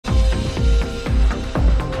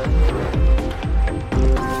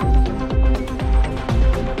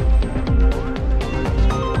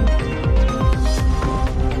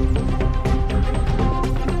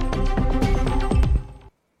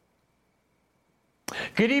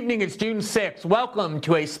Good evening, it's June 6th. Welcome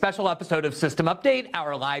to a special episode of System Update,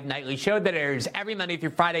 our live nightly show that airs every Monday through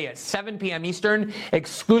Friday at 7 p.m. Eastern,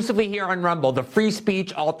 exclusively here on Rumble, the free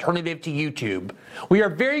speech alternative to YouTube. We are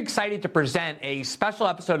very excited to present a special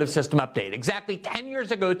episode of System Update. Exactly 10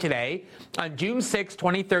 years ago today, on June 6,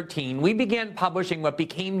 2013, we began publishing what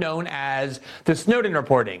became known as the Snowden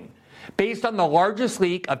reporting, based on the largest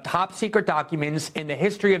leak of top-secret documents in the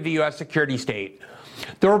history of the U.S. security state.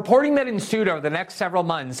 The reporting that ensued over the next several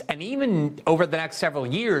months, and even over the next several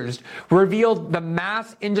years, revealed the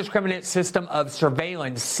mass indiscriminate system of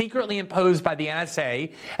surveillance secretly imposed by the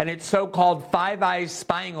NSA and its so-called Five Eyes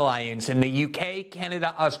spying alliance in the UK,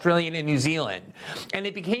 Canada, Australia, and New Zealand. And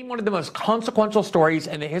it became one of the most consequential stories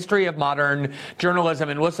in the history of modern journalism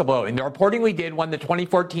and whistleblowing. The reporting we did won the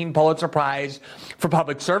 2014 Pulitzer Prize for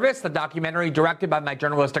Public Service. The documentary, directed by my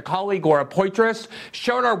journalistic colleague, Poitras,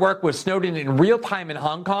 showed our work with Snowden in real time in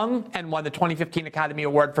Hong Kong and won the 2015 Academy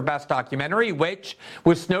Award for Best Documentary, which,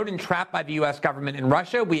 with Snowden trapped by the U.S. government in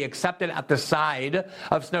Russia, we accepted at the side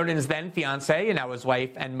of Snowden's then fiancée and now his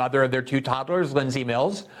wife and mother of their two toddlers, Lindsay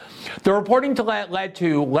Mills. The reporting led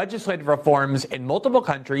to legislative reforms in multiple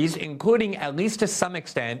countries, including, at least to some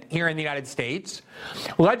extent, here in the United States.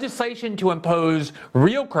 Legislation to impose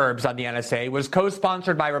real curbs on the NSA was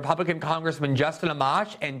co-sponsored by Republican Congressman Justin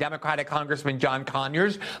Amash and Democratic Congressman John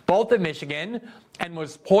Conyers, both of Michigan, and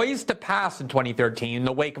was poised to pass in 2013 in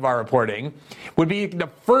the wake of our reporting. Would be the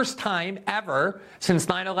first time ever since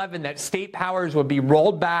 9/11 that state powers would be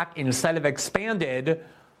rolled back instead of expanded,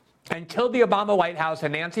 until the Obama White House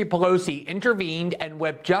and Nancy Pelosi intervened and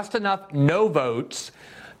whipped just enough no votes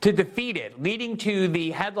to defeat it, leading to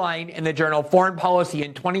the headline in the journal Foreign Policy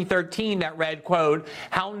in 2013 that read, quote,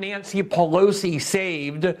 "How Nancy Pelosi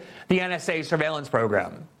Saved the NSA Surveillance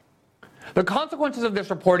Program." The consequences of this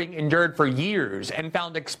reporting endured for years and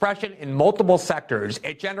found expression in multiple sectors.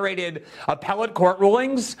 It generated appellate court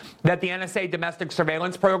rulings that the NSA domestic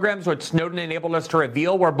surveillance programs, which Snowden enabled us to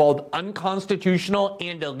reveal, were both unconstitutional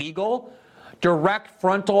and illegal, direct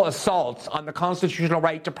frontal assaults on the constitutional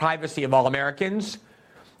right to privacy of all Americans.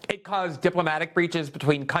 It caused diplomatic breaches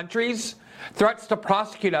between countries, threats to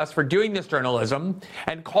prosecute us for doing this journalism,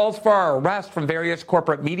 and calls for our arrest from various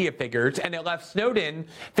corporate media figures, and it left Snowden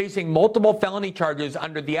facing multiple felony charges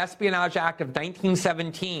under the Espionage Act of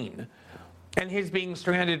 1917, and his being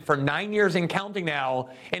stranded for 9 years and counting now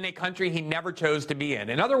in a country he never chose to be in.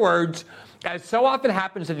 In other words, as so often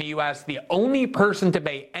happens in the U.S., the only person to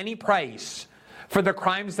pay any price for the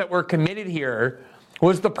crimes that were committed here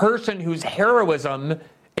was the person whose heroism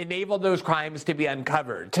enabled those crimes to be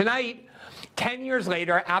uncovered. Tonight, 10 years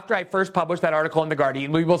later, after I first published that article in The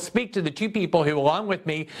Guardian, we will speak to the two people who, along with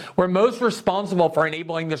me, were most responsible for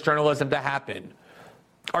enabling this journalism to happen.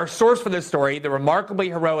 Our source for this story, the remarkably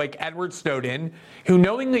heroic Edward Snowden, who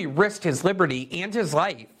knowingly risked his liberty and his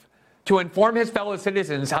life to inform his fellow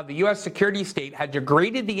citizens how the U.S. security state had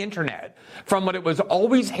degraded the internet from what it was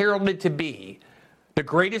always heralded to be, the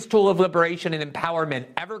greatest tool of liberation and empowerment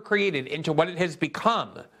ever created, into what it has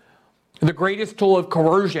become, the greatest tool of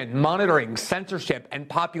coercion, monitoring, censorship, and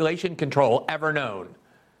population control ever known.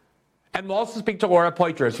 And we'll also speak to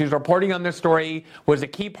Poitras, whose reporting on this story was a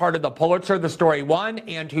key part of the Pulitzer the story won,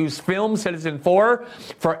 and whose film Citizen4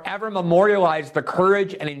 forever memorialized the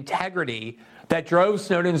courage and integrity that drove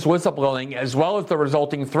Snowden's whistleblowing, as well as the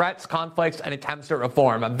resulting threats, conflicts, and attempts at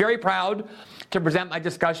reform. I'm very proud to present my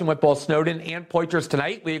discussion with both Snowden and Poitras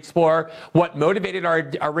tonight. We explore what motivated our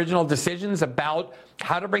original decisions about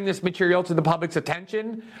how to bring this material to the public's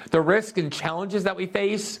attention, the risks and challenges that we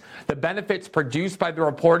face, the benefits produced by the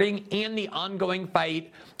reporting, and the ongoing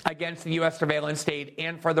fight against the U.S. surveillance state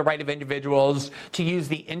and for the right of individuals to use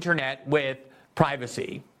the internet with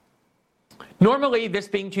privacy. Normally, this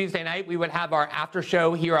being Tuesday night, we would have our after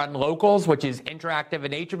show here on Locals, which is interactive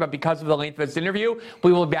in nature, but because of the length of this interview,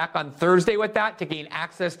 we will be back on Thursday with that to gain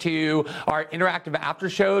access to our interactive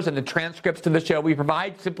after shows and the transcripts to the show we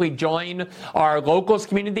provide. Simply join our Locals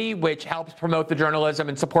community, which helps promote the journalism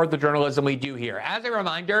and support the journalism we do here. As a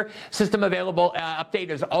reminder, System Available Update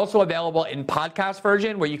is also available in podcast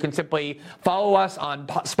version, where you can simply follow us on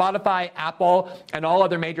Spotify, Apple, and all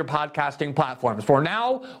other major podcasting platforms. For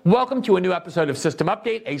now, welcome to a new episode of System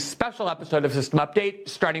Update, a special episode of System Update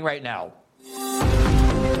starting right now.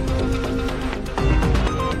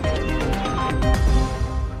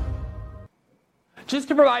 Just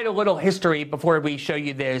to provide a little history before we show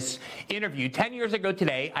you this interview, 10 years ago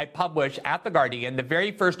today, I published at The Guardian the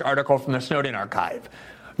very first article from the Snowden archive.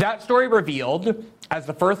 That story revealed, as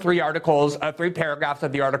the first three paragraphs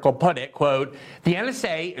of the article put it, quote, the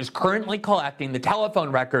NSA is currently collecting the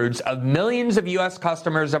telephone records of millions of U.S.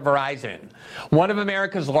 customers of Verizon, one of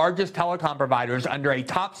America's largest telecom providers, under a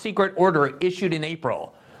top-secret order issued in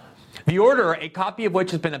April. The order, a copy of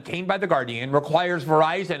which has been obtained by The Guardian, requires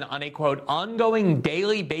Verizon on a, quote, ongoing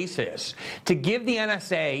daily basis to give the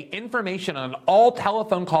NSA information on all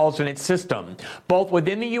telephone calls in its system, both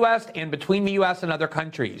within the U.S. and between the U.S. and other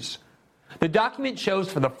countries. The document shows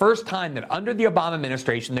for the first time that under the Obama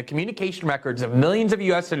administration, the communication records of millions of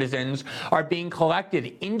U.S. citizens are being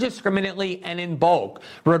collected indiscriminately and in bulk,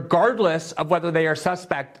 regardless of whether they are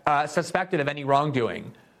suspected of any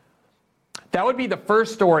wrongdoing. That would be the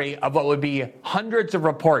first story of what would be hundreds of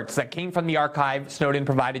reports that came from the archive Snowden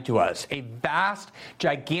provided to us. A vast,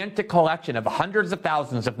 gigantic collection of hundreds of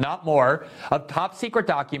thousands, if not more, of top-secret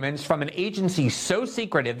documents from an agency so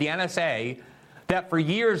secretive, the NSA, that for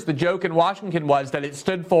years the joke in Washington was that it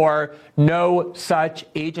stood for no such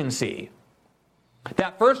agency.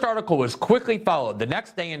 That first article was quickly followed, the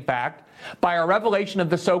next day in fact, by a revelation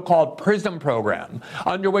of the so-called PRISM program,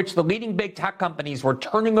 under which the leading big tech companies were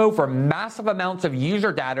turning over massive amounts of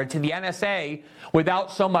user data to the NSA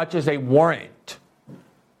without so much as a warrant.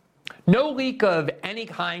 No leak of any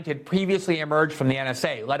kind had previously emerged from the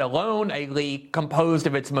NSA, let alone a leak composed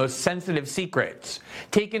of its most sensitive secrets,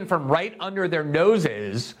 taken from right under their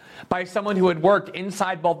noses by someone who had worked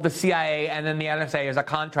inside both the CIA and then the NSA as a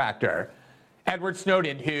contractor. Edward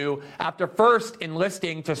Snowden, who, after first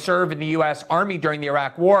enlisting to serve in the U.S. Army during the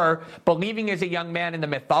Iraq War, believing as a young man in the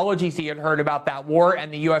mythologies he had heard about that war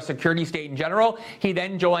and the U.S. security state in general, he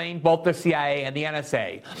then joined both the CIA and the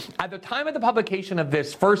NSA. At the time of the publication of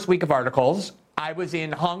this first week of articles, I was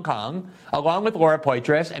in Hong Kong, along with Laura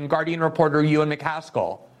Poitras and Guardian reporter Ewan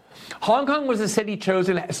McCaskill. Hong Kong was the city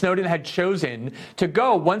Snowden had chosen to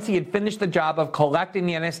go once he had finished the job of collecting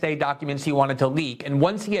the NSA documents he wanted to leak, and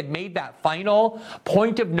once he had made that final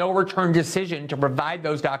point of no return decision to provide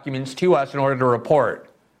those documents to us in order to report.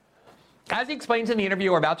 As he explains in the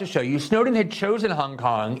interview we're about to show you, Snowden had chosen Hong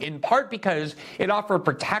Kong in part because it offered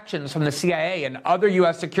protections from the CIA and other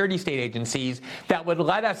U.S. security state agencies that would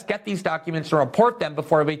let us get these documents and report them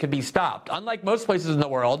before we could be stopped. Unlike most places in the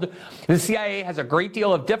world, the CIA has a great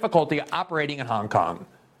deal of difficulty operating in Hong Kong.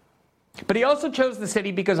 But he also chose the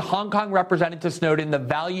city because Hong Kong represented to Snowden the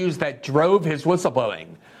values that drove his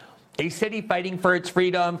whistleblowing. A city fighting for its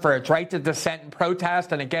freedom, for its right to dissent and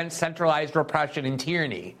protest, and against centralized repression and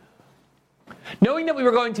tyranny. Knowing that we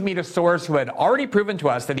were going to meet a source who had already proven to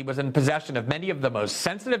us that he was in possession of many of the most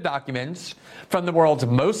sensitive documents from the world's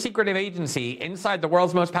most secretive agency inside the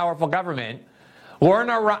world's most powerful government, Laura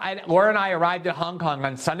and I arrived at Hong Kong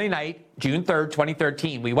on Sunday night, June 3rd,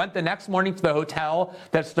 2013. We went the next morning to the hotel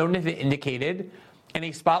that Snowden had indicated, in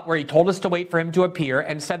a spot where he told us to wait for him to appear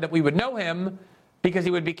and said that we would know him because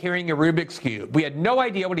he would be carrying a Rubik's Cube. We had no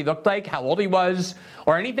idea what he looked like, how old he was,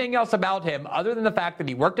 or anything else about him other than the fact that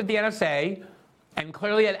he worked at the NSA and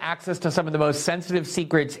clearly had access to some of the most sensitive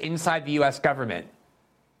secrets inside the U.S. government.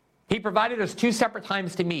 He provided us two separate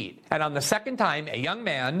times to meet, and on the second time, a young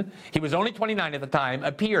man, he was only 29 at the time,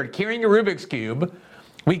 appeared carrying a Rubik's Cube.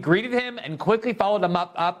 We greeted him and quickly followed him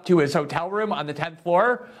up to his hotel room on the 10th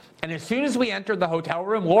floor, and as soon as we entered the hotel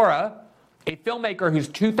room, Laura, a filmmaker whose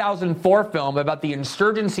 2004 film about the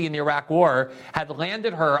insurgency in the Iraq War had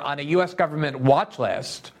landed her on a U.S. government watch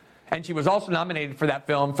list, and she was also nominated for that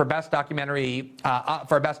film for Best Documentary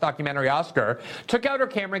Oscar, took out her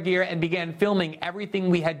camera gear and began filming everything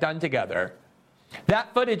we had done together.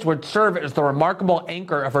 That footage would serve as the remarkable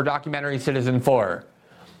anchor of her documentary Citizen 4.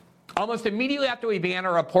 Almost immediately after we began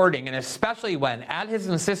our reporting, and especially when, at his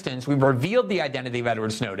insistence, we revealed the identity of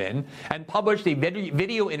Edward Snowden and published a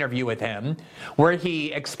video interview with him where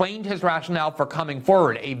he explained his rationale for coming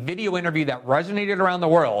forward, a video interview that resonated around the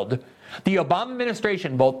world, the Obama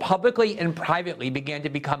administration, both publicly and privately, began to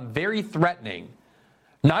become very threatening,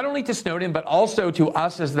 not only to Snowden, but also to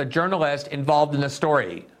us as the journalist involved in the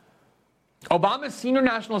story. Obama's senior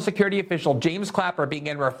national security official, James Clapper,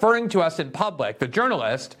 began referring to us in public, the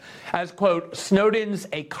journalist, as, quote, Snowden's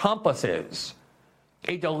accomplices,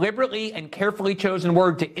 a deliberately and carefully chosen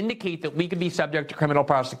word to indicate that we could be subject to criminal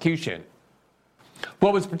prosecution.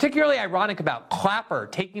 What was particularly ironic about Clapper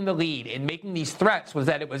taking the lead in making these threats was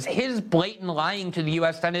that it was his blatant lying to the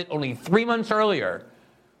U.S. Senate only 3 months earlier,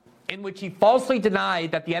 in which he falsely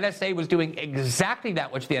denied that the NSA was doing exactly that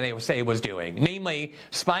which the NSA was doing, namely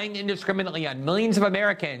spying indiscriminately on millions of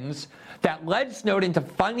Americans, that led Snowden to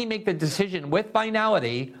finally make the decision with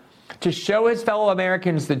finality to show his fellow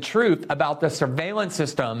Americans the truth about the surveillance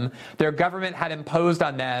system their government had imposed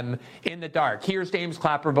on them in the dark. Here's James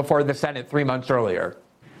Clapper before the Senate 3 months earlier.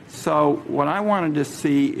 So what I wanted to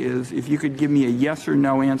see is if you could give me a yes or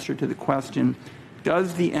no answer to the question,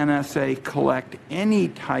 does the NSA collect any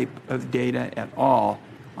type of data at all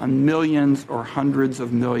on millions or hundreds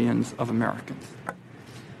of millions of Americans?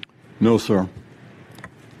 No, sir.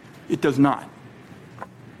 It does not.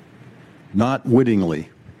 Not wittingly.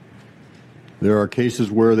 There are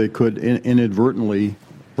cases where they could inadvertently,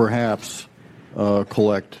 perhaps,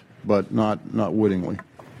 collect, but not wittingly.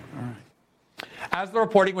 All right. As the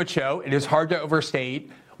reporting would show, it is hard to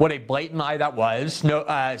overstate what a blatant lie that was.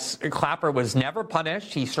 Clapper was never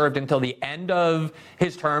punished. He served until the end of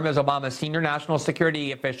his term as Obama's senior national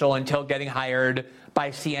security official until getting hired by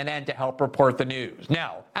CNN to help report the news.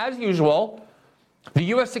 Now, as usual, the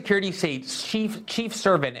U.S. security state's chief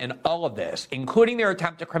servant in all of this, including their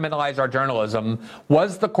attempt to criminalize our journalism,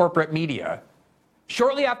 was the corporate media.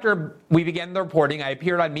 Shortly after we began the reporting, I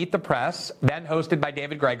appeared on Meet the Press, then hosted by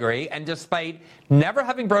David Gregory, and despite never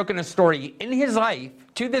having broken a story in his life,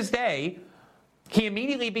 to this day, he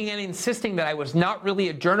immediately began insisting that I was not really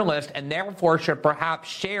a journalist and therefore should perhaps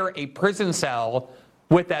share a prison cell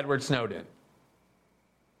with Edward Snowden.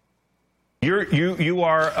 You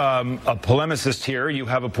are a polemicist here. You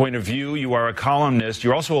have a point of view. You are a columnist.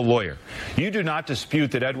 You're also a lawyer. You do not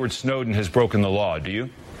dispute that Edward Snowden has broken the law, do you?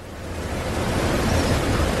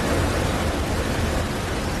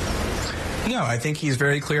 No, I think he's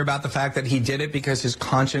very clear about the fact that he did it because his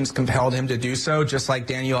conscience compelled him to do so, just like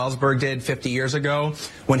Daniel Ellsberg did 50 years ago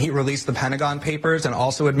when he released the Pentagon Papers and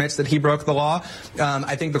also admits that he broke the law.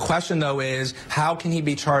 I think the question, though, is how can he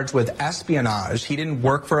be charged with espionage? He didn't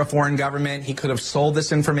work for a foreign government. He could have sold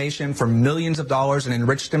this information for millions of dollars and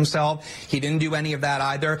enriched himself. He didn't do any of that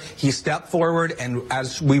either. He stepped forward and,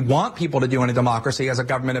 as we want people to do in a democracy as a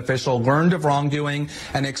government official, learned of wrongdoing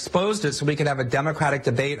and exposed it so we could have a democratic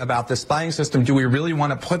debate about the spying system. Do we really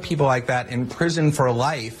want to put people like that in prison for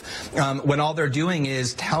life when all they're doing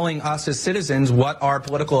is telling us as citizens what our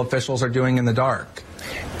political officials are doing in the dark?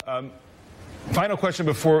 Final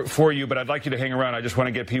question for you, but I'd like you to hang around. I just want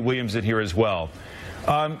to get Pete Williams in here as well.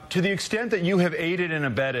 To the extent that you have aided and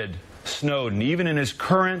abetted Snowden, even in his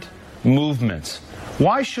current movements,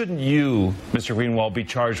 why shouldn't you, Mr. Greenwald, be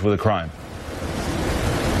charged with a crime?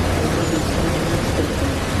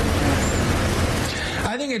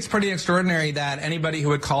 I think it's pretty extraordinary that anybody who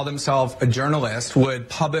would call themselves a journalist would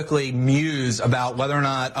publicly muse about whether or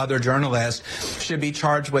not other journalists should be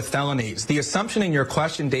charged with felonies. The assumption in your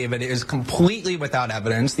question, David, is completely without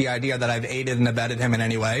evidence, the idea that I've aided and abetted him in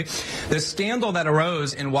any way. The scandal that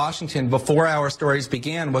arose in Washington before our stories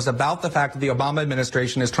began was about the fact that the Obama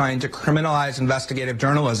administration is trying to criminalize investigative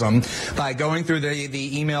journalism by going through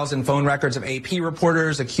the emails and phone records of AP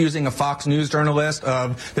reporters, accusing a Fox News journalist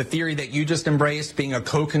of the theory that you just embraced, being a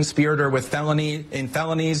co-conspirator with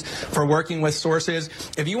felonies for working with sources.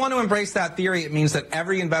 If you want to embrace that theory, it means that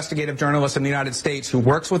every investigative journalist in the United States who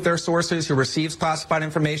works with their sources, who receives classified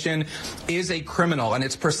information, is a criminal. And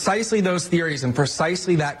it's precisely those theories and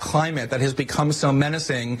precisely that climate that has become so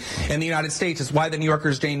menacing in the United States. It's why the New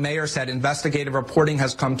Yorker's Jane Mayer said investigative reporting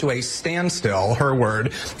has come to a standstill, her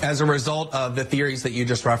word, as a result of the theories that you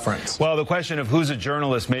just referenced. Well, the question of who's a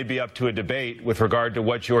journalist may be up to a debate with regard to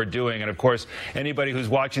what you're doing. And, of course, anybody who's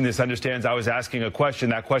watching this understands I was asking a question.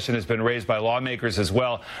 That question has been raised by lawmakers as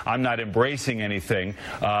well. I'm not embracing anything,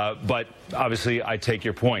 but obviously I take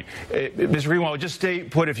your point. Mr. Greenwald, just stay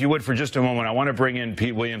put, if you would, for just a moment. I want to bring in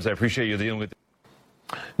Pete Williams. I appreciate you dealing with.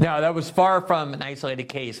 No, that was far from an isolated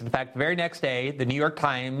case. In fact, the very next day, the New York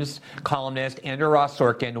Times columnist Andrew Ross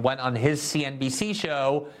Sorkin went on his CNBC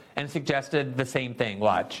show and suggested the same thing.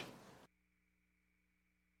 Watch.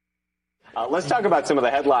 Let's talk about some of the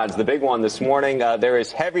headlines. The big one this morning, there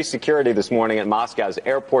is heavy security this morning at Moscow's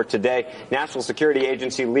airport today. National Security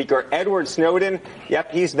Agency leaker Edward Snowden, yep,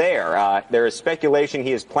 he's there. There is speculation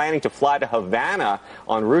he is planning to fly to Havana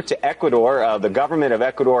en route to Ecuador. The government of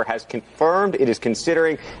Ecuador has confirmed it is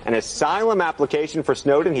considering an asylum application for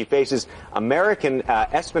Snowden. He faces American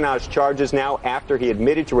espionage charges now after he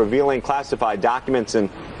admitted to revealing classified documents. And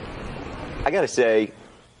I got to say,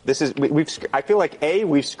 I feel like, A,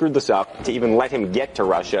 we've screwed this up to even let him get to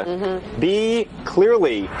Russia. Mm-hmm. B,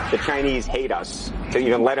 clearly the Chinese hate us to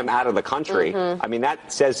even let him out of the country. Mm-hmm. I mean,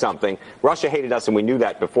 that says something. Russia hated us, and we knew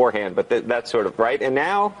that beforehand, but that's sort of right. And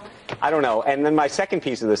now I don't know. And then my second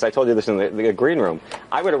piece of this, I told you this in the green room.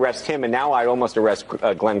 I would arrest him, and now I'd almost arrest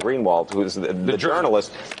Glenn Greenwald, who's the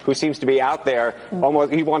journalist who seems to be out there.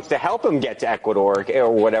 Almost, he wants to help him get to Ecuador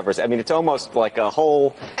or whatever. I mean, it's almost like a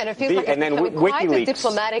whole. And it feels like it's becoming quite a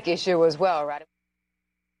diplomatic issue as well, right?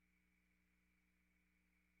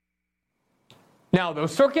 Now, though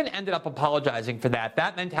Sorkin ended up apologizing for that,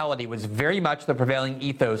 that mentality was very much the prevailing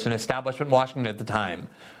ethos in establishment Washington at the time.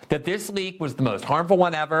 That this leak was the most harmful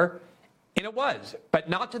one ever, and it was, but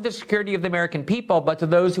not to the security of the American people, but to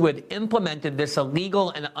those who had implemented this illegal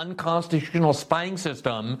and unconstitutional spying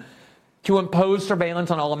system to impose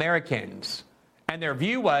surveillance on all Americans. And their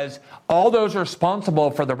view was all those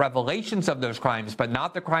responsible for the revelations of those crimes, but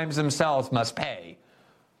not the crimes themselves, must pay.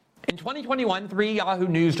 In 2021, 3 Yahoo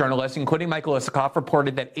News journalists, including Michael Isikoff,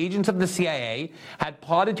 reported that agents of the CIA had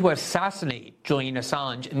plotted to assassinate Julian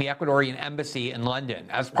Assange in the Ecuadorian embassy in London.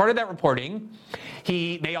 As part of that reporting,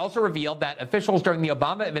 they also revealed that officials during the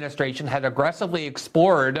Obama administration had aggressively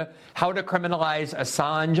explored how to criminalize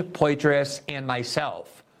Assange, Poitras, and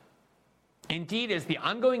myself. Indeed, as the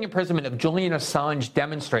ongoing imprisonment of Julian Assange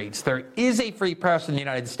demonstrates, there is a free press in the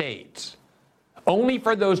United States. Only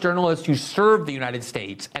for those journalists who serve the United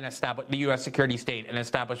States and establish the U.S. security state and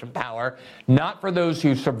establishment power, not for those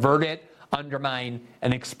who subvert it, undermine,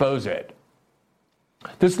 and expose it.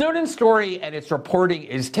 The Snowden story and its reporting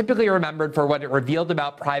is typically remembered for what it revealed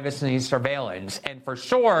about privacy and surveillance, and for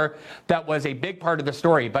sure, that was a big part of the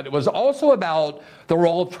story, but it was also about the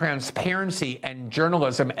role of transparency and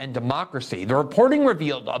journalism and democracy. The reporting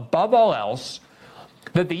revealed, above all else,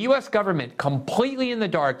 that the U.S. government, completely in the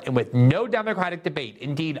dark and with no democratic debate,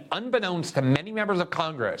 indeed unbeknownst to many members of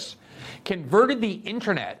Congress, converted the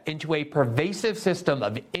internet into a pervasive system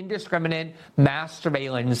of indiscriminate mass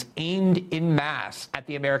surveillance aimed en masse at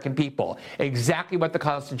the American people, exactly what the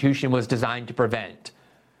Constitution was designed to prevent.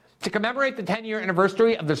 To commemorate the 10-year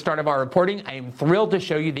anniversary of the start of our reporting, I am thrilled to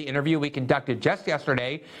show you the interview we conducted just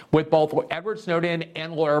yesterday with both Edward Snowden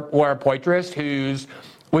and Laura Poitras,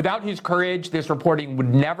 without whose courage this reporting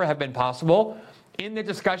would never have been possible. In the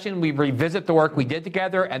discussion, we revisit the work we did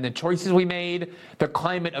together and the choices we made, the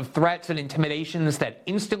climate of threats and intimidations that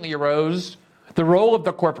instantly arose, the role of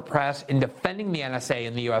the corporate press in defending the NSA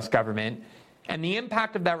and the U.S. government, and the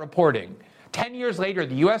impact of that reporting. 10 years later,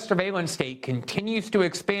 the U.S. surveillance state continues to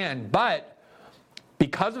expand, but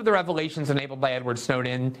because of the revelations enabled by Edward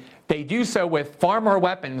Snowden, they do so with far more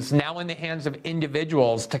weapons now in the hands of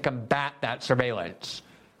individuals to combat that surveillance.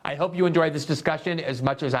 I hope you enjoyed this discussion as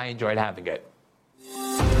much as I enjoyed having it.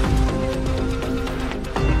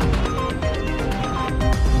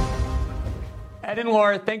 Ed and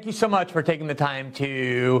Laura, thank you so much for taking the time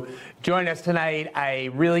to join us tonight. I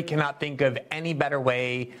really cannot think of any better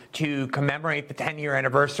way to commemorate the 10-year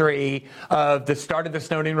anniversary of the start of the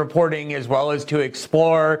Snowden reporting, as well as to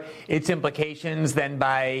explore its implications, than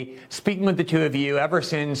by speaking with the two of you ever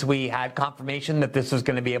since we had confirmation that this was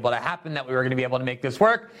going to be able to happen, that we were going to be able to make this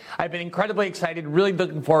work. I've been incredibly excited, really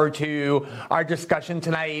looking forward to our discussion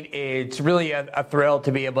tonight. It's really a thrill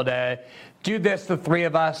to be able to do this, the three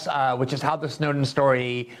of us, which is how the Snowden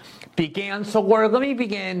story began. So, Laura, let me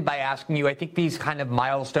begin by asking you, I think these kind of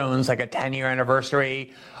milestones, like a 10-year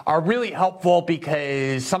anniversary, are really helpful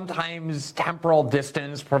because sometimes temporal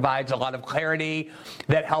distance provides a lot of clarity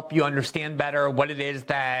that help you understand better what it is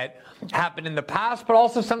that happened in the past, but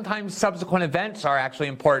also sometimes subsequent events are actually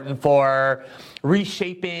important for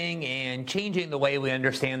reshaping and changing the way we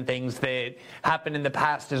understand things that happened in the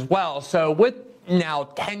past as well. So with now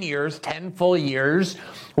 10 years, 10 full years,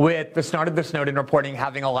 with the start of the Snowden reporting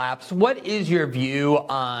having elapsed, what is your view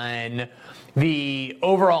on the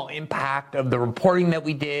overall impact of the reporting that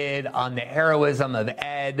we did, on the heroism of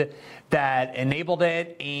Ed that enabled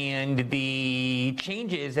it, and the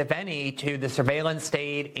changes, if any, to the surveillance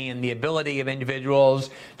state and the ability of individuals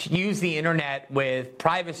to use the internet with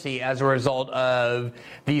privacy as a result of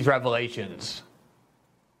these revelations?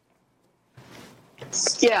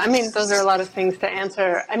 Yeah, I mean, those are a lot of things to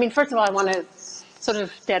answer. I mean, first of all, I want to sort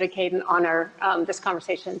of dedicate and honor this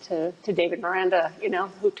conversation to David Miranda,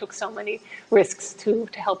 who took so many risks to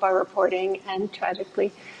help our reporting and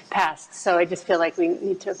tragically passed. So I just feel like we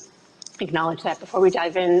need to acknowledge that before we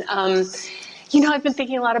dive in. I've been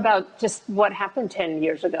thinking a lot about just what happened 10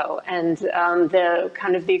 years ago and the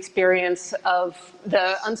kind of the experience of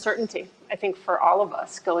the uncertainty, I think, for all of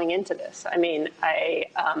us going into this. I mean,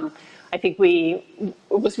 I think it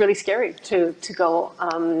was really scary to go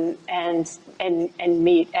and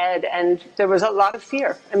meet Ed, and there was a lot of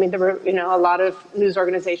fear. I mean, there were a lot of news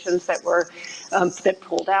organizations that were that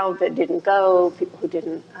pulled out, that didn't go, people who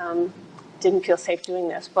didn't didn't feel safe doing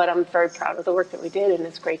this, but I'm very proud of the work that we did, and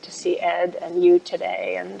it's great to see Ed and you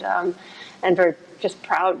today, and very just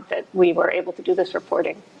proud that we were able to do this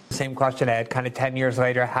reporting. Same question, Ed, kind of 10 years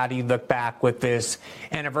later, how do you look back with this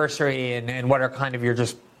anniversary, and what are kind of your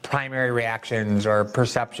just primary reactions or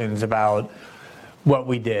perceptions about what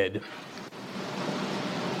we did?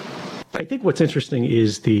 I think what's interesting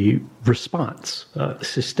is the response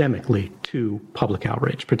systemically to public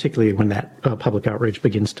outrage, particularly when that public outrage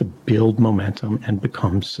begins to build momentum and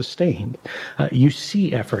becomes sustained. You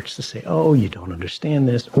see efforts to say, oh, you don't understand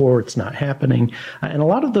this, or it's not happening. And a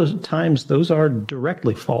lot of those times, those are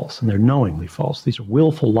directly false, and they're knowingly false. These are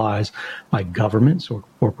willful lies by governments or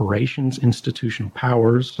corporations, institutional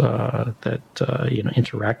powers that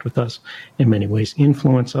interact with us in many ways,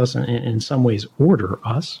 influence us, and in some ways order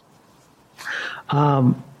us.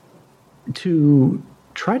 To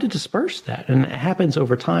try to disperse that, and it happens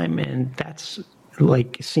over time, and that's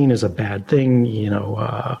like seen as a bad thing,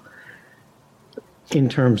 in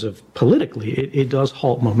terms of politically, it does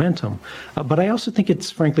halt momentum. But I also think it's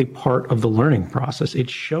frankly part of the learning process. It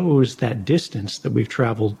shows that distance that we've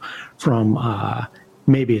traveled from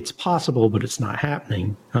maybe it's possible, but it's not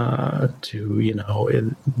happening,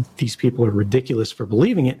 these people are ridiculous for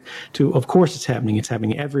believing it, to, of course it's happening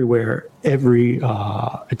everywhere,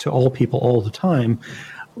 to all people all the time.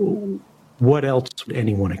 What else would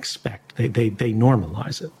anyone expect? They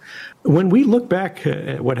normalize it. When we look back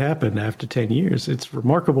at what happened after 10 years, it's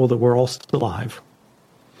remarkable that we're all still alive.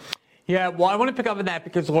 Yeah, well, I want to pick up on that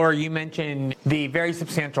because, Laura, you mentioned the very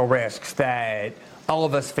substantial risks that all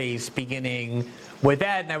of us face beginning with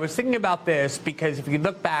that. And I was thinking about this because if you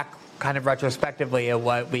look back kind of retrospectively at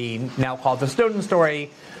what we now call the Snowden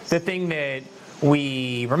story, the thing that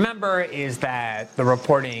we remember is that the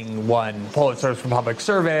reporting won Pulitzers for public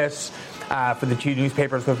service for the two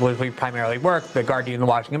newspapers with which we primarily work, The Guardian and The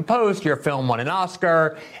Washington Post. Your film won an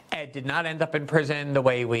Oscar. Ed did not end up in prison the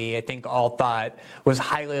way we, I think, all thought was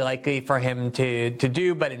highly likely for him to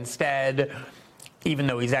do, but instead, even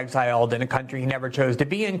though he's exiled in a country he never chose to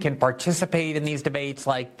be in, can participate in these debates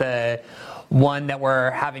like the one that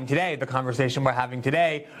we're having today, the conversation we're having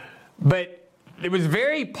today. But it was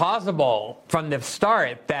very plausible from the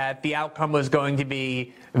start that the outcome was going to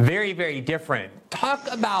be very, very different. Talk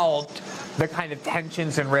about the kind of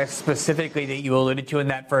tensions and risks specifically that you alluded to in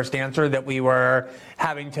that first answer that we were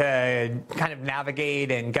having to kind of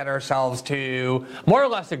navigate and get ourselves to more or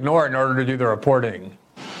less ignore in order to do the reporting.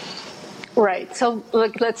 Right. So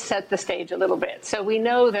let's set the stage a little bit. So we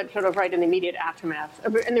know that sort of right in the immediate aftermath,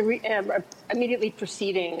 immediately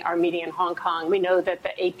preceding our meeting in Hong Kong, we know that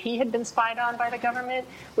the AP had been spied on by the government.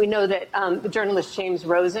 We know that the journalist James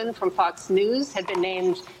Rosen from Fox News had been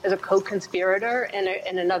named as a co-conspirator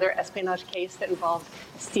in another espionage case that involved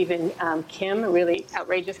Stephen Kim, a really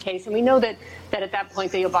outrageous case. And we know that at that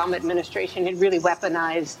point the Obama administration had really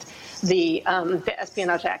weaponized the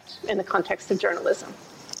Espionage Act in the context of journalism.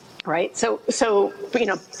 Right. So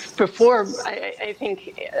before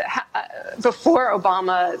before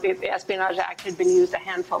Obama, the Espionage Act had been used a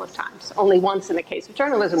handful of times, only once in the case of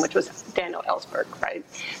journalism, which was Daniel Ellsberg. Right.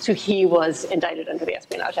 So he was indicted under the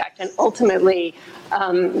Espionage Act and ultimately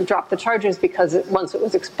dropped the charges because once it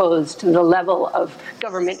was exposed to the level of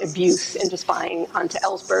government abuse into spying onto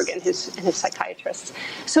Ellsberg and his psychiatrists.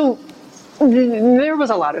 So there was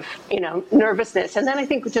a lot of, nervousness. And then I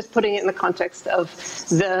think just putting it in the context of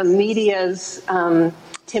the media's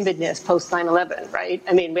timidness post 9/11, right?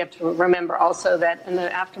 I mean, we have to remember also that in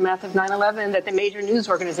the aftermath of 9/11, that the major news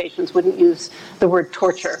organizations wouldn't use the word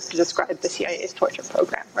torture to describe the CIA's torture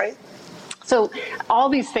program, right? So all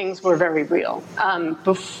these things were very real.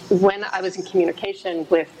 When I was in communication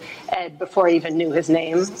with Ed, before I even knew his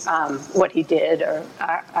name, what he did, or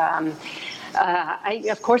I,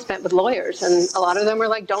 of course, met with lawyers, and a lot of them were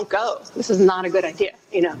like, don't go. This is not a good idea.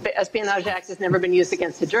 The Espionage Act has never been used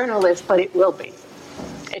against a journalist, but it will be.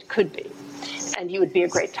 It could be. And you would be a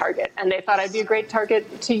great target. And they thought I'd be a great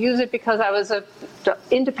target to use it because I was an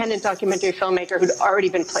independent documentary filmmaker who'd already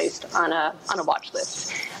been placed on a watch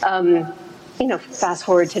list. Fast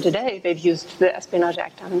forward to today, they've used the Espionage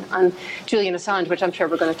Act on Julian Assange, which I'm sure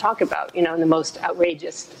we're going to talk about, in the most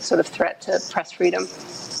outrageous sort of threat to press freedom.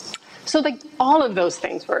 So all of those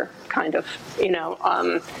things were kind of,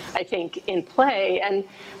 I think, in play. And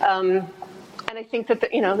I think that,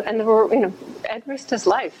 Ed risked his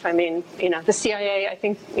life. I mean, the CIA, I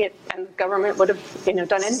think, and the government would have,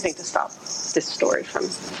 done anything to stop this story from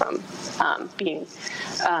being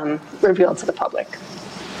revealed to the public.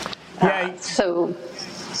 Yeah. So.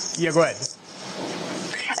 Yeah, go ahead.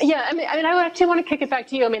 Yeah, I mean, I actually want to kick it back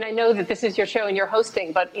to you. I mean, I know that this is your show and you're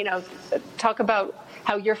hosting, but, talk about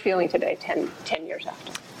how you're feeling today, 10 years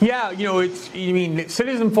after. Yeah,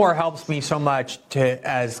 Citizen4 helps me so much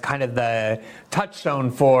as kind of the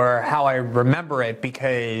touchstone for how I remember it,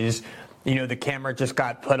 because, the camera just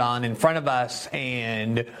got put on in front of us,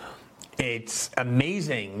 and it's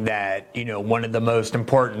amazing that, one of the most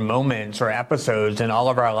important moments or episodes in all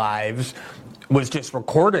of our lives was just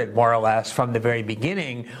recorded more or less from the very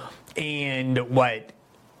beginning. And what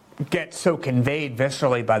gets so conveyed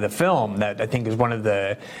viscerally by the film, that I think is one of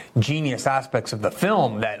the genius aspects of the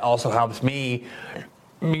film that also helps me,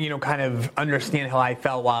 kind of understand how I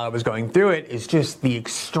felt while I was going through it, is just the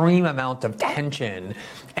extreme amount of tension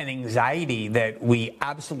and anxiety that we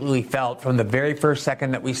absolutely felt from the very first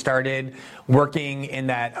second that we started working in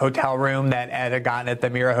that hotel room that Ed had gotten at the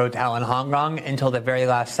Mira Hotel in Hong Kong until the very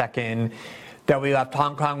last second that we left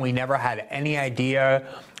Hong Kong. We never had any idea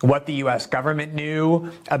what the U.S. government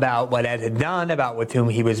knew about what Ed had done, about with whom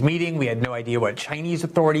he was meeting. We had no idea what Chinese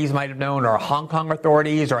authorities might have known, or Hong Kong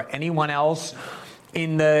authorities, or anyone else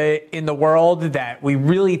in the world. That we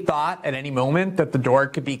really thought at any moment that the door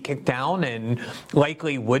could be kicked down, and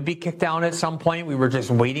likely would be kicked down at some point. We were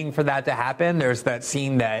just waiting for that to happen. There's that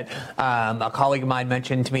scene that a colleague of mine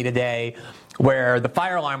mentioned to me today, where the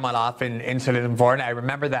fire alarm went off in Citizen4, and I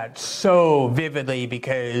remember that so vividly,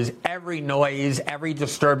 because every noise, every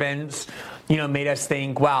disturbance, made us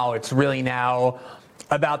think, wow, it's really now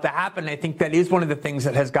about to happen. I think that is one of the things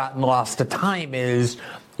that has gotten lost to time, is,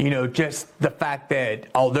 just the fact that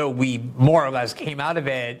although we more or less came out of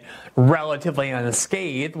it relatively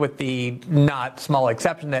unscathed, with the not small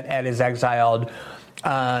exception that Ed is exiled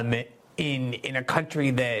in a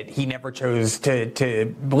country that he never chose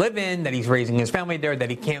to live in, that he's raising his family there, that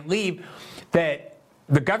he can't leave, that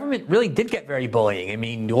the government really did get very bullying. I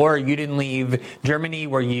mean, Laura, you didn't leave Germany,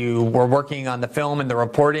 where you were working on the film and the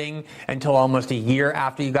reporting, until almost a year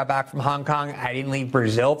after you got back from Hong Kong. I didn't leave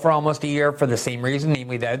Brazil for almost a year for the same reason,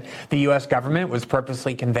 namely that the U.S. government was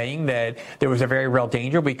purposely conveying that there was a very real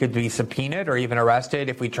danger we could be subpoenaed or even arrested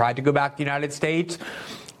if we tried to go back to the United States.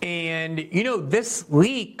 And, this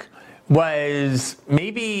leak was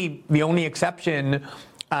maybe the only exception.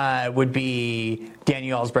 Would be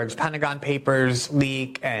Daniel Ellsberg's Pentagon Papers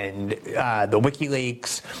leak, and the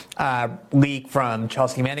WikiLeaks leak from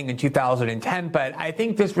Chelsea Manning in 2010. But I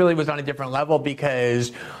think this really was on a different level,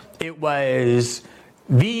 because it was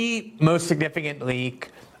the most significant leak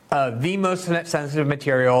of the most sensitive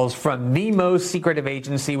materials from the most secretive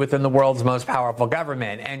agency within the world's most powerful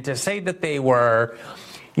government. And to say that they were,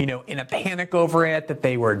 in a panic over it, that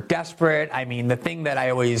they were desperate. I mean, the thing that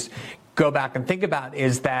I always go back and think about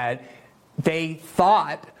is that they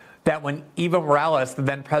thought that when Evo Morales, the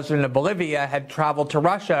then president of Bolivia, had traveled to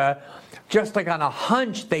Russia, just like on a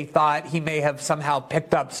hunch, they thought he may have somehow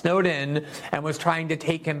picked up Snowden and was trying to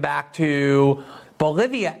take him back to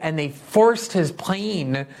Bolivia, and they forced his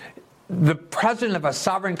plane, the president of a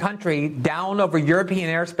sovereign country, down over European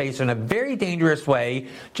airspace in a very dangerous way,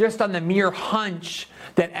 just on the mere hunch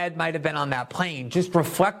that Ed might have been on that plane, just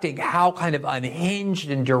reflecting how kind of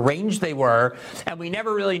unhinged and deranged they were. And we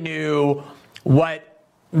never really knew what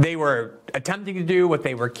they were attempting to do, what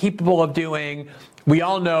they were capable of doing. We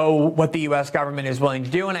all know what the U.S. government is willing to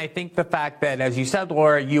do. And I think the fact that, as you said,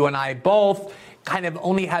 Laura, you and I both kind of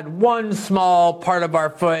only had one small part of our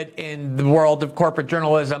foot in the world of corporate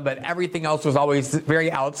journalism, but everything else was always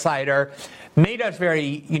very outsider, made us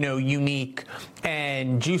very, unique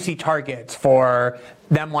and juicy targets for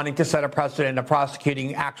them wanting to set a precedent of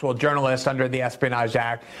prosecuting actual journalists under the Espionage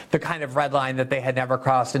Act, the kind of red line that they had never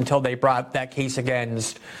crossed until they brought that case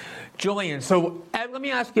against Julian. So, Ed, let me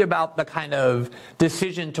ask you about the kind of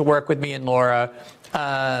decision to work with me and Laura,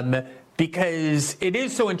 because it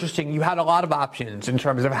is so interesting. You had a lot of options in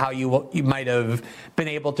terms of how you might have been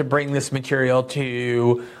able to bring this material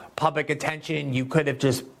to public attention. You could have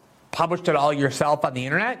just published it all yourself on the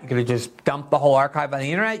internet. You could have just dumped the whole archive on the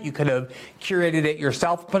internet. You could have curated it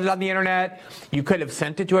yourself, put it on the internet. You could have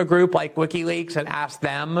sent it to a group like WikiLeaks and asked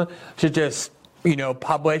them to just,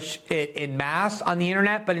 publish it in mass on the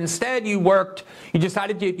internet. But instead you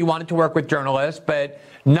decided you wanted to work with journalists, but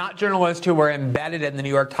not journalists who were embedded in the New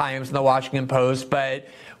York Times and the Washington Post, but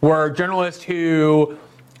were journalists who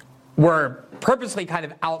were purposely kind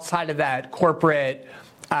of outside of that corporate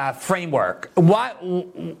framework.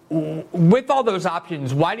 With all those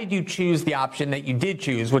options, why did you choose the option that you did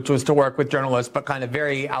choose, which was to work with journalists, but kind of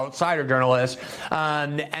very outsider journalists?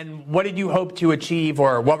 And what did you hope to achieve,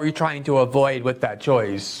 or what were you trying to avoid with that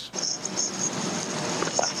choice?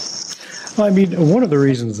 Well, I mean, one of the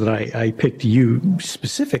reasons that I picked you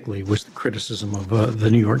specifically was the criticism of the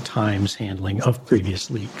New York Times handling of previous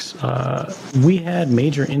leaks. We had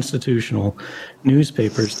major institutional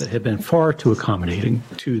newspapers that had been far too accommodating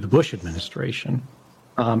to the Bush administration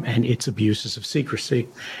and its abuses of secrecy.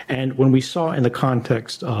 And when we saw in the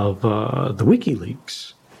context of the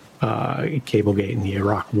WikiLeaks, Cablegate and the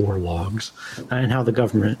Iraq war logs, and how the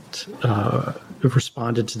government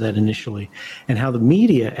responded to that initially, and how the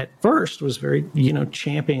media at first was very,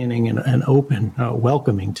 championing and open,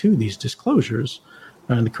 welcoming to these disclosures,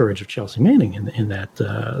 and the courage of Chelsea Manning in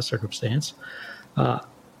that circumstance,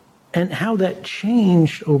 and how that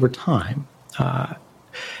changed over time.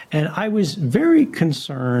 And I was very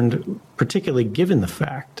concerned, particularly given the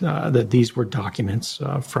fact that these were documents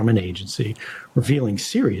from an agency revealing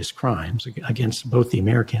serious crimes against both the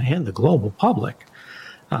American and the global public.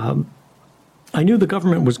 I knew the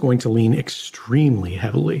government was going to lean extremely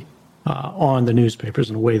heavily on the newspapers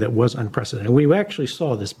in a way that was unprecedented. We actually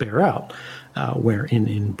saw this bear out, where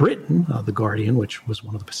in Britain, The Guardian, which was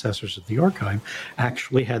one of the possessors of the archive,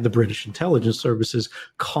 actually had the British intelligence services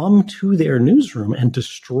come to their newsroom and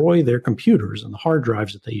destroy their computers and the hard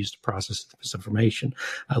drives that they used to process this information,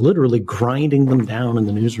 literally grinding them down in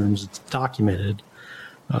the newsrooms. It's documented.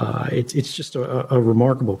 It's just a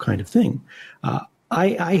remarkable kind of thing.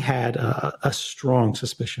 I had a strong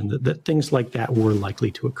suspicion that things like that were likely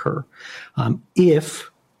to occur if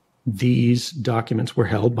these documents were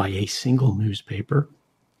held by a single newspaper.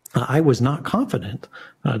 I was not confident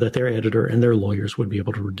that their editor and their lawyers would be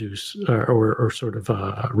able to reduce or sort of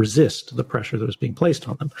resist the pressure that was being placed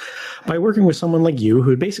on them. By working with someone like you,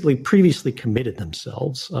 who had basically previously committed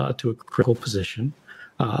themselves to a critical position,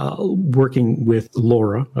 working with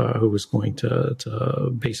Laura, who was going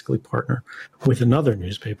to basically partner with another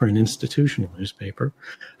newspaper, an institutional newspaper,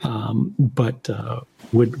 but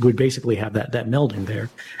would basically have that melding there.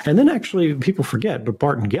 And then actually people forget, but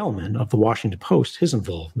Barton Gellman of the Washington Post, his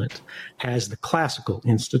involvement as the classical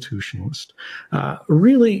institutionalist,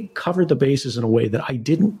 really covered the bases in a way that I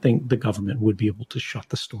didn't think the government would be able to shut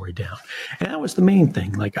the story down. And that was the main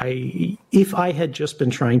thing. If I had just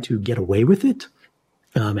been trying to get away with it,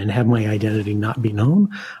 and have my identity not be known,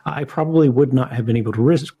 I probably would not have been able to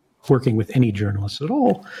risk working with any journalists at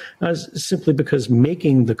all, simply because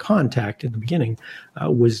making the contact in the beginning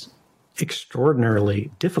was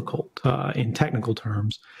extraordinarily difficult in technical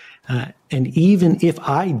terms. And even if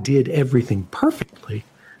I did everything perfectly,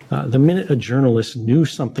 the minute a journalist knew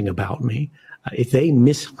something about me, if they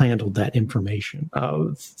mishandled that information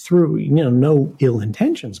through no ill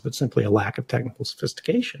intentions, but simply a lack of technical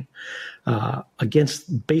sophistication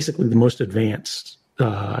against basically the most advanced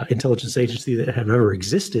intelligence agency that have ever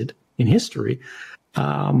existed in history,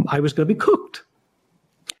 I was going to be cooked.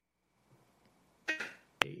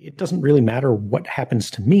 It doesn't really matter what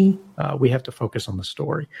happens to me. We have to focus on the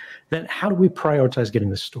story. Then how do we prioritize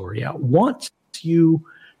getting the story out? Once you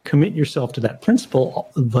commit yourself to that principle,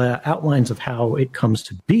 the outlines of how it comes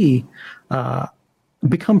to be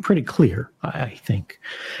become pretty clear, I think.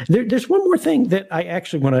 There's one more thing that I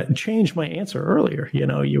actually want to change my answer earlier.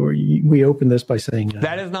 We opened this by saying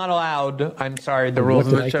that is not allowed. I'm sorry. The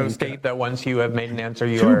rules of the show state that once you have made an answer,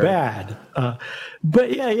 you are... Too bad.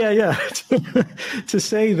 But yeah. To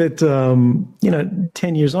say that,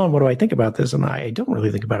 10 years on, what do I think about this? And I don't really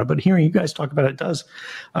think about it, but hearing you guys talk about it does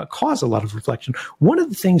cause a lot of reflection. One of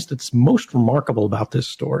the things that's most remarkable about this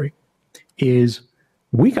story is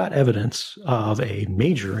we got evidence of a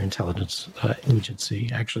major intelligence agency,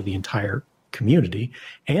 actually the entire community,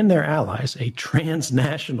 and their allies, a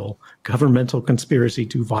transnational governmental conspiracy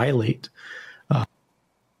to violate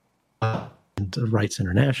rights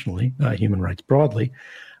internationally, human rights broadly.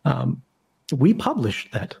 We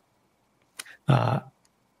published that.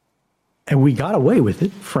 And we got away with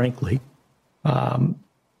it, frankly. And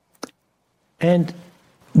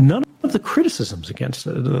none of the criticisms against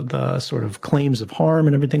the sort of claims of harm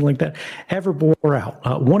and everything like that ever bore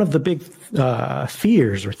out. One of the big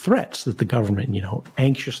fears or threats that the government,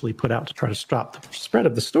 anxiously put out to try to stop the spread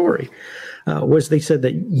of the story was they said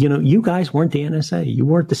that, you guys weren't the NSA, you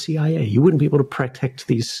weren't the CIA, you wouldn't be able to protect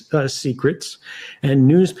these secrets, and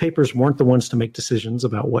newspapers weren't the ones to make decisions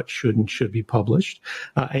about what should and should be published.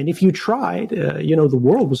 And if you tried, the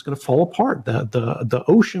world was going to fall apart. The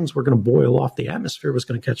oceans were going to boil off, the atmosphere was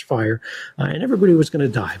going to catch fire, and everybody was going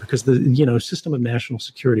to die because the system of national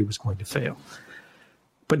security was going to fail.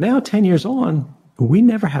 But now, 10 years on, we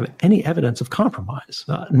never have any evidence of compromise,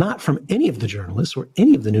 not from any of the journalists or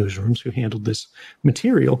any of the newsrooms who handled this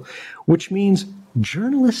material, which means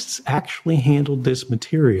journalists actually handled this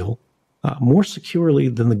material more securely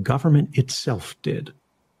than the government itself did.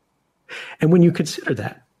 And when you consider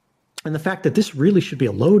that, and the fact that this really should be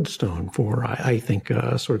a lodestone for, I think,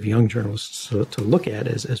 sort of young journalists to look at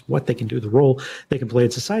as what they can do, the role they can play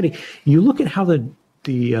in society, you look at how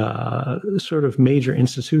the sort of major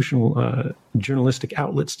institutional journalistic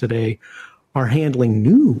outlets today are handling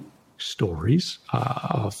new stories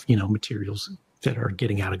of, materials that are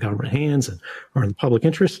getting out of government hands and are in the public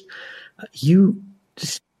interest. You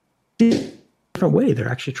see a different way. They're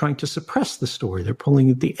actually trying to suppress the story. They're pulling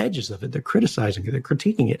at the edges of it. They're criticizing it. They're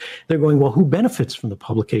critiquing it. They're going, well, who benefits from the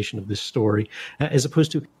publication of this story? As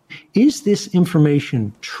opposed to, is this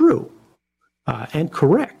information true and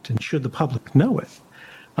correct? And should the public know it?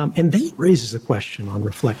 And that raises a question on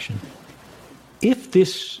reflection. If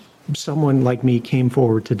someone like me came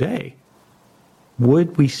forward today,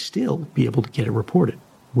 would we still be able to get it reported?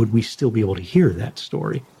 Would we still be able to hear that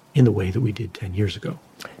story in the way that we did 10 years ago?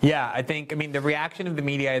 Yeah, the reaction of the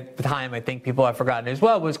media at the time, I think people have forgotten as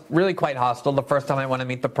well, was really quite hostile. The first time I went to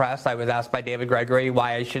meet the press, I was asked by David Gregory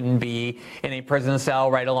why I shouldn't be in a prison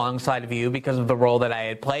cell right alongside of you because of the role that I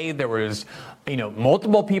had played. There was,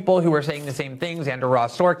 multiple people who were saying the same things. Andrew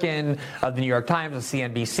Ross Sorkin of the New York Times, of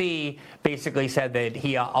CNBC, basically said that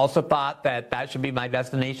he also thought that should be my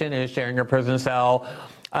destination, is sharing a prison cell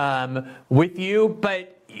with you.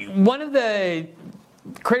 But one of the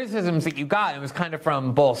criticisms that you got, it was kind of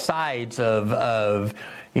from both sides of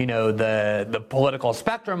the political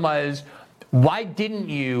spectrum, was why didn't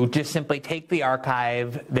you just simply take the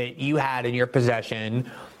archive that you had in your possession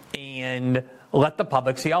and let the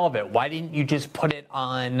public see all of it? Why didn't you just put it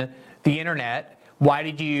on the internet? Why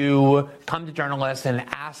did you come to journalists and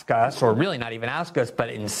ask us, or really not even ask us, but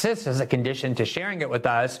insist as a condition to sharing it with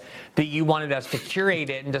us, that you wanted us to curate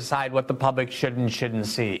it and decide what the public should and shouldn't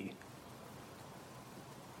see?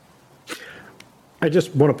 I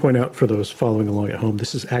just want to point out for those following along at home,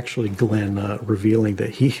 this is actually Glenn revealing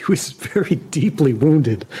that he was very deeply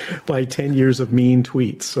wounded by 10 years of mean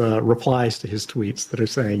tweets, replies to his tweets that are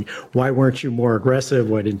saying, why weren't you more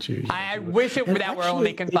aggressive? Why didn't you? I wish that were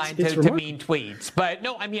only confined to mean tweets. But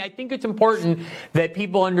no, I think it's important that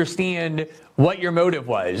people understand what your motive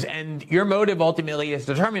was. And your motive ultimately is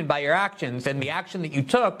determined by your actions. And the action that you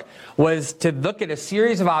took was to look at a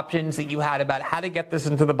series of options that you had about how to get this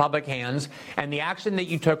into the public hands. And the action that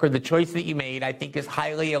you took, or the choice that you made, I think is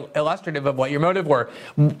highly illustrative of what your motives were.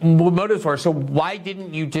 So why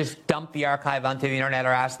didn't you just dump the archive onto the internet or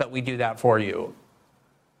ask that we do that for you?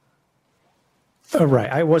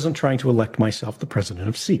 Right. I wasn't trying to elect myself the president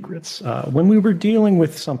of secrets. When we were dealing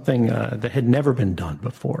with something that had never been done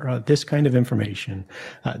before, this kind of information,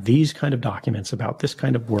 these kind of documents about this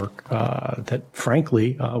kind of work that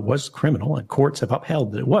frankly was criminal, and courts have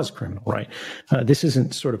upheld that it was criminal, right? This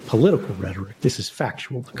isn't sort of political rhetoric. This is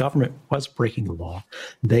factual. The government was breaking the law.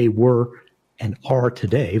 They were and are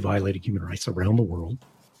today violating human rights around the world.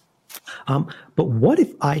 But what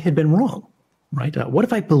if I had been wrong? Right? What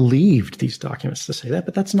if I believed these documents to say that,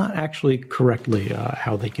 but that's not actually correctly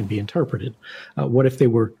how they can be interpreted? What if they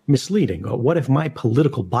were misleading? What if my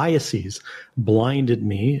political biases blinded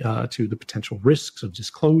me to the potential risks of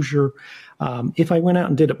disclosure? If I went out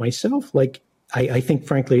and did it myself, I think,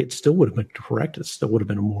 frankly, it still would have been correct. It still would have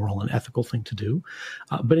been a moral and ethical thing to do.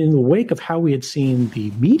 But in the wake of how we had seen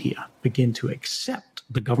the media begin to accept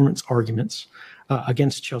the government's arguments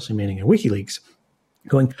against Chelsea Manning and WikiLeaks,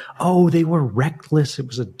 going, oh, they were reckless. It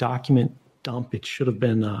was a document dump. It should have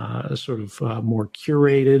been more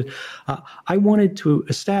curated. I wanted to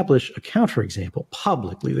establish a counterexample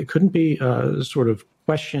publicly that couldn't be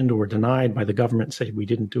questioned or denied by the government, say we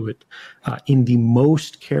didn't do it in the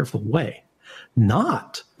most careful way,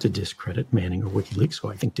 not to discredit Manning or WikiLeaks, who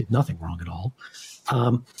I think did nothing wrong at all,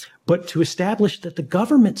 but to establish that the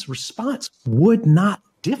government's response would not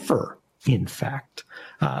differ, in fact,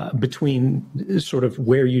 between sort of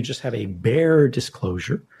where you just have a bare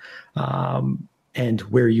disclosure and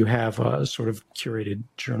where you have sort of curated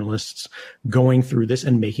journalists going through this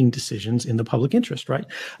and making decisions in the public interest, right?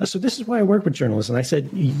 So this is why I work with journalists. And I said,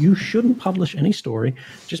 you shouldn't publish any story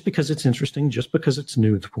just because it's interesting, just because it's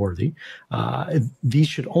newsworthy. These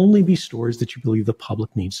should only be stories that you believe the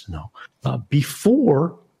public needs to know.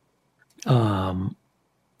 Before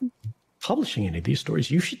publishing any of these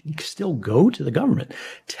stories, you should still go to the government,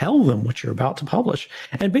 tell them what you're about to publish,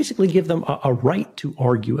 and basically give them a right to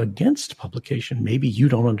argue against publication. Maybe you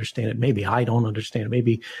don't understand it. Maybe I don't understand it.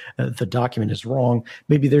 Maybe the document is wrong.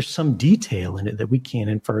 Maybe there's some detail in it that we can't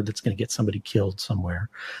infer that's going to get somebody killed somewhere.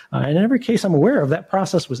 And in every case I'm aware of, that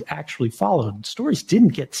process was actually followed. Stories didn't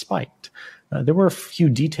get spiked. There were a few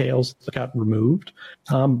details that got removed,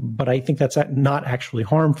 but I think that's not actually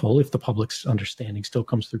harmful if the public's understanding still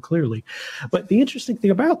comes through clearly. But the interesting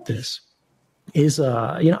thing about this is,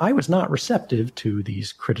 I was not receptive to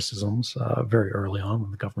these criticisms very early on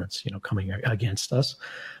when the government's, coming against us,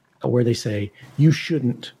 where they say, you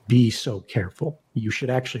shouldn't be so careful. You should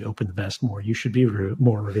actually open the vest more. You should be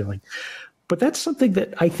more revealing. But that's something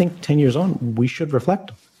that I think 10 years on, we should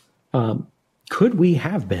reflect on. Could we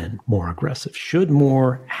have been more aggressive? Should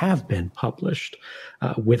more have been published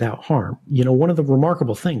without harm? One of the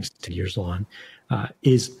remarkable things 10 years on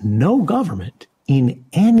is no government in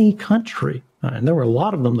any country, and there were a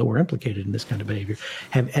lot of them that were implicated in this kind of behavior,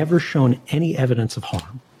 have ever shown any evidence of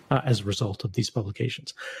harm as a result of these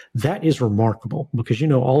publications. That is remarkable because,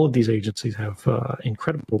 all of these agencies have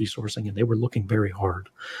incredible resourcing, and they were looking very hard.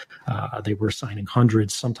 They were assigning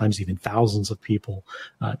hundreds, sometimes even thousands of people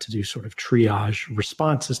to do sort of triage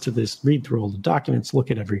responses to this, read through all the documents,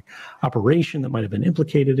 look at every operation that might have been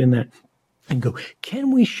implicated in that, and go,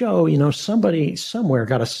 can we show, somebody somewhere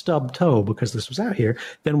got a stub toe because this was out here?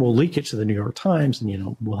 Then we'll leak it to the New York Times,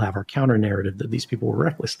 and, we'll have our counter narrative that these people were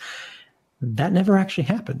reckless. That never actually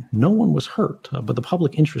happened. No one was hurt, but the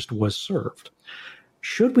public interest was served.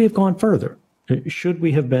 Should we have gone further? Should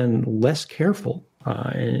we have been less careful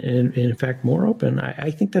and in fact, more open? I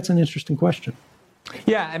think that's an interesting question.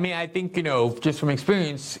 Yeah, I think, just from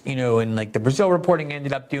experience, in like the Brazil reporting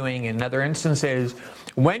ended up doing in other instances,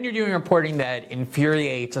 when you're doing reporting that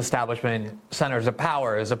infuriates establishment centers of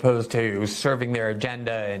power as opposed to serving their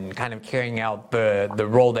agenda and kind of carrying out the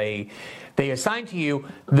role they assign to you,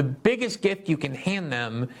 the biggest gift you can hand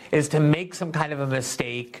them is to make some kind of a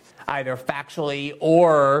mistake, either factually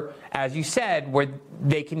or, as you said, where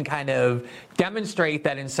they can kind of demonstrate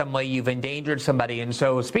that in some way you've endangered somebody. And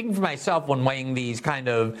so speaking for myself, when weighing these kind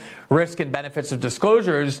of risk and benefits of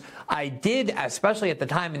disclosures, I did, especially at the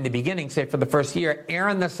time in the beginning, say for the first year, err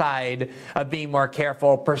on the side of being more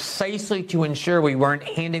careful precisely to ensure we weren't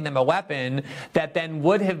handing them a weapon that then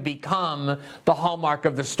would have become the hallmark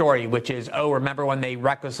of the story, which is, remember when they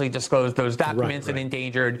recklessly disclosed those documents and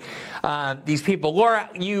endangered these people. Laura,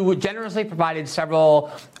 you generously provided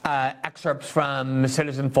several excerpts from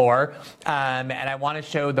Citizen 4, and I want to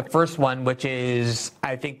show the first one, which is,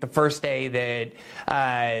 I think, the first day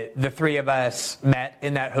that the three of us met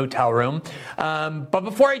in that hotel room. But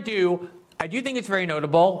before I do think it's very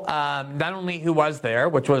notable, not only who was there,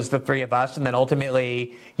 which was the three of us, and then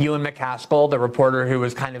ultimately Ewan McCaskill, the reporter who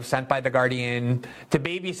was kind of sent by The Guardian to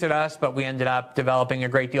babysit us, but we ended up developing a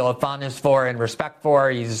great deal of fondness for and respect for.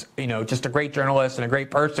 He's, just a great journalist and a great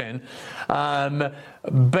person.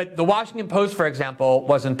 But the Washington Post, for example,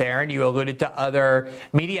 wasn't there, and you alluded to other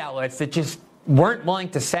media outlets that just weren't willing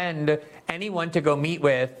to send anyone to go meet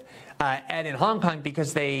with Ed in Hong Kong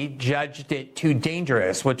because they judged it too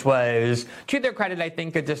dangerous, which was, to their credit, I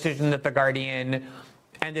think, a decision that The Guardian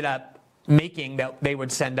ended up making, that they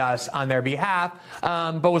would send us on their behalf,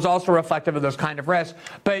 but was also reflective of those kind of risks.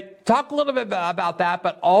 But talk a little bit about that,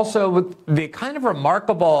 but also with the kind of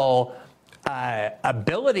remarkable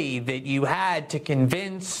ability that you had to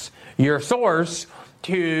convince your source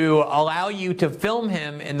to allow you to film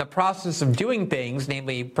him in the process of doing things,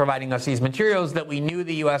 namely providing us these materials that we knew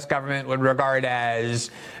the U.S. government would regard as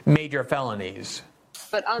major felonies.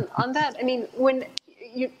 But on that,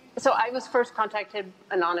 so I was first contacted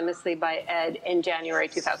anonymously by Ed in January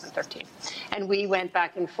 2013, and we went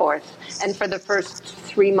back and forth. And for the first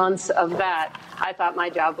 3 months of that, I thought my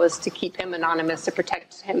job was to keep him anonymous, to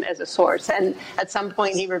protect him as a source. And at some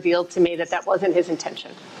point, he revealed to me that that wasn't his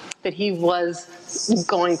intention, that he was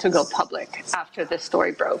going to go public after this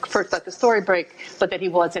story broke. First let the story break, but that he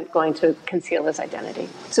wasn't going to conceal his identity.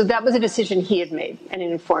 So that was a decision he had made, and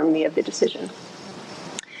it informed me of the decision.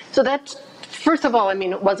 So that, first of all,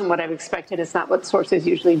 it wasn't what I've expected. It's not what sources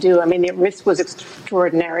usually do. The risk was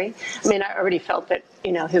extraordinary. I already felt that,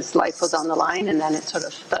 his life was on the line, and then it sort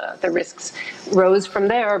of, the risks rose from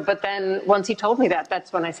there. But then once he told me that,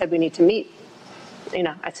 that's when I said we need to meet.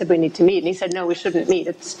 I said we need to meet, and he said, no, we shouldn't meet.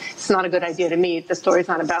 It's not a good idea to meet. The story's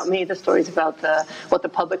not about me. The story's about what the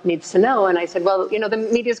public needs to know. And I said, well, the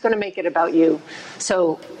media's going to make it about you,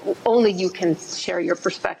 so only you can share your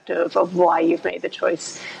perspective of why you've made the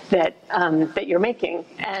choice that you're making.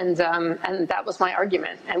 And that was my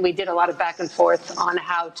argument. And we did a lot of back and forth on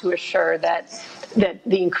how to assure that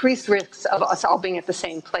the increased risks of us all being at the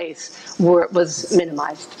same place was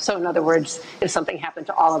minimized. So in other words, if something happened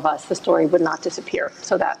to all of us, the story would not disappear.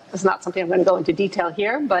 So that is not something I'm going to go into detail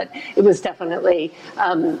here, but it was definitely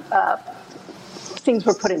things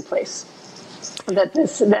were put in place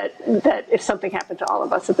that if something happened to all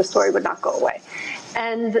of us, that the story would not go away.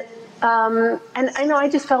 And And I know I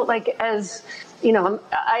just felt like as,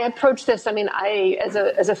 I approached this, as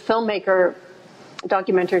a filmmaker,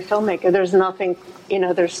 documentary filmmaker, there's nothing,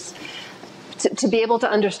 to be able to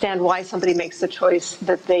understand why somebody makes the choice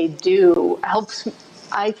that they do helps,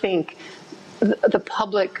 I think, the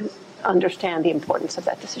public understand the importance of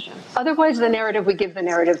that decision. Otherwise, we give the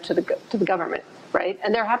narrative to the government, right?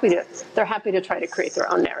 And they're happy to try to create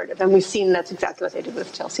their own narrative. And we've seen that's exactly what they did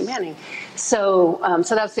with Chelsea Manning. So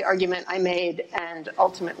that's the argument I made, and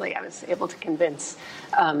ultimately I was able to convince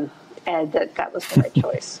Ed that was the right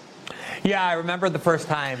choice. Yeah, I remember the first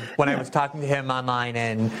time when I was talking to him online,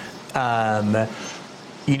 and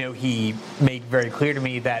he made very clear to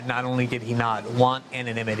me that not only did he not want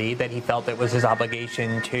anonymity, that he felt it was his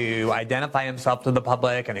obligation to identify himself to the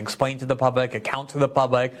public and explain to the public, account to the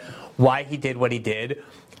public why he did what he did.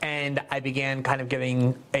 And I began kind of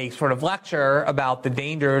giving a sort of lecture about the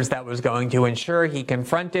dangers that was going to ensure he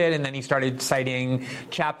confronted, and then he started citing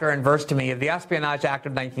chapter and verse to me of the Espionage Act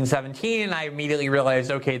of 1917, and I immediately realized,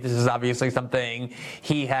 okay, this is obviously something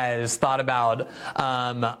he has thought about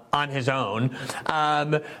on his own.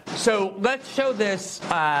 So let's show this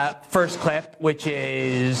first clip, which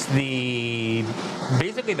is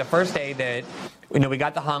basically the first day that we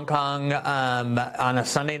got to Hong Kong on a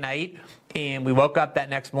Sunday night. And we woke up that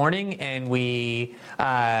next morning, and we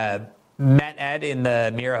met Ed in the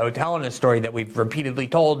Mira Hotel in a story that we've repeatedly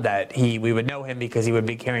told, that we would know him because he would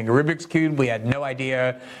be carrying a Rubik's Cube. We had no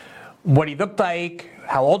idea what he looked like,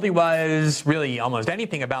 how old he was, really almost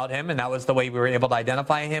anything about him, and that was the way we were able to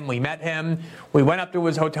identify him. We met him. We went up to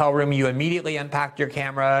his hotel room. You immediately unpacked your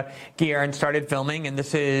camera gear and started filming, and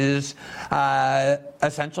this is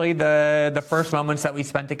essentially the first moments that we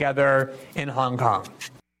spent together in Hong Kong.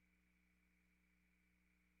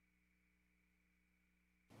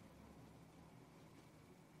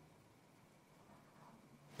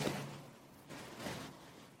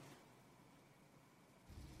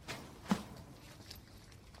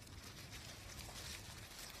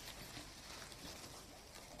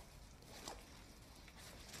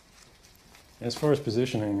 As far as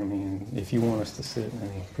positioning, if you want us to sit in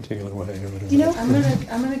any particular way, or whatever.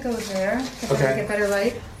 I'm gonna go there because I get better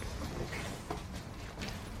light.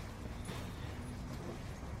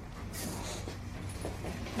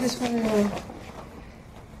 This one,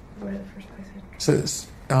 where the first place?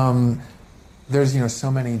 So there's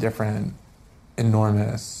so many different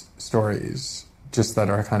enormous stories just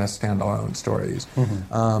that are kind of standalone stories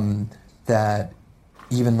that.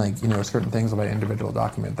 Even certain things about an individual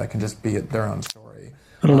document that can just be their own story.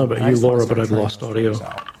 I don't know about you, Laura, but I've lost audio.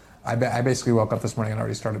 I basically woke up this morning and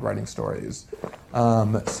already started writing stories.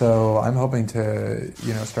 So I'm hoping to,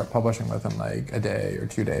 start publishing within a day or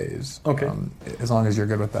 2 days. Okay. As long as you're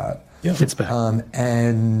good with that. Yeah, it's bad.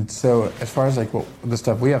 And so as far as the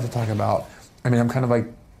stuff we have to talk about, I'm kind of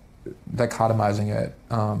dichotomizing it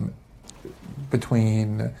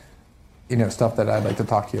between stuff that I'd like to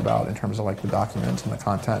talk to you about in terms of the documents and the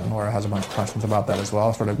content, and Laura has a bunch of questions about that as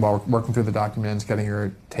well. Sort of while working through the documents, getting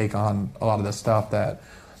your take on a lot of this stuff that,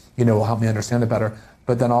 will help me understand it better.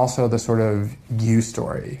 But then also the sort of you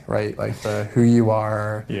story, right? The who you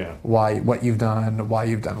are, why, what you've done, why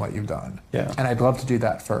you've done what you've done. Yeah. And I'd love to do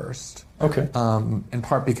that first. Okay. In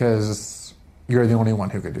part because you're the only one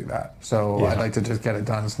who could do that. So I'd like to just get it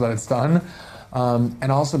done so that it's done.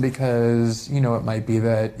 And also because, it might be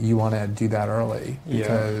that you want to do that early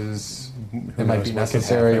because it might be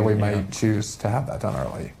necessary, or we might choose to have that done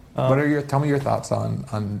early. Tell me your thoughts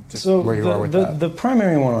on just where you are with that. The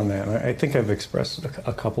primary one on that, I think I've expressed it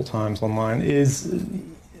a couple times online, is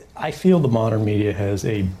I feel the modern media has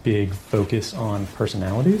a big focus on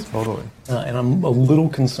personalities. Totally. And I'm a little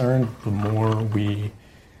concerned the more we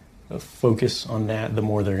focus on that, the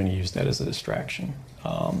more they're going to use that as a distraction.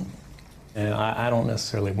 And I don't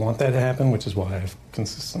necessarily want that to happen, which is why I've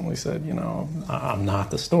consistently said, I'm not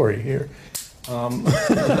the story here.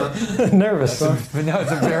 Nervous. But no,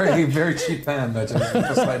 it's a very, very cheap pen, but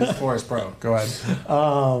just like Forest Pro. Go ahead.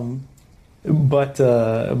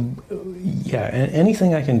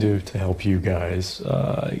 Anything I can do to help you guys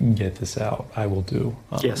get this out, I will do.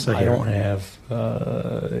 Yes, I don't have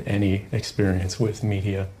any experience with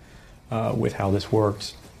media, with how this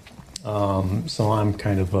works. So I'm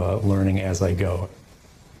kind of learning as I go.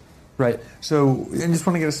 Right. So I just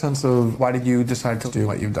want to get a sense of why did you decide to do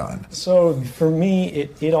what you've done? So for me,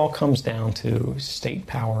 it all comes down to state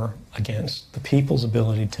power against the people's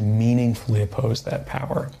ability to meaningfully oppose that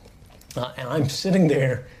power. And I'm sitting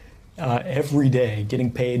there every day getting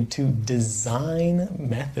paid to design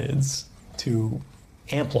methods to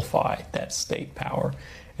amplify that state power.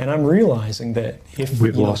 And I'm realizing that if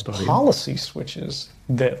policy switches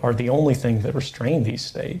that are the only thing that restrain these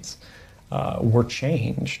states were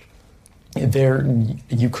changed,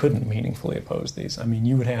 you couldn't meaningfully oppose these. I mean,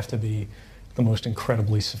 you would have to be the most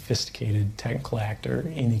incredibly sophisticated technical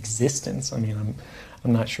actor in existence. I mean,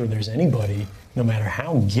 I'm not sure there's anybody, no matter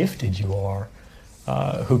how gifted you are,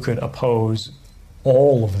 who could oppose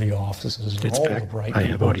all of the offices, and all the bright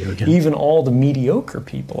people, even all the mediocre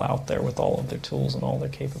people out there with all of their tools and all their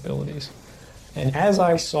capabilities. And as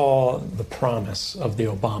I saw the promise of the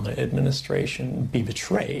Obama administration be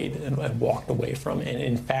betrayed and walked away from, and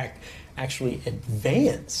in fact actually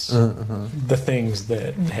advance the things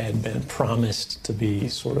that had been promised to be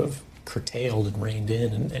sort of curtailed and reined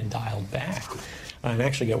in and dialed back, and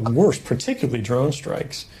actually get worse, particularly drone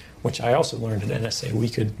strikes, which I also learned at NSA we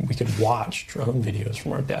could watch drone videos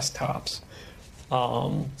from our desktops.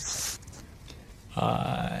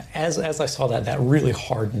 As I saw that really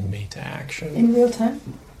hardened me to action. In real time?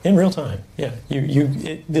 In real time, yeah.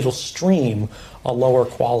 It'll stream a lower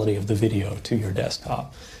quality of the video to your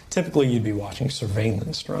desktop. Typically, you'd be watching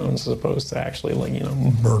surveillance drones as opposed to actually,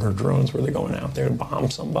 murder drones where they're going out there to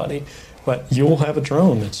bomb somebody. But you'll have a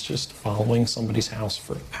drone that's just following somebody's house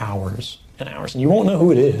for hours and hours, and you won't know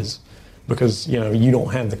who it is because you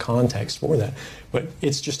don't have the context for that. But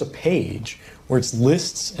it's just a page where it's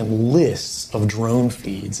lists and lists of drone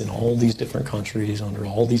feeds in all these different countries under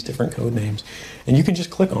all these different code names, and you can just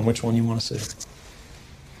click on which one you want to see.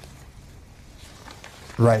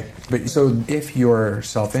 Right. But so if your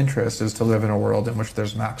self-interest is to live in a world in which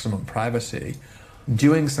there's maximum privacy,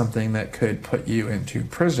 doing something that could put you into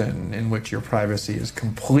prison in which your privacy is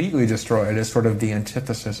completely destroyed is sort of the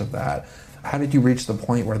antithesis of that. How did you reach the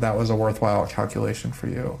point where that was a worthwhile calculation for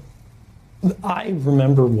you? I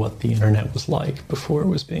remember what the internet was like before it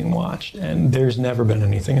was being watched, and there's never been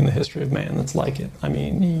anything in the history of man that's like it. I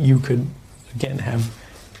mean, you could, again, have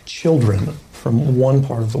children from one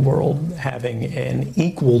part of the world having an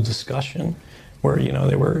equal discussion where,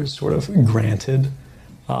 they were sort of granted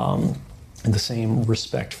the same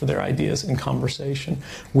respect for their ideas in conversation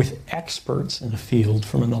with experts in a field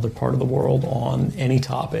from another part of the world on any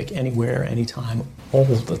topic, anywhere, anytime, all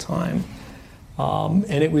the time.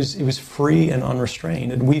 And it was free and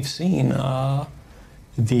unrestrained. And we've seen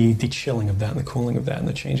the chilling of that and the cooling of that and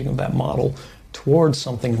the changing of that model towards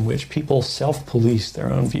something in which people self-police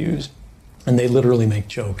their own views. And they literally make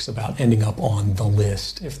jokes about ending up on the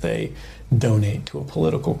list if they donate to a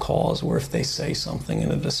political cause or if they say something in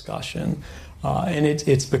a discussion. And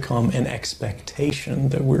it's become an expectation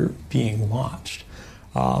that we're being watched.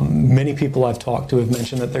 Many people I've talked to have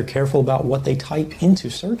mentioned that they're careful about what they type into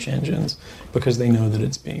search engines because they know that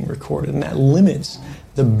it's being recorded. And that limits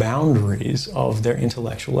the boundaries of their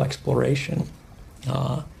intellectual exploration.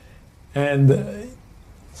 And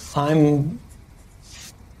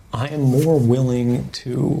I am more willing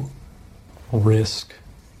to risk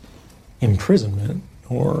imprisonment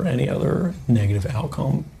or any other negative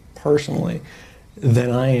outcome personally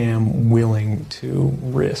than I am willing to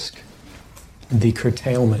risk the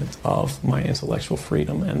curtailment of my intellectual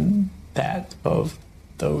freedom and that of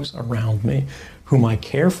those around me whom I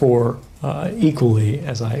care for equally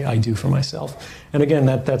as I do for myself. And again,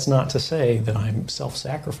 that's not to say that I'm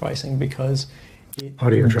self-sacrificing because it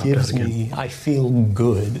gives me, I feel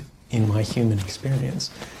good in my human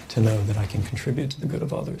experience to know that I can contribute to the good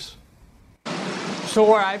of others.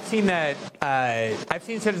 Sure, I've seen that. I've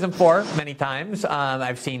seen Citizen4 many times.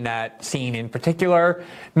 I've seen that scene in particular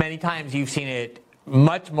many times. You've seen it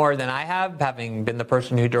much more than I have, having been the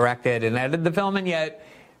person who directed and edited the film, and yet,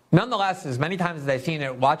 nonetheless, as many times as I've seen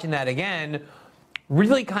it, watching that again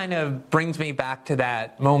really kind of brings me back to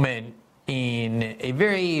that moment in a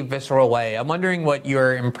very visceral way. I'm wondering what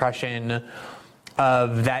your impression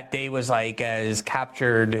of that day was like as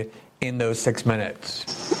captured in those 6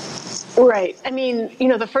 minutes. Right. I mean,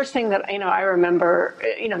 the first thing that, I remember,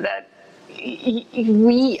 that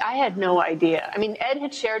I had no idea. I mean, Ed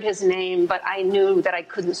had shared his name, but I knew that I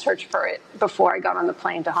couldn't search for it before I got on the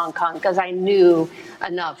plane to Hong Kong because I knew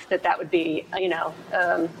enough that would be,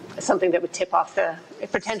 something that would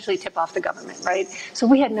potentially tip off the government, right? So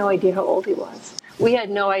we had no idea how old he was. We had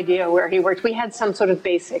no idea where he worked. We had some sort of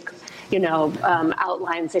basic,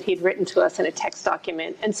 outlines that he'd written to us in a text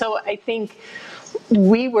document. And so I think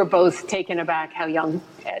we were both taken aback how young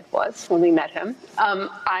Ed was when we met him.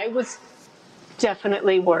 I was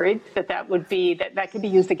definitely worried that could be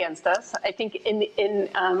used against us. I think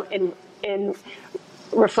in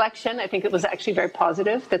reflection, I think it was actually very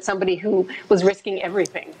positive that somebody who was risking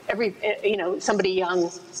everything, somebody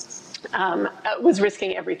young was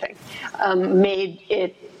risking everything, made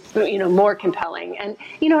it more compelling. And,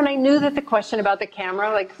 and I knew that the question about the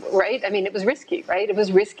camera, right? I mean, it was risky, right? It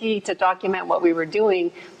was risky to document what we were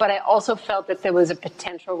doing, but I also felt that there was a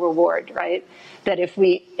potential reward, right? That if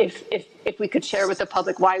we could share with the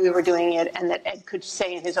public why we were doing it, and that Ed could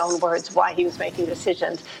say in his own words why he was making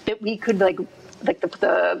decisions, that we could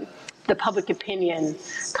the public opinion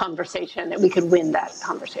conversation, that we could win that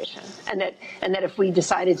conversation, and that if we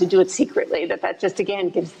decided to do it secretly, that just again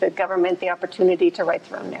gives the government the opportunity to write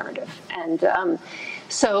their own narrative. And and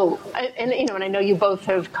I know you both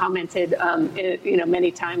have commented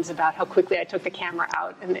many times about how quickly I took the camera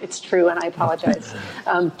out, and it's true, and I apologize.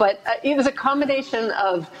 But it was a combination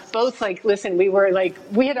of both, listen,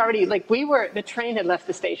 the train had left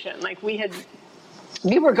the station,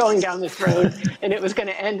 we were going down this road, and it was going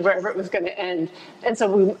to end wherever it was going to end. And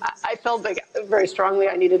so I felt very strongly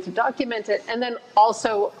I needed to document it. And then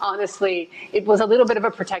also, honestly, it was a little bit of a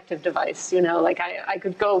protective device. I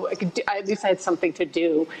could go, I at least had something to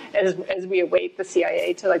do as we await the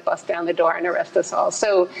CIA to bust down the door and arrest us all.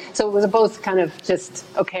 So it was both kind of just,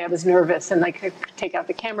 okay, I was nervous and could take out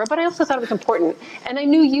the camera, but I also thought it was important. And I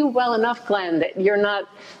knew you well enough, Glenn, that you're not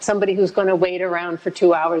somebody who's going to wait around for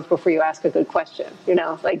 2 hours before you ask a good question.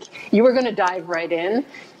 You were going to dive right in,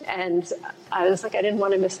 and I was I didn't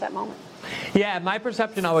want to miss that moment. Yeah, my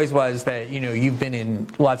perception always was that, you've been in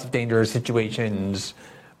lots of dangerous situations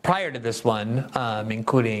prior to this one,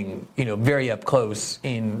 including, very up close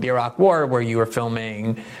in the Iraq War, where you were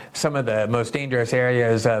filming some of the most dangerous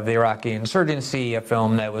areas of the Iraqi insurgency, a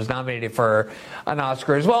film that was nominated for an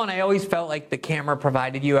Oscar as well. And I always felt like the camera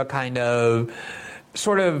provided you a kind of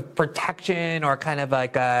sort of protection or kind of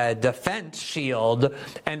a defense shield.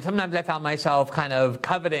 And sometimes I found myself kind of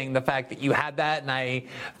coveting the fact that you had that, and I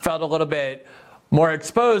felt a little bit more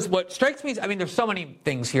exposed. What strikes me is, there's so many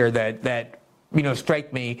things here that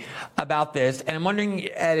strike me about this. And I'm wondering,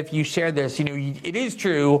 Ed, if you share this, it is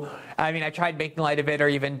true. I tried making light of it or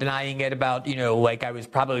even denying it about, I was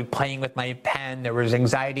probably playing with my pen. There was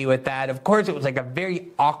anxiety with that. Of course, it was a very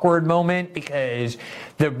awkward moment because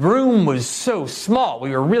the room was so small. We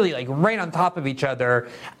were really right on top of each other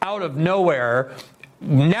out of nowhere.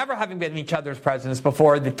 Never having been in each other's presence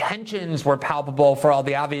before, the tensions were palpable for all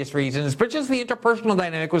the obvious reasons, but just the interpersonal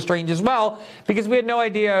dynamic was strange as well because we had no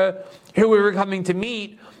idea who we were coming to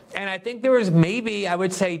meet. And I think there was maybe, I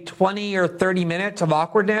would say, 20 or 30 minutes of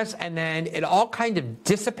awkwardness, and then it all kind of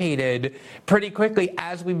dissipated pretty quickly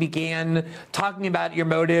as we began talking about your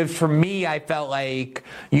motives. For me, I felt I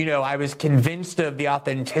was convinced of the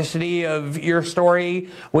authenticity of your story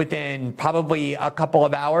within probably a couple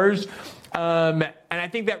of hours. And I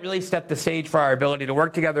think that really set the stage for our ability to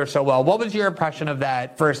work together so well. What was your impression of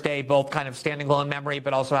that first day, both kind of standing alone in memory,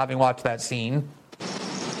 but also having watched that scene?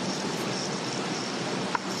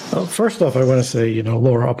 Well, first off, I want to say,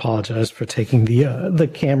 Laura apologized for taking the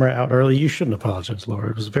camera out early. You shouldn't apologize, Laura.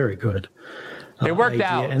 It was very good. It worked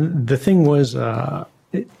out. And the thing was, what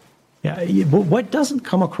doesn't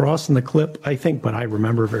come across in the clip, I think, but I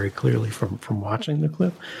remember very clearly from watching the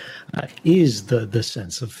clip, is the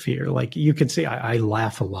sense of fear. You can see I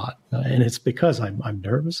laugh a lot, and it's because I'm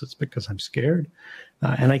nervous. It's because I'm scared.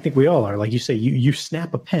 And I think we all are. Like you say, you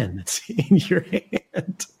snap a pen that's in your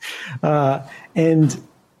hand. And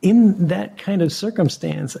in that kind of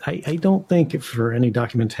circumstance, I don't think for any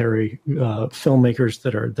documentary filmmakers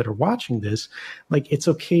that are watching this, it's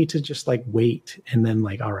okay to just wait and then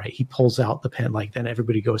all right, he pulls out the pen, then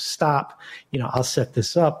everybody goes, stop, I'll set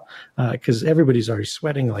this up because everybody's already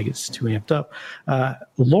sweating, it's too amped up.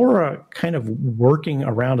 Laura kind of working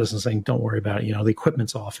around us and saying, don't worry about it, the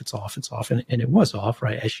equipment's off, it's off, and it was off,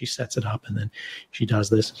 right, as she sets it up, and then she does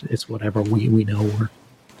this, it's whatever, we know we're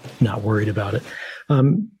not worried about it.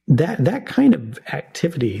 That kind of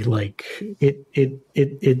activity,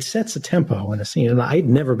 it sets a tempo in a scene. And I'd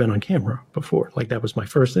never been on camera before. That was my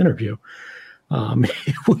first interview.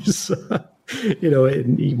 It was,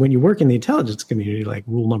 when you work in the intelligence community,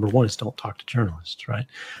 rule number one is don't talk to journalists, right?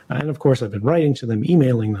 And of course, I've been writing to them,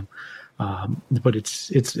 emailing them, but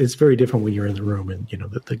it's very different when you're in the room and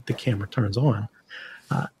the camera turns on.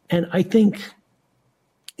 And I think,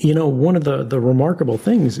 one of the remarkable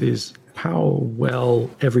things is how well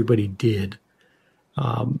everybody did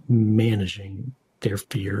managing their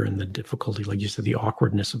fear and the difficulty, like you said, the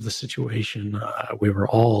awkwardness of the situation. We were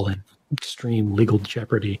all in extreme legal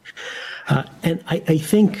jeopardy. And I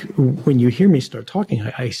think when you hear me start talking,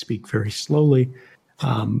 I speak very slowly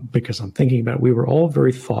because I'm thinking about it. We were all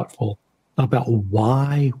very thoughtful about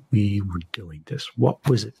why we were doing this. What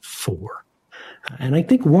was it for? And I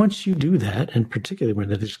think once you do that, and particularly when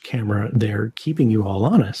there's a camera there keeping you all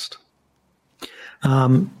honest,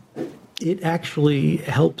 it actually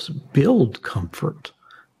helps build comfort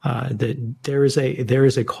that there is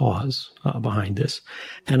a cause behind this.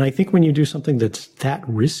 And I think when you do something that's that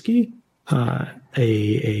risky,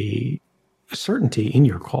 a certainty in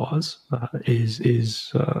your cause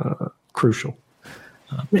is crucial.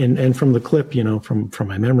 And from the clip, from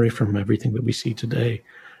my memory, from everything that we see today,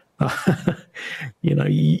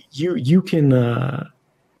 you can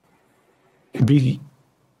be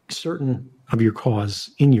certain of your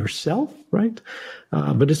cause in yourself, right?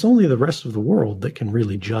 But it's only the rest of the world that can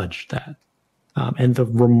really judge that. And the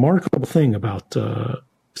remarkable thing about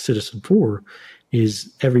Citizen4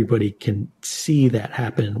 is everybody can see that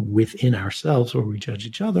happen within ourselves where we judge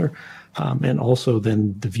each other. And also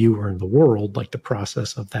then the viewer in the world, like the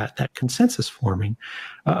process of that consensus forming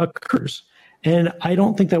occurs. And I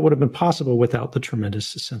don't think that would have been possible without the tremendous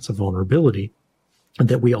sense of vulnerability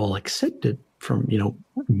that we all accepted from,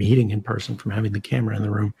 meeting in person, from having the camera in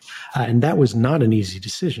the room. And that was not an easy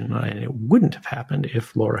decision. It wouldn't have happened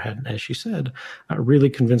if Laura hadn't, as she said, really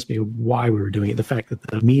convinced me of why we were doing it. The fact that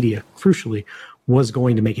the media, crucially, was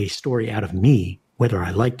going to make a story out of me, whether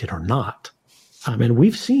I liked it or not. And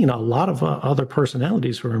we've seen a lot of other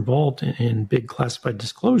personalities who are involved in big classified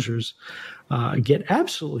disclosures get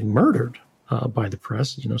absolutely murdered by the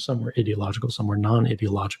press. Some were ideological, some were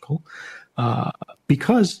non-ideological,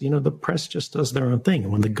 because, the press just does their own thing.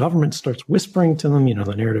 And when the government starts whispering to them,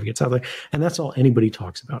 the narrative gets out there, and that's all anybody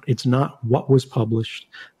talks about. It's not what was published,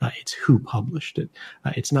 it's who published it.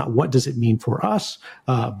 It's not what does it mean for us,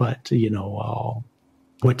 but,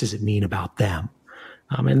 what does it mean about them?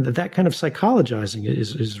 And that kind of psychologizing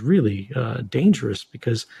is really dangerous,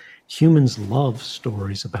 because humans love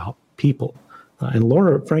stories about people. And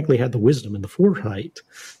Laura, frankly, had the wisdom and the foresight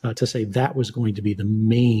to say that was going to be the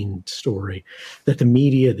main story that the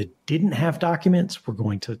media that didn't have documents were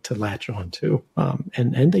going to latch on to.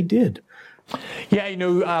 And they did. Yeah,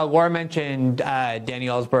 Laura mentioned Danny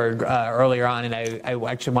Ellsberg earlier on, and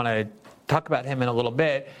I actually want to talk about him in a little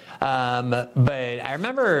bit. But I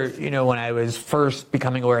remember, when I was first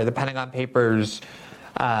becoming aware of the Pentagon Papers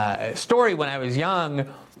story when I was young,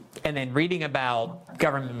 and then reading about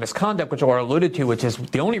government misconduct, which Laura alluded to, which is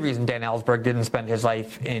the only reason Dan Ellsberg didn't spend his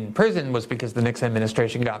life in prison, was because the Nixon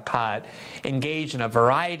administration got caught engaged in a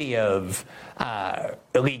variety of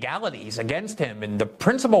illegalities against him. And the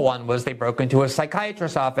principal one was they broke into a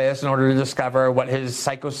psychiatrist's office in order to discover what his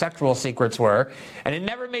psychosexual secrets were. And it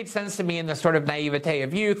never made sense to me in the sort of naivete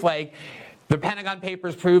of youth, like, the Pentagon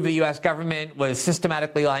Papers proved the U.S. government was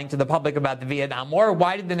systematically lying to the public about the Vietnam War.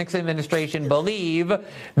 Why did the Nixon administration believe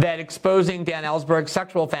that exposing Dan Ellsberg's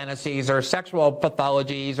sexual fantasies or sexual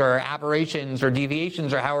pathologies or aberrations or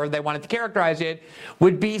deviations, or however they wanted to characterize it,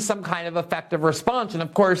 would be some kind of effective response? And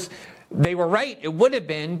of course, they were right. It would have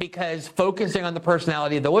been, because focusing on the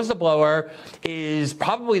personality of the whistleblower is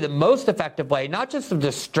probably the most effective way, not just of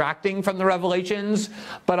distracting from the revelations,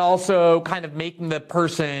 but also kind of making the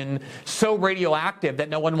person so radioactive that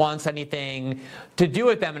no one wants anything to do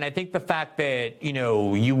with them. And I think the fact that,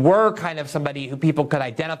 you were kind of somebody who people could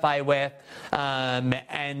identify with,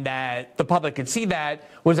 and that the public could see that,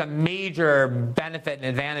 was a major benefit and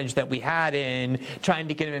advantage that we had in trying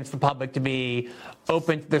to convince the public to be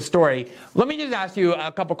open to the story. Let me just ask you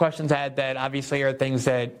a couple questions, Ed, that obviously are things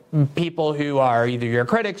that people who are either your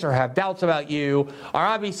critics or have doubts about you are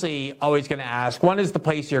obviously always going to ask. One is the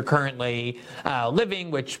place you're currently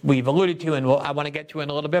living, which we've alluded to, and I want to get to in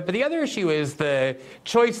a little bit. But the other issue is the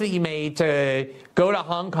choice that you made to go to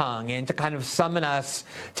Hong Kong and to kind of summon us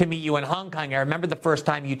to meet you in Hong Kong. I remember the first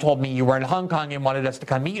time you told me you were in Hong Kong and wanted us to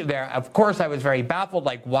come meet you there. Of course, I was very baffled.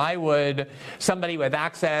 Like, why would somebody with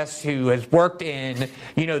access, who has worked in,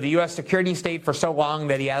 the U.S. security state for so long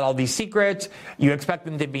that he had all these secrets, you expect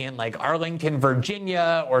them to be in like Arlington,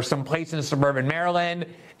 Virginia, or some place in suburban Maryland,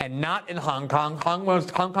 and not in Hong Kong. Hong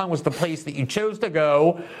Kong was the place that you chose to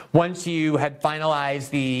go once you had finalized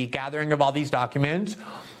the gathering of all these documents.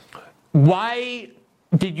 Why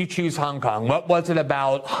did you choose Hong Kong? What was it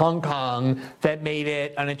about Hong Kong that made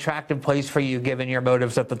it an attractive place for you, given your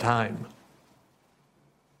motives at the time?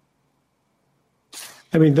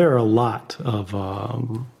 I mean, there are a lot of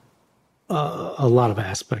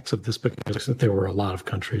aspects of this, because there were a lot of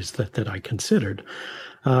countries that I considered.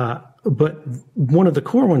 But one of the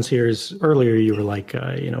core ones here is, earlier you were like,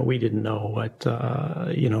 we didn't know what,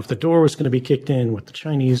 if the door was going to be kicked in, what the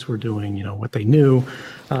Chinese were doing, what they knew.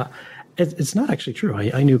 It's not actually true.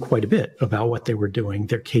 I knew quite a bit about what they were doing,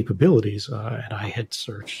 their capabilities, and I had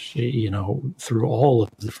searched, through all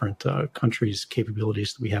of the different countries'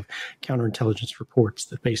 capabilities. We have counterintelligence reports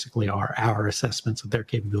that basically are our assessments of their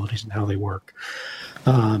capabilities and how they work.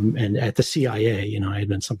 And at the CIA, I had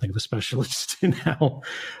been something of a specialist in how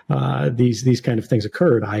these kind of things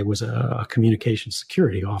occurred. I was a communications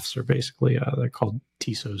security officer, basically. They're called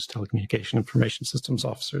TISOs, Telecommunication Information Systems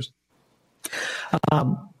Officers.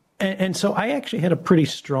 And so I actually had a pretty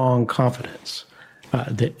strong confidence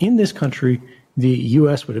that in this country, the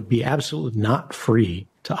U.S. would be absolutely not free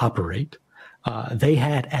to operate. They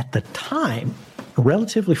had, at the time, a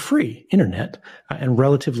relatively free internet and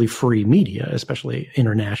relatively free media, especially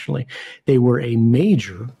internationally. They were a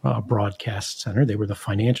major broadcast center. They were the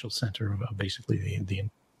financial center of basically the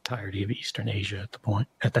entirety of Eastern Asia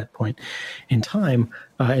at that point in time,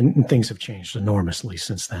 and things have changed enormously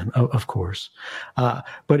since then, of course.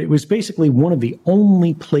 But it was basically one of the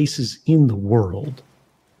only places in the world,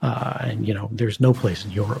 and there's no place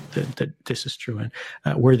in Europe that this is true in,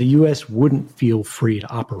 where the U.S. wouldn't feel free to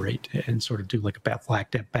operate and sort of do like a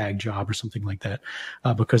black bag job or something like that,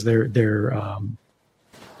 because their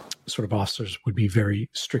sort of officers would be very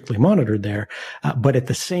strictly monitored there. But at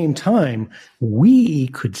the same time, we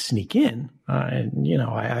could sneak in. And,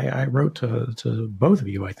 I wrote to both of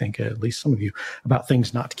you, I think, at least some of you, about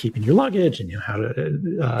things not to keep in your luggage and how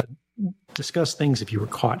to discuss things if you were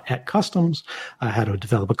caught at customs, how to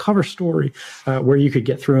develop a cover story where you could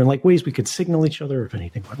get through, and like ways we could signal each other if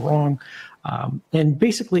anything went wrong. And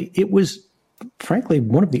basically, it was frankly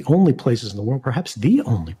one of the only places in the world, perhaps the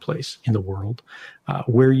only place in the world,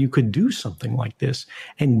 where you could do something like this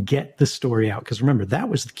and get the story out. Because remember, that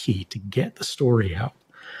was the key, to get the story out.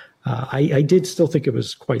 I did still think it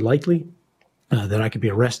was quite likely that I could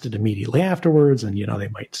be arrested immediately afterwards, and they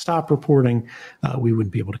might stop reporting. We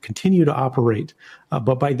wouldn't be able to continue to operate.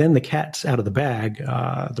 But by then, the cat's out of the bag.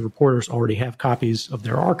 The reporters already have copies of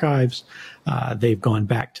their archives. They've gone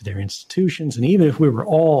back to their institutions, and even if we were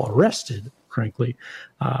all arrested, frankly,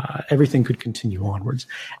 everything could continue onwards.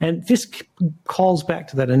 And this calls back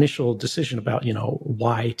to that initial decision about,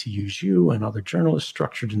 why to use you and other journalists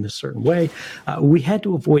structured in this certain way. We had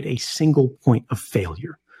to avoid a single point of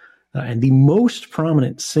failure. And the most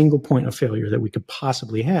prominent single point of failure that we could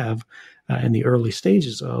possibly have in the early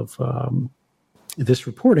stages of this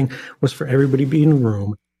reporting was for everybody to be in the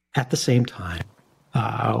room at the same time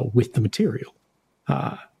with the material.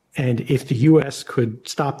 And if the U.S. could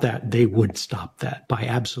stop that, they would stop that by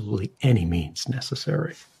absolutely any means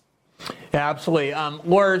necessary. Yeah, absolutely.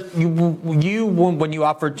 Laura, you when you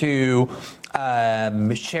offered to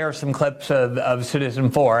share some clips of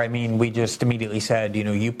Citizen 4, we just immediately said,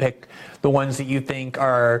 you pick the ones that you think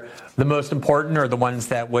are the most important or the ones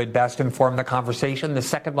that would best inform the conversation. The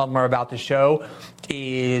second one we're about to show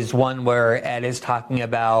is one where Ed is talking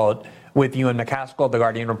about, with Ewan McCaskill, the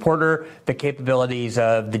Guardian reporter, the capabilities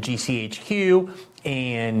of the GCHQ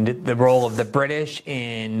and the role of the British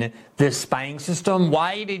in this spying system.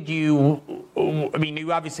 Why did you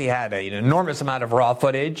obviously had an enormous amount of raw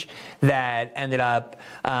footage that ended up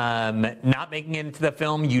not making it into the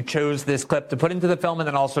film. You chose this clip to put into the film and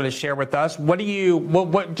then also to share with us.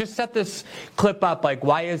 What just set this clip up,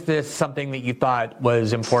 why is this something that you thought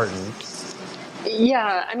was important?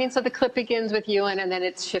 Yeah, so the clip begins with Ewan, and then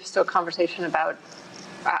it shifts to a conversation about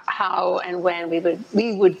how and when we would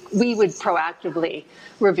proactively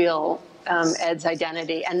reveal Ed's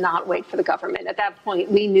identity and not wait for the government. At that point,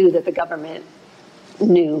 we knew that the government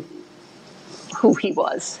knew who he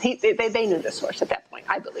was. They knew the source at that point,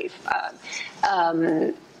 I believe.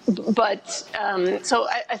 So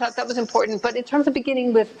I thought that was important. But in terms of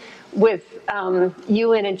beginning with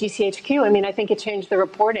UN and GCHQ, I think it changed the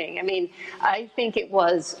reporting. I think it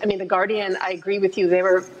was, The Guardian, I agree with you, they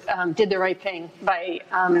did the right thing by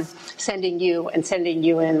sending you and sending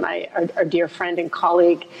UN, our dear friend and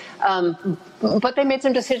colleague. But they made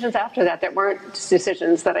some decisions after that weren't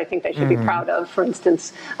decisions that I think they should be proud of. For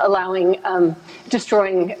instance,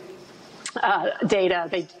 destroying data,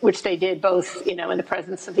 which they did both, in the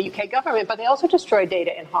presence of the UK government, but they also destroyed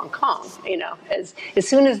data in Hong Kong. As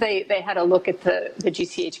soon as they had a look at the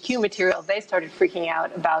GCHQ material, they started freaking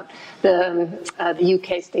out about the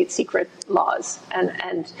UK state secret laws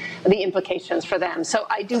and the implications for them. So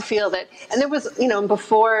I do feel that, and there was,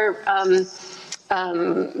 before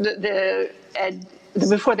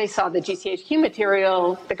before they saw the GCHQ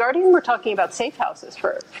material, the Guardian were talking about safe houses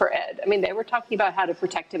for Ed. They were talking about how to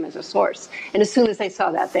protect him as a source. And as soon as they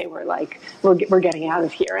saw that, they were like, we're getting out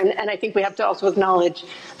of here. And I think we have to also acknowledge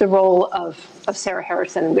the role of Sarah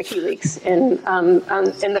Harrison and WikiLeaks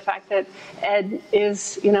in the fact that Ed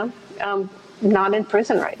is, not in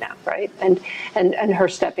prison right now, right? And her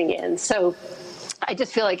stepping in. So I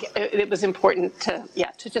just feel like it was important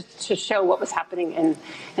to show what was happening in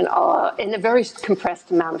a very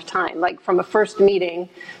compressed amount of time, like from a first meeting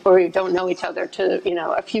where we don't know each other to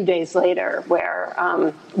a few days later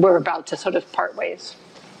where we're about to sort of part ways.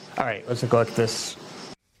 All right, let's look at this.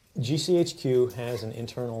 GCHQ has an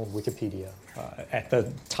internal Wikipedia at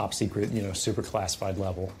the top secret, super classified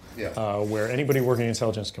level, where anybody working in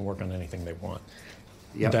intelligence can work on anything they want.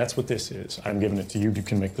 Yep. That's what this is. I'm giving it to you. You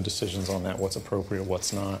can make the decisions on that, what's appropriate,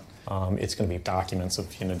 what's not. It's going to be documents of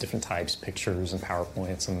different types, pictures and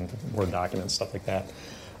PowerPoints and Word documents, stuff like that.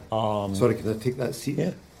 Sorry, can I take that seat?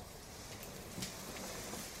 Yeah.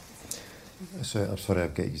 So, I'm sorry,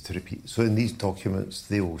 I've got you to repeat. So in these documents,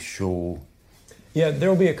 they will show... Yeah, there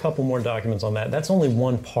will be a couple more documents on that. That's only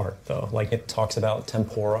one part, though. Like, it talks about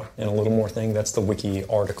tempora and a little more thing. That's the wiki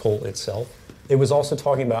article itself. It was also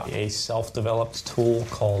talking about a self-developed tool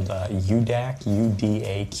called UDAQ,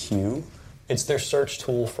 UDAQ. It's their search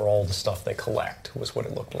tool for all the stuff they collect, was what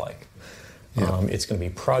it looked like. Yeah. It's going to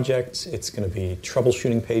be projects. It's going to be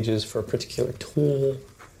troubleshooting pages for a particular tool.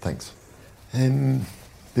 Thanks.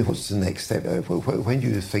 But what's the next step? When do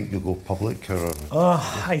you think you'll go public? Or?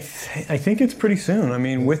 I think it's pretty soon. I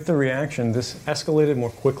mean, with the reaction, this escalated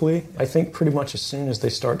more quickly. I think pretty much as soon as they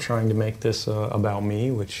start trying to make this about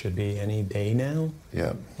me, which should be any day now.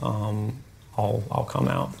 Yeah. I'll come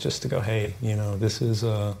out just to go, hey, this is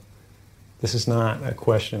not a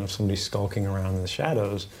question of somebody skulking around in the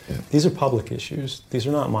shadows. Yeah. These are public issues. These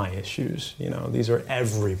are not my issues. These are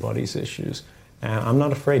everybody's issues. And I'm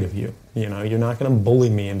not afraid of you. You're not going to bully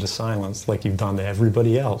me into silence like you've done to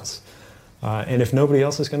everybody else. And if nobody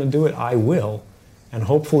else is going to do it, I will. And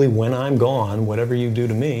hopefully when I'm gone, whatever you do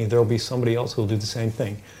to me, there'll be somebody else who'll do the same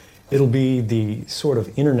thing. It'll be the sort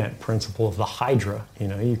of internet principle of the Hydra.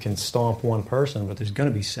 You can stomp one person, but there's going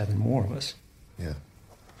to be 7 more of us. Yeah.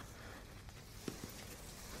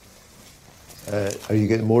 Are you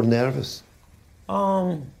getting more nervous?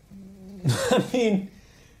 I mean...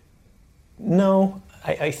 No,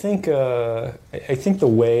 I think the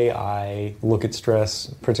way I look at stress,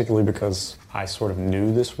 particularly because I sort of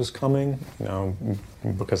knew this was coming,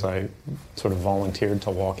 because I sort of volunteered to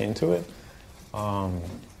walk into it, I'm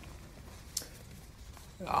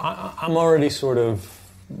already sort of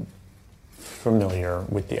familiar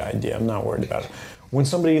with the idea. I'm not worried about it. When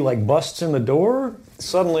somebody busts in the door,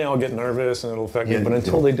 suddenly I'll get nervous and it'll affect me. But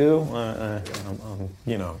until they do,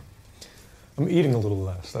 I'm eating a little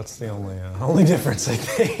less. That's the only difference, I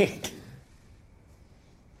think.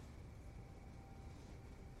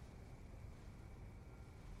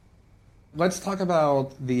 Let's talk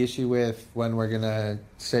about the issue with when we're going to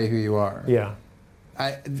say who you are. Yeah.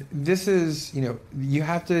 This is, you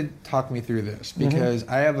have to talk me through this because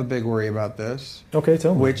I have a big worry about this. Okay,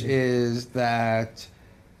 tell me. Which is that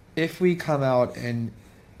if we come out and...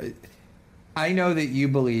 I know that you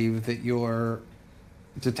believe that your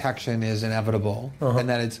detection is inevitable and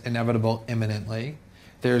that it's inevitable imminently.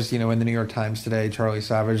 There's, in the New York Times today, Charlie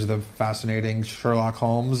Savage, the fascinating Sherlock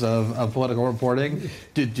Holmes of political reporting,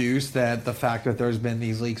 deduced that the fact that there's been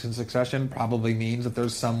these leaks in succession probably means that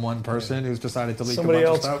there's some one person who's decided to leak somebody a bunch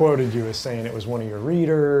else of stuff. Quoted you as saying it was one of your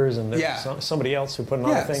readers, and there's somebody else who put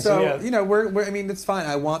another thing. So we're I mean, it's fine.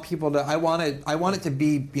 I want people to. I want it to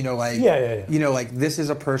be, like this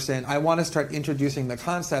is a person. I want to start introducing the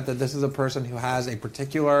concept that this is a person who has a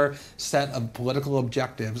particular set of political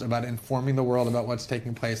objectives about informing the world about what's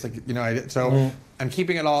taking place. I'm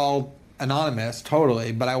keeping it all anonymous,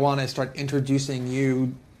 totally, but I want to start introducing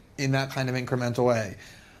you in that kind of incremental way.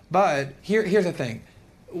 But here's the thing.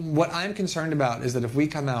 What I'm concerned about is that if we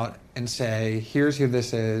come out and say, here's who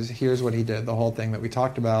this is, here's what he did, the whole thing that we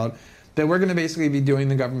talked about, that we're going to basically be doing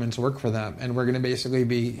the government's work for them, and we're going to basically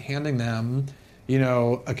be handing them,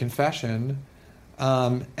 a confession,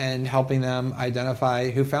 and helping them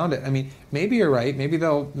identify who found it. I mean, maybe you're right. Maybe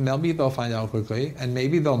they'll find out quickly, and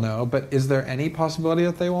maybe they'll know. But is there any possibility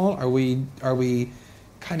that they won't? Are we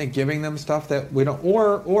kind of giving them stuff that we don't,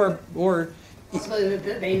 or possibility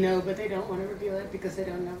that they know but they don't want to reveal it because they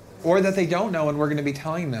don't know, or that they don't know and we're going to be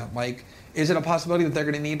telling them? Is it a possibility that they're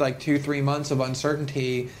going to need 2-3 months of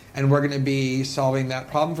uncertainty, and we're going to be solving that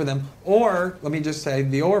problem for them? Or let me just say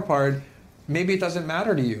the or part. Maybe it doesn't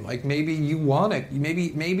matter to you. Maybe you want it.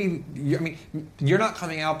 Maybe you're not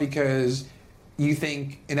coming out because you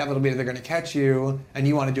think inevitably they're going to catch you and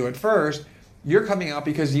you want to do it first. You're coming out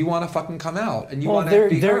because you want to fucking come out and you want to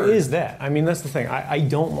be heard. There is that. I mean, that's the thing. I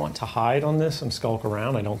don't want to hide on this and skulk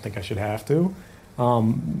around. I don't think I should have to.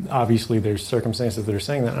 Obviously, there's circumstances that are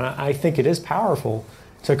saying that. And I think it is powerful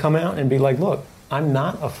to come out and be like, look, I'm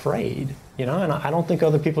not afraid, and I don't think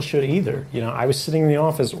other people should either. I was sitting in the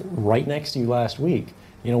office right next to you last week.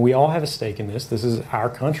 We all have a stake in this. This is our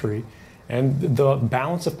country. And the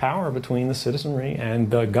balance of power between the citizenry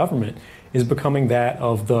and the government is becoming that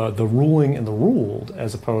of the ruling and the ruled,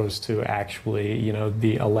 as opposed to actually,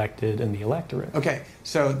 the elected and the electorate. Okay,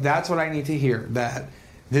 so that's what I need to hear, that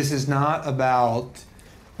this is not about...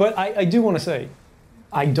 But I do want to say,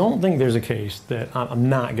 I don't think there's a case that I'm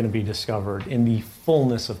not going to be discovered in the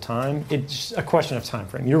fullness of time. It's a question of time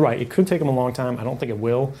frame. You're right. It could take them a long time. I don't think it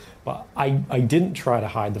will. But I didn't try to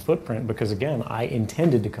hide the footprint because, again, I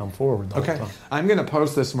intended to come forward the whole time. I'm going to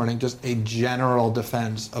post this morning just a general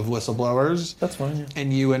defense of whistleblowers. That's fine, yeah.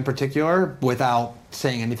 And you in particular, without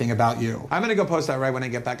saying anything about you. I'm going to go post that right when I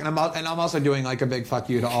get back. And I'm also doing like a big fuck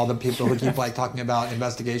you to all the people who keep like talking about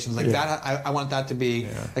investigations. Like that, I want that to be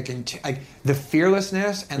like the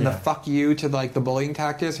fearlessness and the fuck you to like the bullying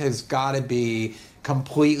tactics has got to be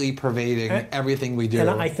completely pervading everything we do. And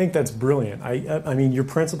I think that's brilliant. I mean, your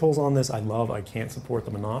principles on this, I love. I can't support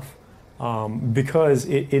them enough because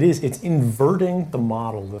it's inverting the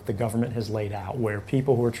model that the government has laid out, where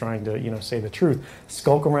people who are trying to say the truth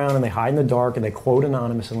skulk around and they hide in the dark and they quote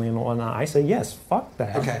anonymously and whatnot. I say yes, fuck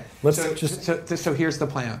that. Okay, so here's the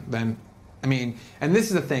plan then. I mean, and this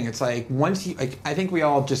is the thing. It's like once you, I think we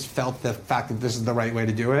all just felt the fact that this is the right way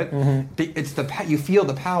to do it. Mm-hmm. It's you feel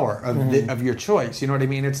the power of of your choice. You know what I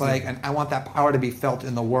mean? It's like, and I want that power to be felt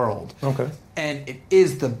in the world. Okay. And it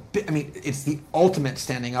is it's the ultimate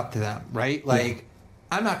standing up to them, right? Like,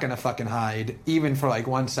 I'm not gonna fucking hide even for like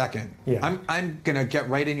 1 second. Yeah. I'm gonna get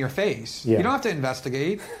right in your face. Yeah. You don't have to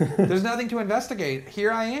investigate. There's nothing to investigate.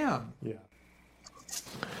 Here I am. Yeah.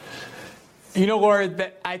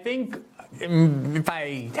 Laura, I think. If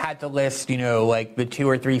I had to list, like the 2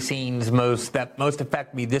 or 3 scenes that most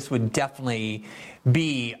affect me, this would definitely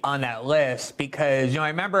be on that list because, I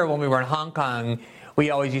remember when we were in Hong Kong, we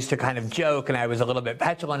always used to kind of joke, and I was a little bit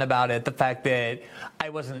petulant about it, the fact that I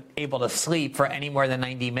wasn't able to sleep for any more than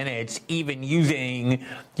 90 minutes, even using,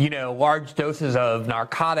 large doses of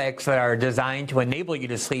narcotics that are designed to enable you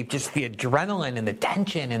to sleep. Just the adrenaline and the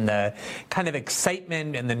tension and the kind of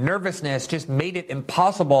excitement and the nervousness just made it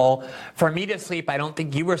impossible for me to sleep. I don't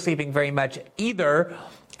think you were sleeping very much either.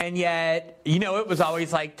 And yet, it was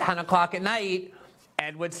always like 10 o'clock at night.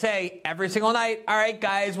 Ed would say every single night, all right,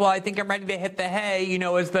 guys, well, I think I'm ready to hit the hay,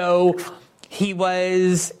 as though it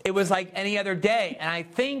was like any other day. And I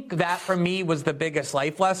think that for me was the biggest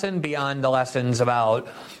life lesson beyond the lessons about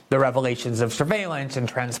the revelations of surveillance and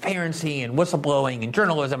transparency and whistleblowing and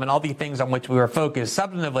journalism and all the things on which we were focused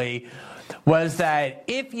substantively, was that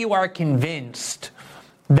if you are convinced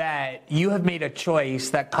that you have made a choice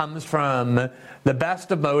that comes from the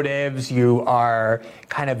best of motives, you are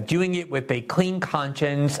kind of doing it with a clean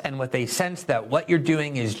conscience and with a sense that what you're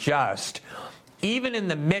doing is just, even in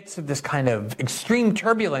the midst of this kind of extreme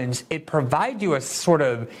turbulence, it provides you a sort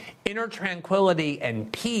of inner tranquility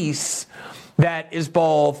and peace that is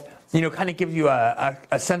both, kind of gives you a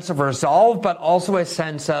sense of resolve, but also a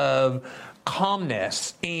sense of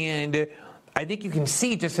calmness. And I think you can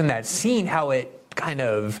see just in that scene how it kind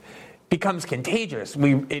of becomes contagious.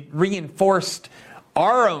 It reinforced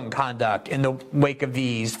our own conduct in the wake of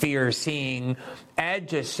these fears, seeing Ed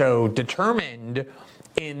just so determined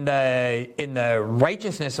in the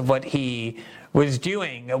righteousness of what he was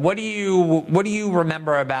doing. What do you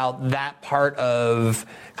remember about that part of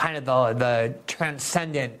kind of the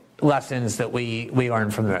transcendent lessons that we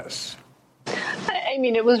learned from this? I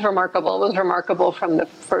mean, it was remarkable. It was remarkable from the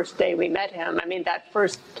first day we met him. I mean, that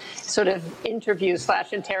first sort of interview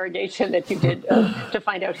 / interrogation that you did to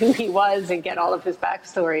find out who he was and get all of his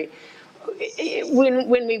backstory.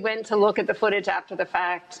 When we went to look at the footage after the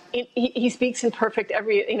fact, he speaks in perfect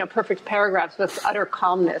paragraphs with utter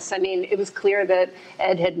calmness. I mean, it was clear that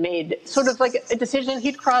Ed had made sort of like a decision.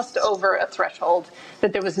 He'd crossed over a threshold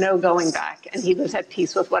that there was no going back, and he was at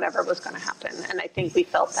peace with whatever was going to happen. And I think we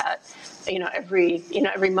felt that,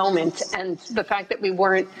 every moment. And the fact that we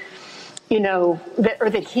weren't,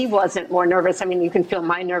 that he wasn't more nervous. I mean, you can feel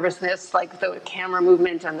my nervousness, like the camera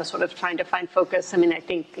movement and the sort of trying to find focus. I mean, I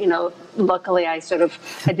think, luckily I'd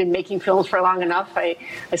been making films for long enough.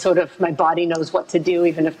 My body knows what to do,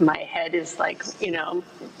 even if my head is like,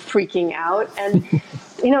 freaking out. And,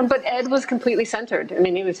 but Ed was completely centered. I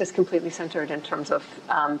mean, he was just completely centered in terms of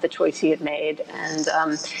the choice he had made. And,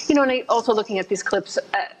 and I also looking at these clips,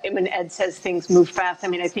 when Ed says things move fast, I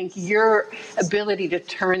mean, I think your ability to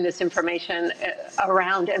turn this information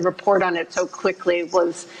around and report on it so quickly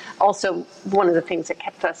was also one of the things that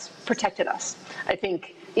protected us. I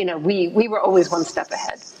think we were always one step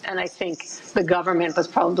ahead. And I think the government was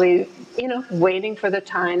probably, waiting for the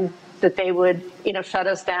time that they would, shut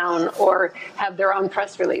us down or have their own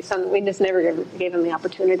press release. And we just never gave them the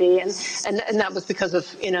opportunity. And that was because of,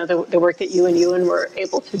 the work that you and Ewan were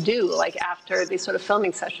able to do, like after these sort of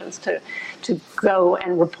filming sessions, to go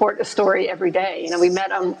and report a story every day.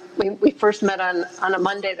 We first met on a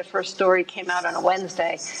Monday. The first story came out on a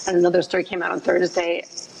Wednesday, and another story came out on Thursday,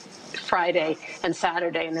 Friday, and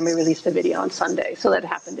Saturday, and then we released a video on Sunday. So that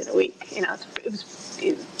happened in a week.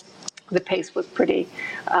 The pace was pretty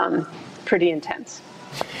intense.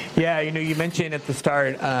 Yeah, you mentioned at the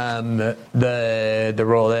start the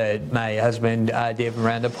role that my husband David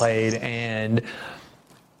Miranda played, and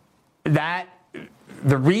that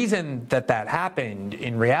the reason that happened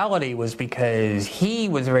in reality was because he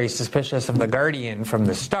was very suspicious of The Guardian from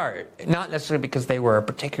the start. Not necessarily because they were a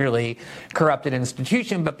particularly corrupted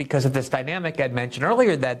institution, but because of this dynamic I'd mentioned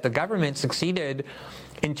earlier, that the government succeeded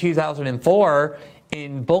in 2004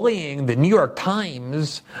 in bullying the New York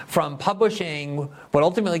Times from publishing what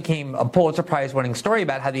ultimately became a Pulitzer Prize-winning story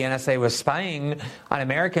about how the NSA was spying on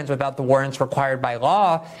Americans without the warrants required by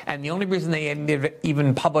law. And the only reason they ended up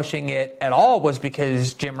even publishing it at all was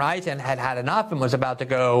because Jim Risen had had enough and was about to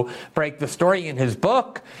go break the story in his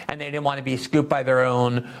book, and they didn't want to be scooped by their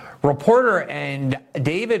own reporter. And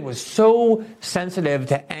David was so sensitive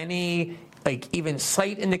to any even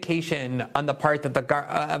slight indication on the part that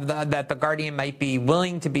the Guardian might be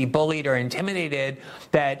willing to be bullied or intimidated,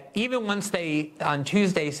 that even once they on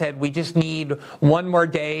Tuesday said we just need one more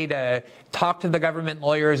day to talk to the government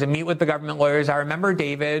lawyers and meet with the government lawyers, I remember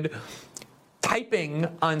David typing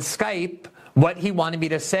on Skype what he wanted me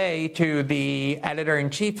to say to the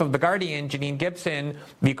editor-in-chief of The Guardian, Janine Gibson,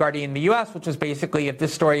 The Guardian in the U.S., which was basically, if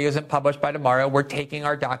this story isn't published by tomorrow, we're taking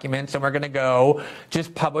our documents and we're going to go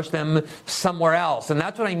just publish them somewhere else. And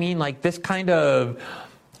that's what I mean, this kind of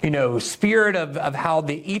spirit of how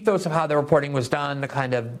the ethos of how the reporting was done, the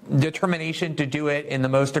kind of determination to do it in the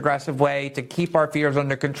most aggressive way, to keep our fears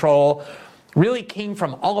under control, really came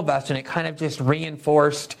from all of us, and it kind of just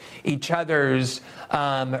reinforced each other's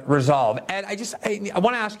resolve. And I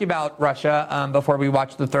want to ask you about Russia before we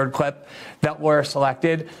watch the third clip that were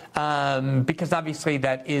selected, because obviously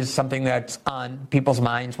that is something that's on people's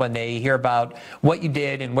minds when they hear about what you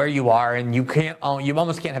did and where you are, and you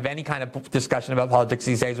almost can't have any kind of discussion about politics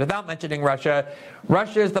these days without mentioning Russia.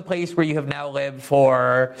 Russia is the place where you have now lived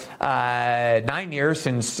for 9 years,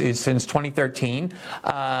 since 2013.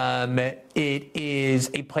 It is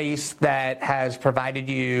a place that has provided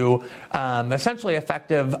you essentially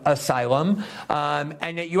effective asylum,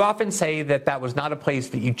 and yet you often say that was not a place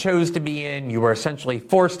that you chose to be in. You were essentially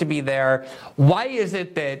forced to be there. How is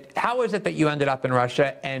it that you ended up in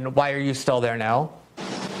Russia, and why are you still there now?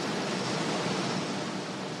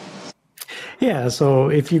 Yeah, so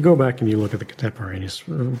if you go back and you look at the contemporaneous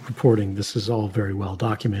reporting, this is all very well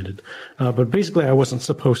documented. But basically, I wasn't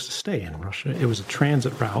supposed to stay in Russia. It was a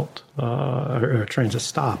transit route, or a transit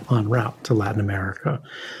stop en route to Latin America,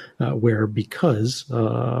 where because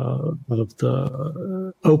of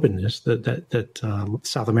the openness that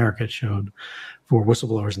South America had showed for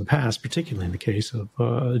whistleblowers in the past, particularly in the case of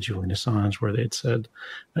Julian Assange, where they had said,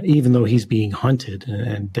 even though he's being hunted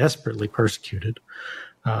and desperately persecuted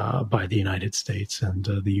by the United States and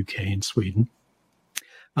the UK and Sweden,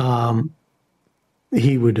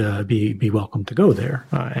 he would be welcome to go there.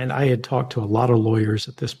 And I had talked to a lot of lawyers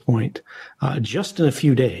at this point, just in a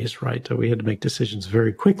few days, right? We had to make decisions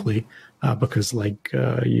very quickly because, like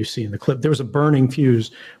you see in the clip, there was a burning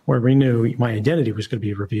fuse where we knew my identity was going to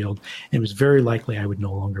be revealed. And it was very likely I would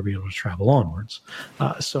no longer be able to travel onwards.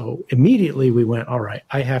 So immediately we went, all right,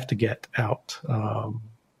 I have to get out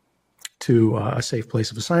to a safe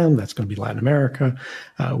place of asylum. That's going to be Latin America.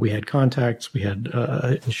 We had contacts, we had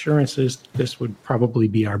insurances. This would probably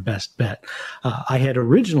be our best bet. I had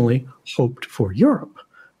originally hoped for Europe,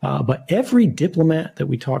 but every diplomat that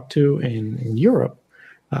we talked to in Europe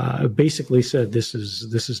basically said this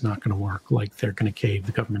is not going to work. Like, they're going to cave.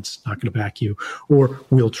 The government's not going to back you, or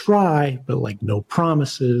we'll try, but like no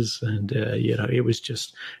promises. And it was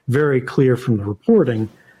just very clear from the reporting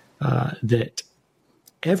that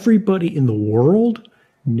everybody in the world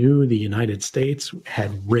knew the United States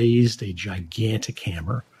had raised a gigantic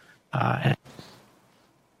hammer.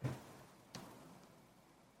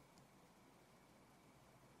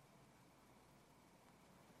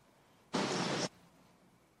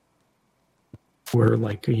 Where,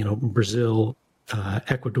 like, Brazil,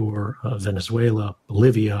 Ecuador, Venezuela,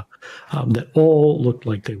 Bolivia, that all looked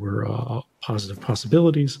like they were positive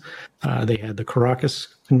possibilities. They had the Caracas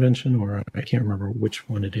Convention, or I can't remember which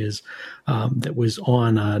one it is, that was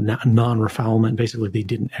on non-refoulement. Basically, they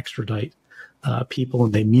didn't extradite people,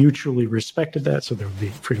 and they mutually respected that, so there would be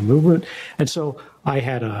freedom of movement. And so I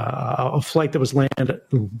had a flight that was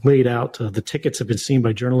laid out. The tickets had been seen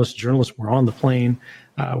by journalists. Journalists were on the plane.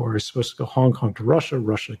 We were supposed to go Hong Kong to Russia,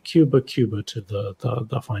 Russia, Cuba to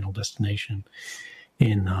the final destination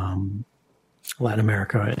in Latin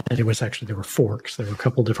America. And it was actually, there were forks. There were a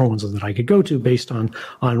couple different ones that I could go to based on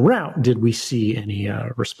route. Did we see any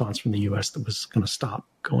response from the U.S. that was going to stop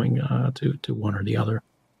going to one or the other?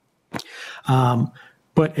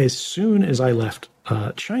 But as soon as I left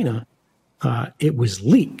China, it was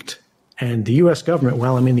leaked. And the U.S. government,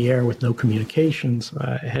 while I'm in the air with no communications,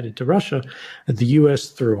 headed to Russia, the U.S.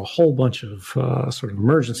 threw a whole bunch of sort of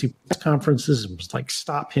emergency press conferences and was like,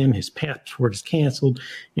 stop him, his passport is canceled,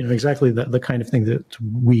 exactly the kind of thing that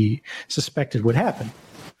we suspected would happen.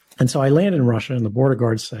 And so I land in Russia, and the border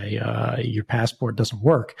guards say, your passport doesn't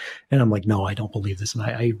work. And I'm like, no, I don't believe this. And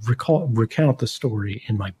I recount the story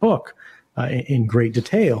in my book in great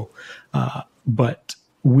detail. But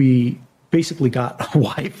we basically got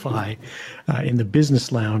Wi-Fi in the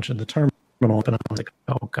business lounge and the terminal. And I was like,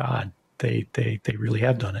 oh, God, they really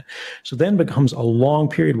have done it. So then becomes a long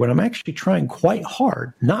period when I'm actually trying quite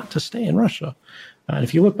hard not to stay in Russia. And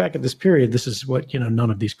if you look back at this period, this is what none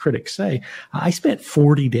of these critics say. I spent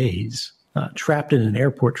 40 days trapped in an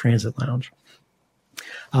airport transit lounge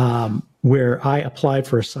where I applied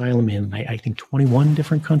for asylum in, I think, 21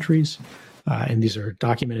 different countries. And these are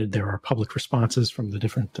documented. There are public responses from the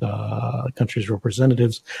different countries'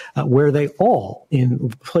 representatives where they all, in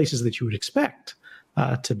places that you would expect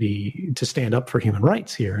to stand up for human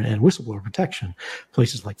rights here and whistleblower protection,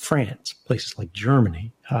 places like France, places like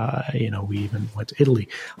Germany. We even went to Italy.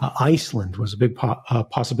 Iceland was a big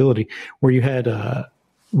possibility where you had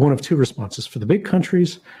one of two responses. For the big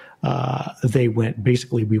countries, they went,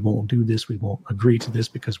 basically, we won't do this. We won't agree to this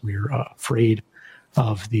because we're afraid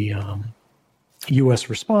of the U.S.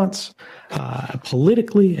 response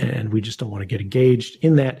politically, and we just don't want to get engaged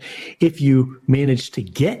in that. If you manage to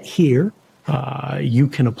get here, you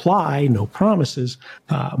can apply, no promises,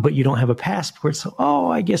 but you don't have a passport. So,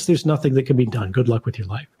 I guess there's nothing that can be done. Good luck with your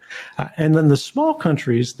life. And then the small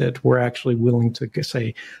countries that were actually willing to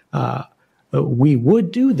say, we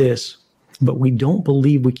would do this, but we don't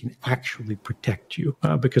believe we can actually protect you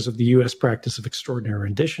because of the U.S. practice of extraordinary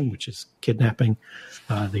rendition, which is kidnapping.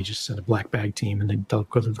 They just send a black bag team and they don't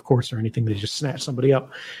go to the courts or anything. They just snatch somebody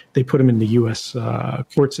up. They put them in the U.S.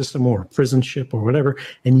 Court system or prison ship or whatever.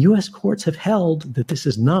 And U.S. courts have held that this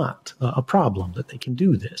is not a problem, that they can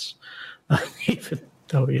do this. Even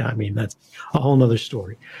though, that's a whole nother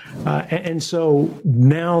story. And so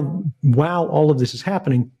now, while all of this is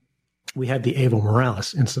happening, we had the Evo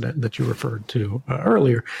Morales incident that you referred to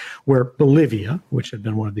earlier, where Bolivia, which had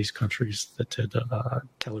been one of these countries that had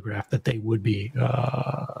telegraphed that they would be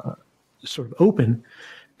sort of open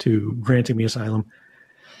to granting me asylum,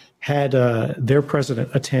 had their president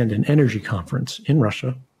attend an energy conference in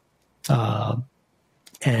Russia.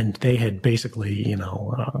 And they had basically,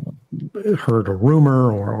 heard a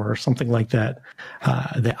rumor or something like that,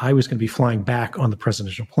 that I was going to be flying back on the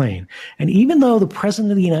presidential plane. And even though the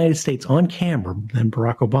president of the United States on camera, then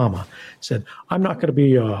Barack Obama, said, I'm not going to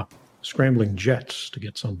be scrambling jets to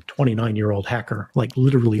get some 29-year-old hacker, like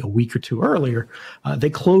literally a week or two earlier, they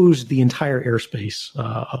closed the entire airspace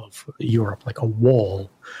of Europe, like a wall,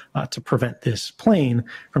 to prevent this plane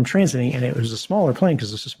from transiting. And it was a smaller plane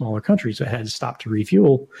because it's a smaller country, so it had to stop to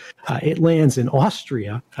refuel. It lands in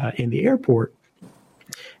Austria in the airport.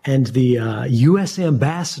 And the U.S.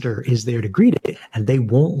 ambassador is there to greet it, and they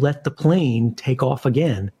won't let the plane take off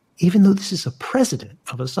again, even though this is a president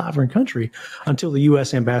of a sovereign country, until the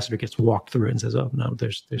U.S. ambassador gets walked through it and says, oh, no,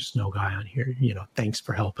 there's no guy on here. Thanks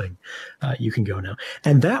for helping. You can go now.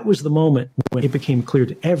 And that was the moment when it became clear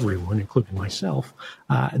to everyone, including myself,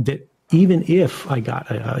 that even if I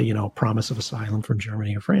got a promise of asylum from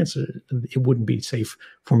Germany or France, it wouldn't be safe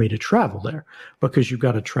for me to travel there, because you've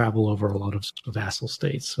got to travel over a lot of vassal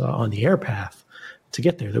states on the air path to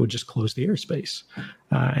get there. That would just close the airspace.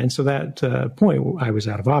 And so that point, I was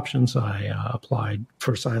out of options. I applied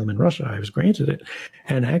for asylum in Russia. I was granted it.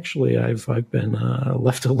 And actually, I've been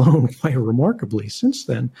left alone quite remarkably since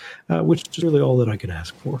then, which is really all that I could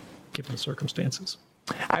ask for, given the circumstances.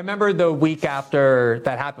 I remember the week after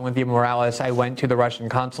that happened with Evo Morales, I went to the Russian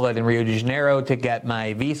consulate in Rio de Janeiro to get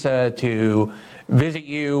my visa to visit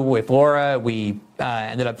you with Laura. We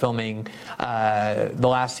ended up filming the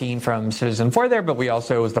last scene from Citizen 4 there, but we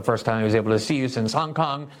also, it was the first time I was able to see you since Hong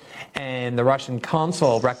Kong. And the Russian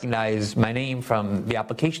consul recognized my name from the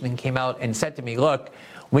application and came out and said to me, look,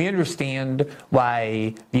 we understand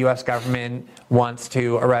why the U.S. government wants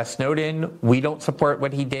to arrest Snowden. We don't support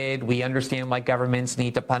what he did. We understand why governments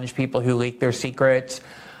need to punish people who leak their secrets.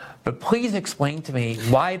 But please explain to me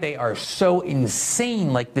why they are so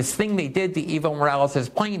insane. Like this thing they did to Evo Morales'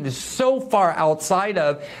 plane is so far outside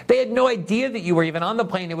of, they had no idea that you were even on the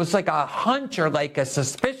plane. It was like a hunch or like a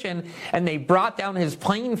suspicion, and they brought down his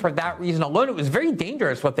plane for that reason alone. It was very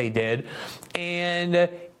dangerous what they did. And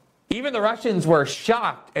even the Russians were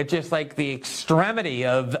shocked at just like the extremity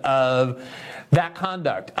of that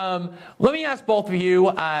conduct. Let me ask both of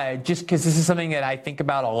you, just because this is something that I think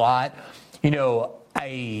about a lot. You know,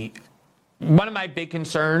 one of my big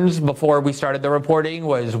concerns before we started the reporting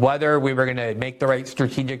was whether we were going to make the right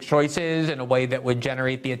strategic choices in a way that would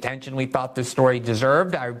generate the attention we thought this story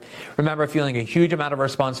deserved. I remember feeling a huge amount of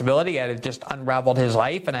responsibility. I had just unraveled his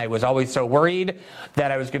life, and I was always so worried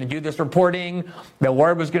that I was going to do this reporting, that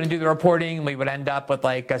Laura was going to do the reporting, and we would end up with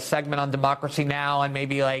like a segment on Democracy Now! And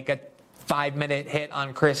maybe like a 5-minute hit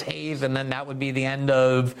on Chris Hayes, and then that would be the end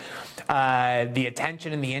of the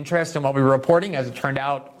attention and the interest in what we were reporting. As it turned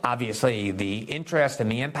out, obviously, the interest and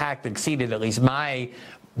the impact exceeded at least my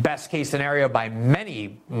best case scenario by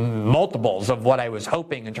many multiples of what I was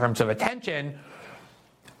hoping in terms of attention.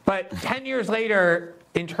 But 10 years later,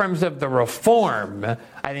 in terms of the reform,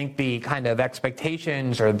 I think the kind of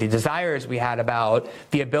expectations or the desires we had about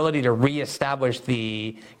the ability to reestablish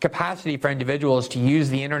the capacity for individuals to use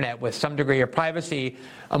the internet with some degree of privacy,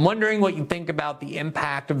 I'm wondering what you think about the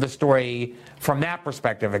impact of the story from that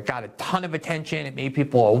perspective. It got a ton of attention. It made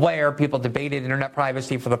people aware. People debated internet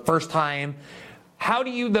privacy for the first time. How do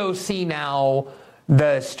you, though, see now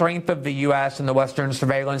the strength of the U.S. and the Western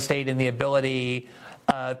surveillance state and the ability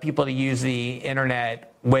people to use the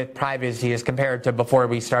internet with privacy as compared to before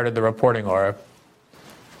we started the reporting, Laura?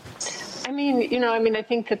 I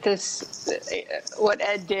think that what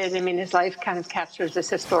Ed did, his life kind of captures this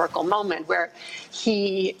historical moment where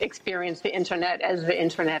he experienced the internet as the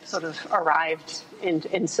internet sort of arrived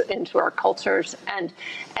into our cultures. And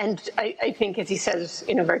I think, as he says,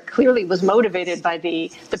 very clearly was motivated by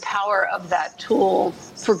the power of that tool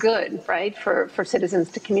for good, right? For citizens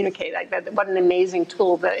to communicate. Like that, what an amazing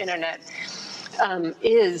tool the internet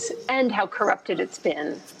is, and how corrupted it's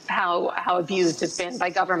been, how abused it's been by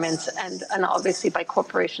governments and obviously by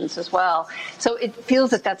corporations as well. So it feels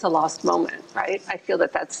that that's a lost moment, right? I feel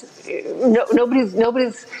that that's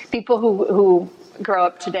nobody's people who grow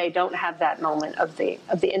up today don't have that moment of the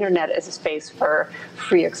internet as a space for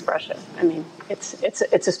free expression.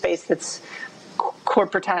 It's a space that's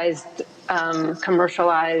corporatized,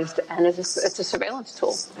 commercialized, and it's a surveillance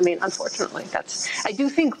tool. Unfortunately, I do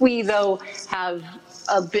think we, though, have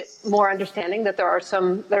a bit more understanding that there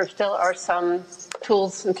still are some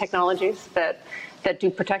tools and technologies that do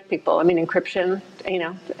protect people. Encryption,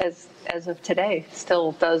 as of today,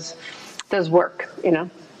 still does work.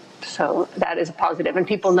 So that is a positive, and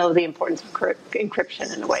people know the importance of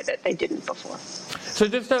encryption in a way that they didn't before. So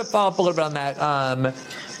just to follow up a little bit on that.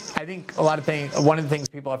 I think one of the things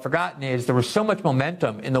people have forgotten is there was so much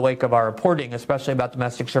momentum in the wake of our reporting, especially about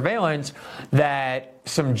domestic surveillance, that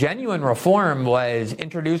some genuine reform was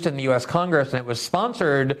introduced in the U.S. Congress, and it was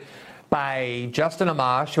sponsored by Justin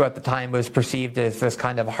Amash, who at the time was perceived as this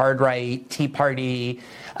kind of hard-right Tea Party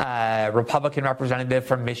Republican representative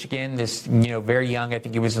from Michigan, this very young, I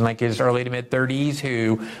think he was in like his early to mid-30s,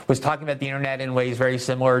 who was talking about the internet in ways very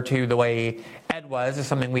similar to the way Ed was. Is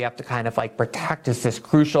something we have to kind of like protect as this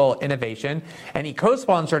crucial innovation. And he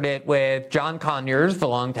co-sponsored it with John Conyers, the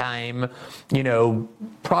longtime,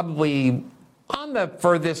 probably on the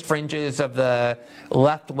furthest fringes of the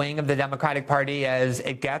left wing of the Democratic Party as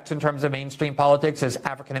it gets in terms of mainstream politics, as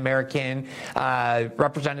African-American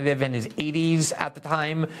representative in his 80s at the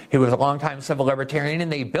time, who was a longtime civil libertarian, and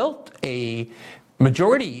they built a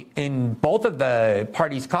majority in both of the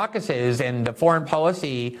party's caucuses. And the foreign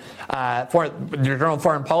policy, the Journal of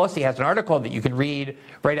Foreign Policy has an article that you can read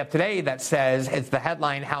right up today that says, it's the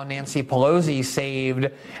headline, How Nancy Pelosi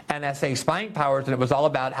Saved NSA Spying Powers. And it was all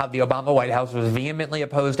about how the Obama White House was vehemently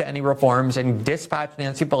opposed to any reforms and dispatched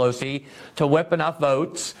Nancy Pelosi to whip enough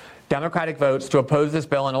votes, Democratic votes, to oppose this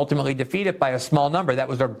bill and ultimately defeat it by a small number. That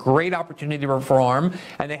was a great opportunity to reform,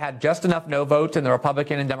 and they had just enough no votes in the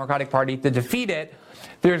Republican and Democratic Party to defeat it.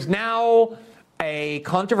 There's now a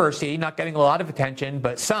controversy, not getting a lot of attention,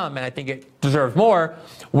 but some, and I think it deserves more,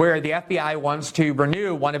 where the FBI wants to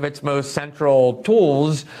renew one of its most central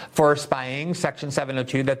tools for spying, Section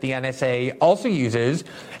 702, that the NSA also uses.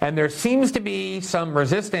 And there seems to be some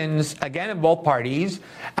resistance, again, in both parties,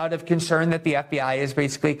 out of concern that the FBI is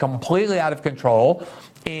basically completely out of control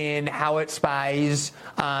in how it spies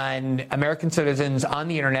on American citizens on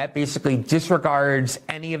the internet, basically disregards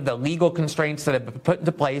any of the legal constraints that have been put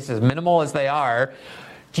into place, as minimal as they are.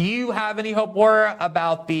 Do you have any hope, Laura,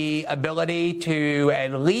 about the ability to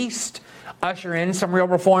at least usher in some real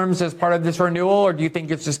reforms as part of this renewal, or do you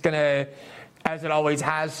think it's just going to, as it always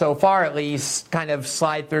has so far at least, kind of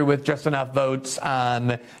slide through with just enough votes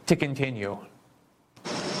to continue?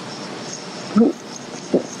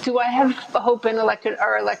 Do I have hope in elected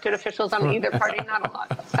officials on either party? Not a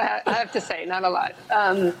lot. I have to say, not a lot.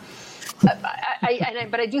 But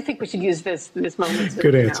I do think we should use this moment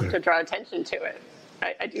to draw attention to it.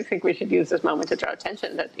 I do think we should use this moment to draw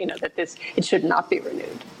attention that it should not be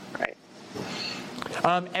renewed, right?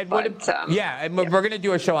 And we're going to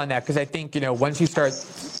do a show on that, because I think once you start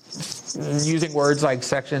using words like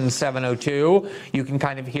Section 702, you can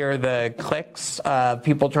kind of hear the clicks of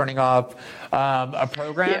people turning off a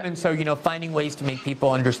program. Yeah. And so, finding ways to make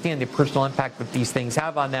people understand the personal impact that these things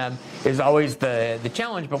have on them is always the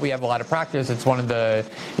challenge, but we have a lot of practice. It's one of the,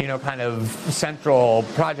 kind of central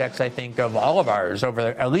projects, I think, of all of ours over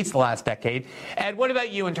at least the last decade. Ed, what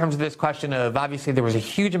about you in terms of this question of, obviously, there was a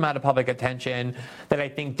huge amount of public attention that I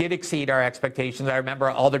think did exceed our expectations. I remember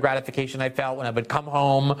all the gratification I felt when I would come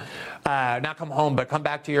home, not come home, but come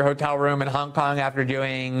back to your hotel room in Hong Kong after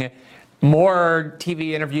doing more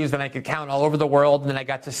TV interviews than I could count all over the world. And then I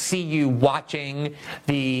got to see you watching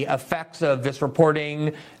the effects of this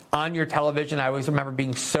reporting on your television. I always remember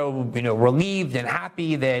being so, relieved and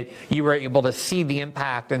happy that you were able to see the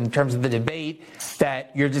impact in terms of the debate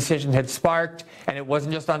that your decision had sparked. And it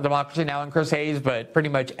wasn't just on Democracy Now! And Chris Hayes, but pretty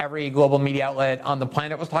much every global media outlet on the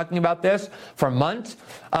planet was talking about this for months.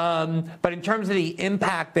 But in terms of the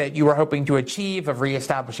impact that you were hoping to achieve of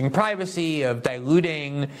reestablishing privacy, of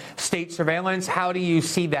diluting state surveillance, how do you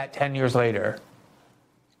see that 10 years later?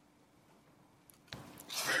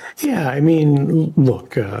 Yeah, I mean,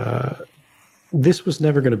 look, this was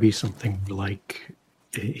never going to be something like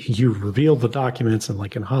you reveal the documents and,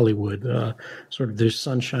 like in Hollywood, sort of there's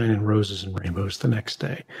sunshine and roses and rainbows the next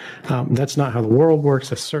day. That's not how the world works.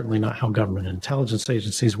 That's certainly not how government and intelligence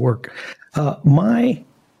agencies work. My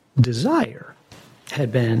desire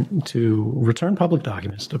had been to return public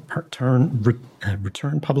documents,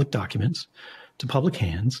 return public documents to public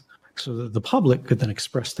hands, so that the public could then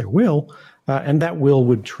express their will, and that will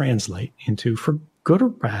would translate into, for good or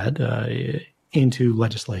bad, into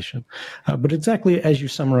legislation. But exactly as you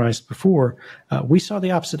summarized before, we saw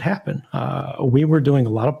the opposite happen. We were doing a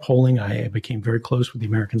lot of polling. I became very close with the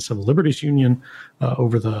American Civil Liberties Union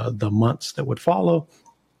over the months that would follow.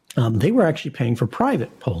 They were actually paying for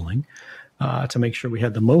private polling to make sure we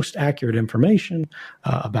had the most accurate information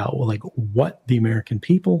about what the American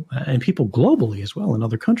people and people globally as well in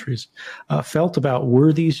other countries felt about,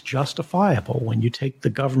 were these justifiable? When you take the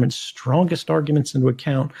government's strongest arguments into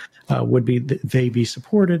account, would they be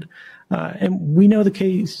supported? And we know the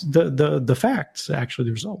case, the facts, actually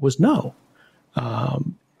the result was no.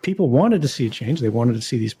 People wanted to see a change. They wanted to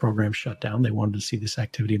see these programs shut down. They wanted to see this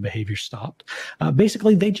activity and behavior stopped.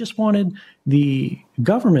 Basically, they just wanted the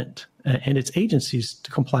government and its agencies to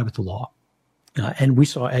comply with the law. And we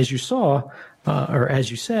saw, as you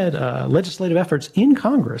said, legislative efforts in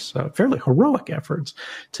Congress, fairly heroic efforts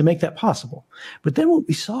to make that possible. But then what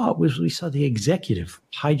we saw was the executive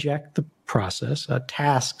hijack the process,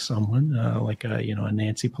 task someone like a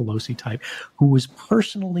Nancy Pelosi type who was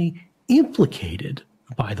personally implicated,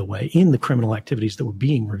 by the way, in the criminal activities that were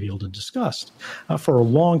being revealed and discussed for a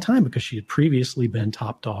long time, because she had previously been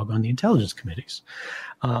top dog on the intelligence committees.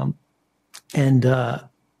 And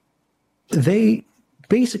they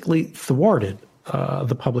basically thwarted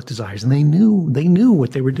the public desires, and they knew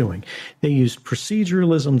what they were doing. They used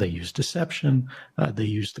proceduralism, they used deception, they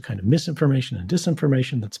used the kind of misinformation and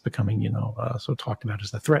disinformation that's becoming, so talked about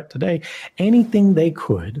as the threat today. Anything they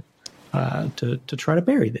could to try to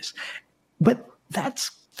bury this. But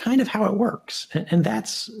that's kind of how it works. And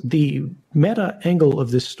that's the meta angle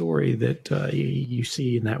of this story that you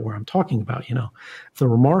see in that where I'm talking about. The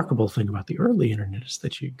remarkable thing about the early internet is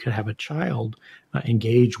that you could have a child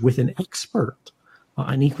engage with an expert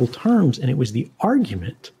on equal terms. And it was the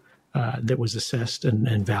argument that was assessed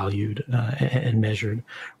and valued and measured,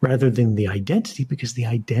 rather than the identity, because the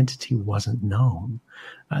identity wasn't known.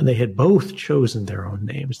 They had both chosen their own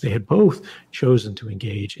names. They had both chosen to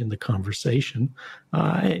engage in the conversation.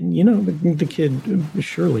 And, the kid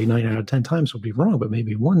surely 9 out of 10 times would be wrong, but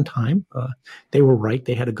maybe one time they were right.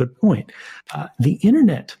 They had a good point. The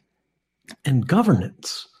internet and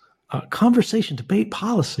governance, conversation, debate,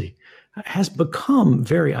 policy has become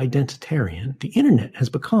very identitarian. The internet has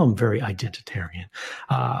become very identitarian.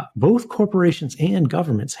 Both corporations and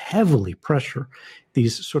governments heavily pressure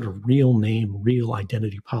these sort of real name, real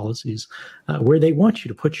identity policies, where they want you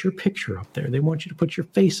to put your picture up there. They want you to put your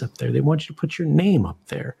face up there. They want you to put your name up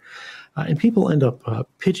there. And people end up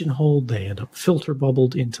pigeonholed. They end up filter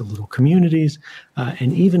bubbled into little communities.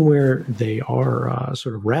 And even where they are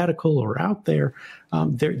sort of radical or out there,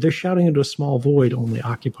 they're shouting into a small void only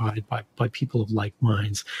occupied by people of like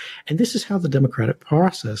minds. And this is how the democratic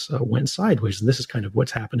process went sideways. And this is kind of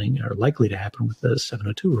what's happening or likely to happen with the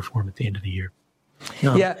 702 reform at the end of the year.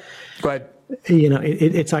 Yeah, go ahead.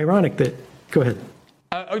 It's ironic that, go ahead.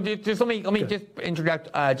 Just let me just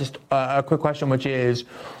interject just a quick question, which is,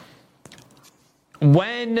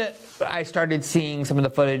 when I started seeing some of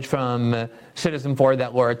the footage from Citizen4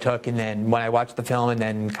 that Laura took, and then when I watched the film and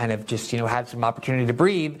then kind of just, had some opportunity to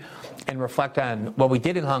breathe and reflect on what we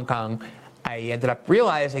did in Hong Kong, I ended up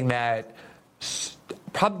realizing that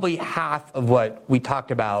probably half of what we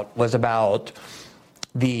talked about was about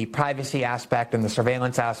the privacy aspect and the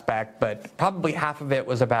surveillance aspect, but probably half of it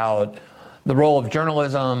was about the role of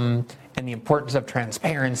journalism and the importance of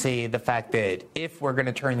transparency, the fact that if we're going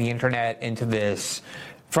to turn the internet into this,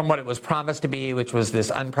 from what it was promised to be, which was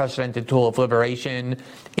this unprecedented tool of liberation,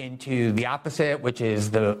 into the opposite, which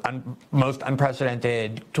is the most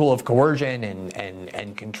unprecedented tool of coercion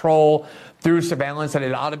and control through surveillance, that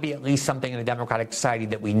it ought to be at least something in a democratic society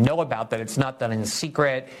that we know about, that it's not done in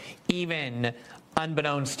secret, even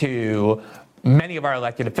unbeknownst to many of our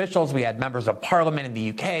elected officials. We had members of parliament in the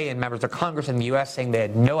UK and members of Congress in the US saying they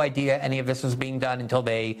had no idea any of this was being done until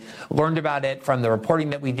they learned about it from the reporting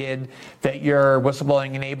that we did that your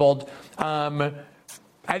whistleblowing enabled.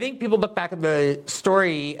 I think people look back at the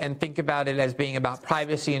story and think about it as being about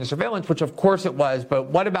privacy and surveillance, which of course it was, but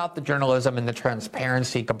what about the journalism and the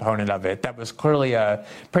transparency component of it? That was clearly a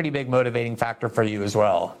pretty big motivating factor for you as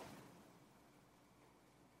well.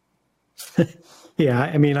 Yeah,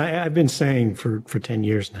 I mean, I've been saying for 10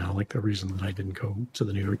 years now, like the reason that I didn't go to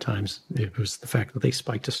the New York Times, it was the fact that they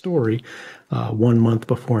spiked a story 1 month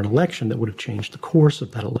before an election that would have changed the course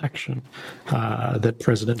of that election, that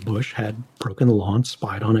President Bush had broken the law and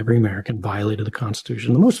spied on every American, violated the Constitution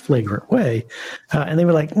in the most flagrant way. And they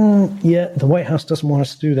were like, yeah, the White House doesn't want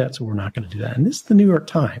us to do that, so we're not going to do that. And this is the New York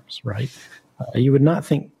Times, right? You would not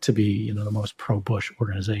think to be, the most pro-Bush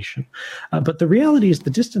organization. But the reality is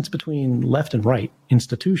the distance between left and right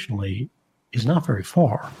institutionally is not very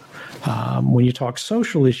far. When you talk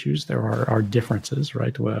social issues, there are differences,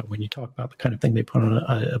 right? When you talk about the kind of thing they put on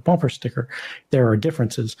a bumper sticker, there are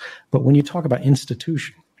differences. But when you talk about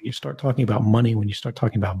institution, you start talking about money, when you start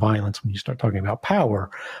talking about violence, when you start talking about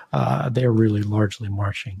power, they're really largely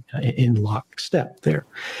marching in lockstep there.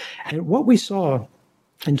 And what we saw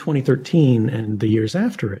in 2013 and the years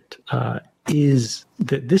after it, is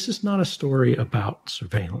that this is not a story about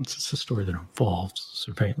surveillance. It's a story that involves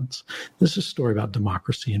surveillance. This is a story about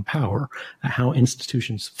democracy and power, how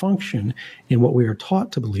institutions function in what we are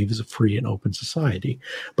taught to believe is a free and open society.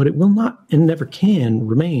 But it will not and never can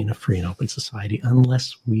remain a free and open society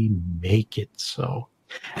unless we make it so.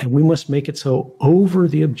 And we must make it so over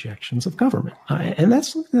the objections of government. And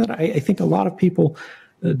that's something that I think a lot of people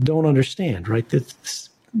don't understand, right?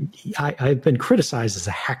 I've been criticized as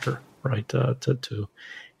a hacker, right, to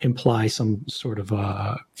imply some sort of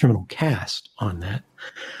criminal cast on that.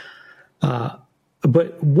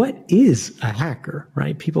 But what is a hacker,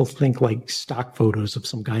 right? People think like stock photos of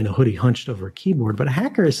some guy in a hoodie hunched over a keyboard, but a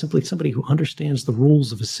hacker is simply somebody who understands the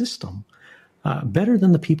rules of a system better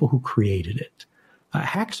than the people who created it.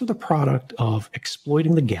 Hacks are the product of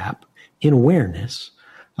exploiting the gap in awareness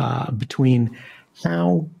between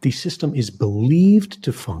how the system is believed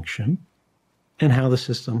to function and how the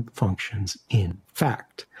system functions in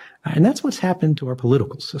fact. And that's what's happened to our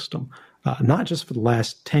political system, not just for the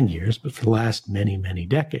last 10 years, but for the last many, many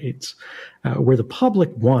decades, where the public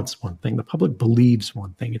wants one thing, the public believes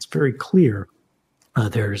one thing. It's very clear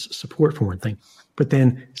there's support for one thing, but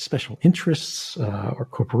then special interests or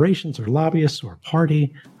corporations or lobbyists or a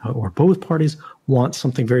party or both parties want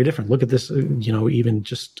something very different. Look at this, even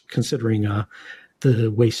just considering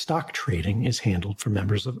the way stock trading is handled for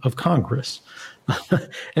members of Congress.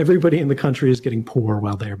 Everybody in the country is getting poor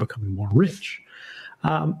while they are becoming more rich.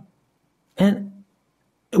 And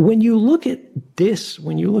when you look at this,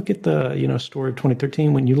 when you look at the story of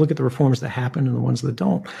 2013, when you look at the reforms that happen and the ones that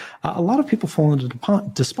don't, a lot of people fall into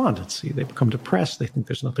despondency. They become depressed. They think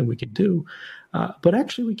there's nothing we could do. But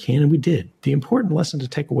actually we can, and we did. The important lesson to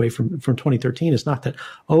take away from 2013 is not that,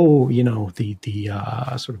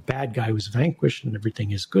 the sort of bad guy was vanquished and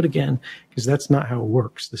everything is good again, because that's not how it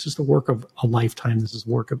works. This is the work of a lifetime. This is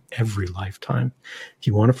the work of every lifetime. If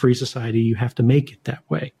you want a free society, you have to make it that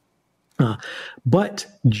way. But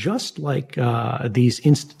just like these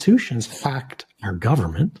institutions hacked our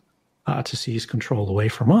government to seize control away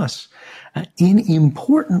from us, in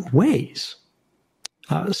important ways,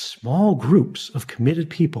 small groups of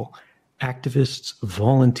committed people, activists,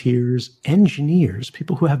 volunteers, engineers,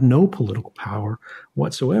 people who have no political power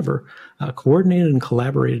whatsoever, coordinated and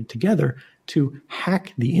collaborated together to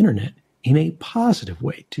hack the internet in a positive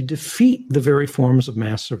way, to defeat the very forms of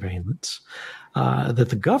mass surveillance that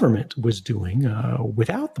the government was doing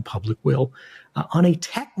without the public will on a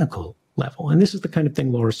technical level. And this is the kind of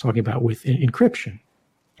thing Laura's talking about with encryption.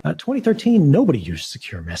 2013, nobody used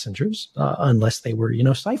secure messengers unless they were,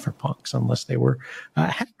 cypherpunks, unless they were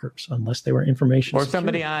hackers, unless they were information or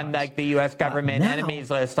somebody on like the U.S. government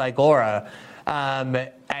enemies list like Laura.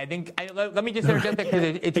 I think let me just interject there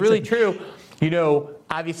because it's really true.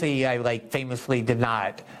 Obviously, I famously did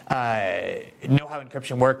not know how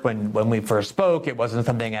encryption worked when we first spoke. It wasn't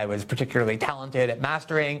something I was particularly talented at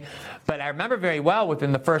mastering. But I remember very well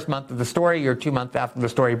within the first month of the story or 2 months after the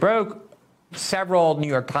story broke, several New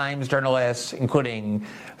York Times journalists, including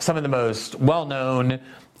some of the most well-known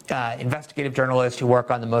investigative journalists who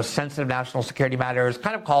work on the most sensitive national security matters,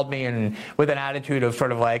 kind of called me and with an attitude of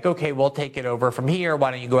sort of like, okay, we'll take it over from here.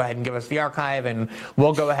 Why don't you go ahead and give us the archive and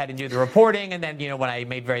we'll go ahead and do the reporting. And then, when I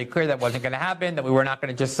made very clear that wasn't going to happen, that we were not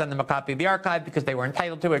going to just send them a copy of the archive because they were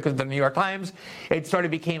entitled to it because of the New York Times, it sort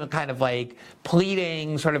of became a kind of like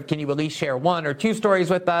pleading sort of, can you at least share 1 or 2 stories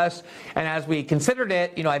with us? And as we considered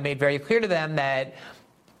it, I made very clear to them that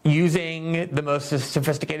using the most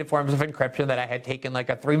sophisticated forms of encryption that I had taken like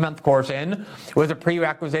a 3-month course in was a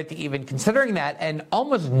prerequisite to even considering that, and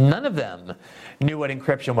almost none of them knew what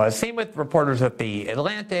encryption was. Same with reporters at the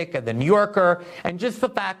Atlantic and the New Yorker, and just the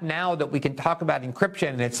fact now that we can talk about encryption,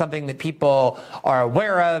 and it's something that people are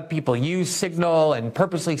aware of, people use Signal and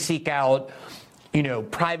purposely seek out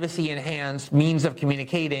privacy-enhanced means of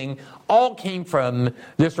communicating, all came from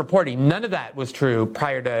this reporting. None of that was true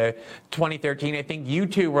prior to 2013. I think you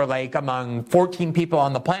two were like among 14 people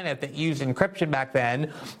on the planet that used encryption back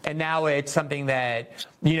then, and now it's something that,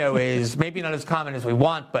 is maybe not as common as we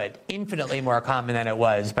want, but infinitely more common than it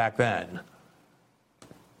was back then.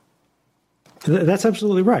 That's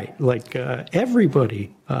absolutely right. Like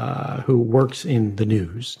everybody who works in the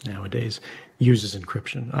news nowadays uses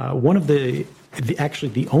encryption. One of the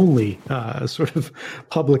only sort of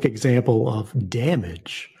public example of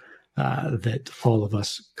damage that all of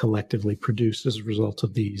us collectively produce as a result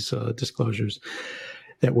of these disclosures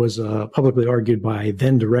that was publicly argued by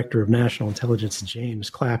then Director of National Intelligence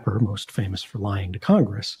James Clapper, most famous for lying to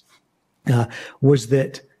Congress, was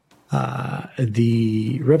that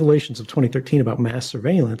the revelations of 2013 about mass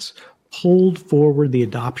surveillance pulled forward the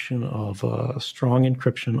adoption of strong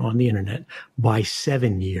encryption on the internet by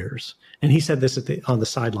 7 years. And he said this on the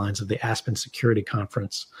sidelines of the Aspen Security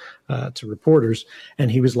Conference to reporters.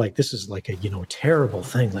 And he was like, this is like a terrible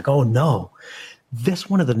thing. Like, oh no, that's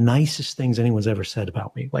one of the nicest things anyone's ever said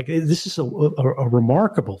about me. Like, this is a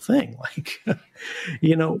remarkable thing. Like,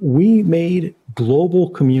 we made global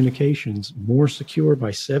communications more secure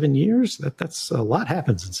by 7 years. That's a lot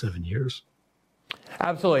happens in 7 years.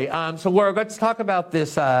 Absolutely. So, Laura, let's talk about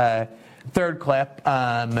this third clip.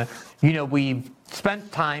 We've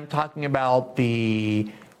spent time talking about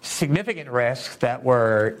the significant risks that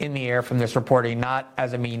were in the air from this reporting, not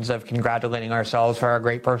as a means of congratulating ourselves for our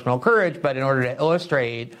great personal courage, but in order to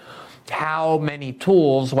illustrate how many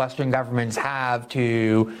tools Western governments have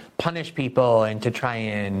to punish people and to try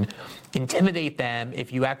and intimidate them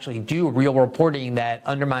if you actually do real reporting that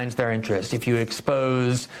undermines their interest, if you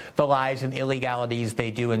expose the lies and illegalities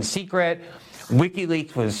they do in secret.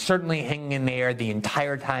 WikiLeaks was certainly hanging in there the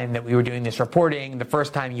entire time that we were doing this reporting. The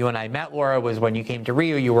first time you and I met, Laura, was when you came to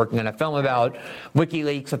Rio. You were working on a film about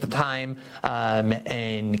WikiLeaks at the time,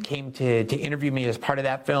 and came to interview me as part of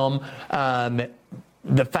that film.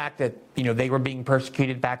 The fact that they were being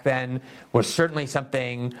persecuted back then was certainly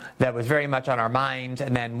something that was very much on our minds.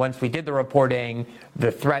 And then once we did the reporting,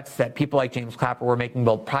 the threats that people like James Clapper were making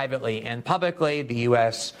both privately and publicly, the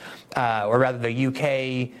U.S. or rather the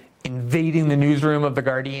UK invading the newsroom of The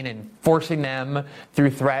Guardian and forcing them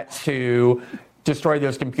through threats to destroy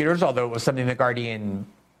those computers, although it was something The Guardian,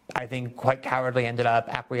 I think, quite cowardly ended up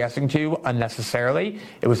acquiescing to unnecessarily.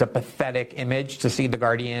 It was a pathetic image to see The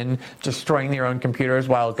Guardian destroying their own computers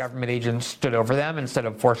while government agents stood over them instead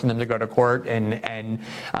of forcing them to go to court and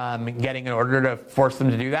getting an order to force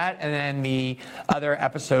them to do that. And then the other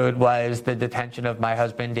episode was the detention of my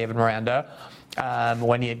husband, David Miranda,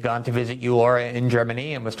 when he had gone to visit Laura in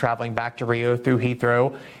Germany and was traveling back to Rio through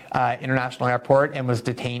Heathrow International Airport and was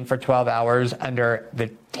detained for 12 hours under a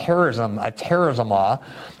terrorism law.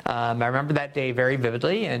 I remember that day very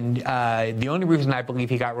vividly, and the only reason I believe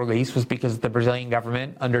he got released was because the Brazilian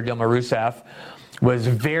government under Dilma Rousseff was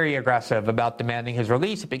very aggressive about demanding his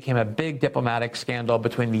release. It became a big diplomatic scandal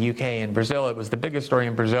between the UK and Brazil. It was the biggest story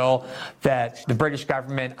in Brazil that the British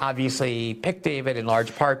government obviously picked David in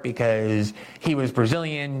large part because he was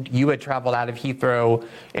Brazilian. You had traveled out of Heathrow,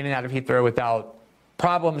 in and out of Heathrow without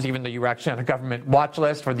problems, even though you were actually on a government watch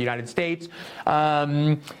list for the United States.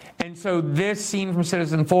 And so this scene from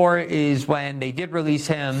Citizen4 is when they did release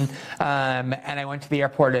him, and I went to the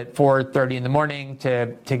airport at 4:30 in the morning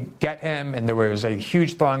to get him, and there was a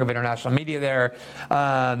huge throng of international media there,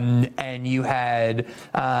 and you had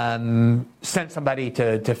sent somebody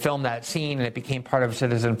to film that scene, and it became part of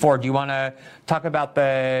Citizen4. Do you want to talk about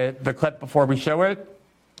the clip before we show it?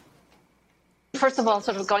 First of all,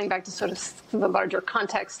 sort of going back to sort of the larger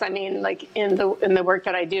context, I mean, like in the work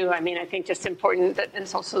that I do, I mean, I think just important that, and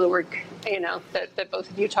it's also the work, that both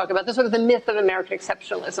of you talk about, the sort of the myth of American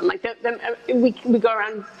exceptionalism. Like we go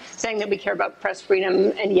around saying that we care about press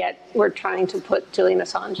freedom, and yet we're trying to put Julian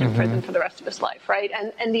Assange in prison for the rest of his life, right?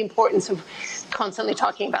 And the importance of constantly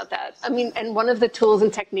talking about that. I mean, and one of the tools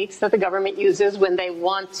and techniques that the government uses when they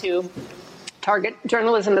want to target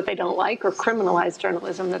journalism that they don't like or criminalize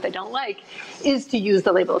journalism that they don't like is to use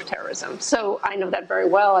the label of terrorism. So I know that very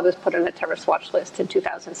well. I was put on a terrorist watch list in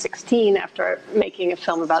 2016 after making a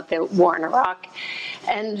film about the war in Iraq.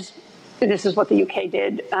 And this is what the UK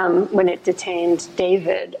did when it detained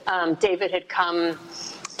David. David had come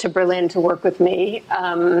to Berlin to work with me.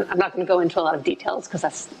 I'm not going to go into a lot of details because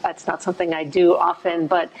that's not something I do often,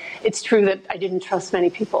 but it's true that I didn't trust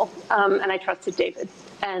many people, and I trusted David.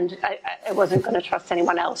 And I wasn't going to trust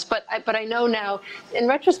anyone else. But I know now, in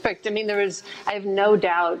retrospect, I mean, I have no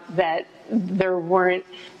doubt that there weren't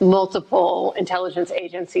multiple intelligence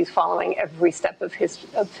agencies following every step of his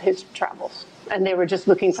travels. And they were just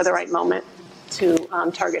looking for the right moment to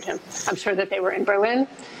target him. I'm sure that they were in Berlin.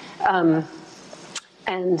 I'm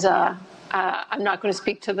not going to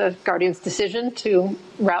speak to the Guardian's decision to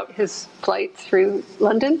route his flight through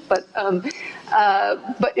London, but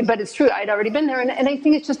it's true. I'd already been there, and I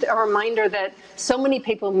think it's just a reminder that so many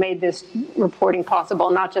people made this reporting possible,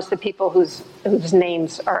 not just the people whose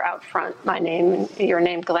names are out front, my name and your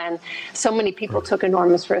name, Glenn. So many people took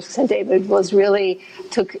enormous risks, and David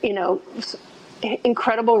took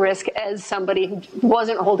incredible risk as somebody who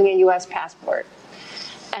wasn't holding a U.S. passport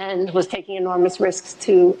and was taking enormous risks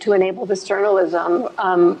to enable this journalism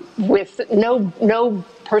with no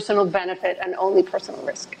personal benefit and only personal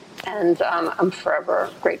risk. And I'm forever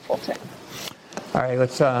grateful to him. All right,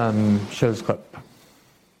 let's show this clip.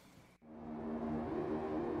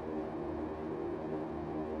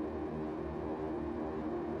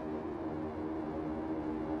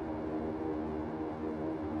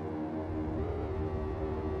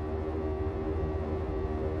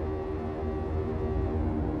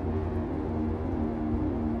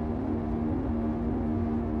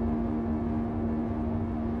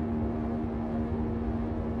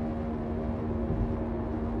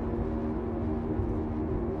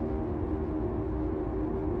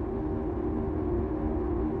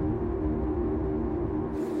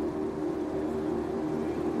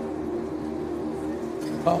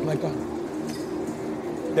 Oh my God.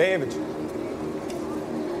 David.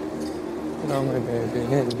 No, my baby.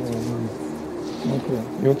 Hey, okay.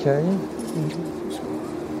 You okay?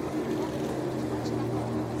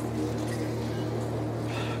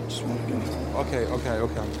 Just want to go.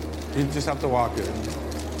 Okay. You just have to walk it.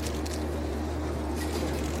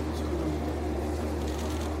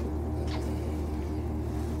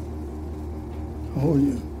 How are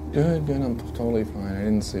you? Good. I'm totally fine. I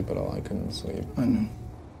didn't sleep at all. I couldn't sleep. I know.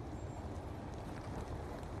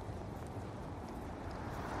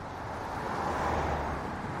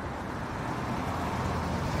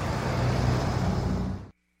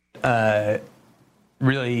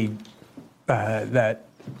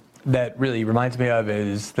 That really reminds me of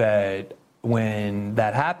is that when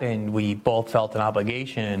that happened, we both felt an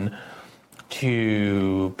obligation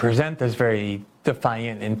to present this very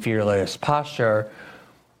defiant and fearless posture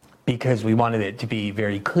because we wanted it to be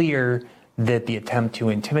very clear that the attempt to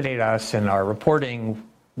intimidate us in our reporting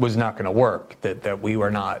was not going to work, that we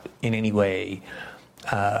were not in any way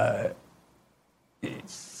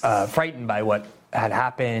frightened by what had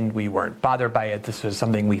happened. We weren't bothered by it. This was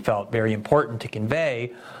something we felt very important to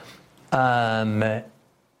convey. And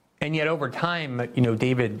yet over time,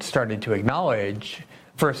 David started to acknowledge,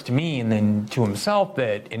 first to me and then to himself,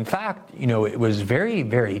 that in fact, it was very,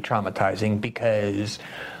 very traumatizing because,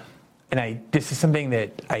 this is something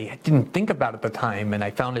that I didn't think about at the time, and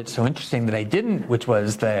I found it so interesting that I didn't, which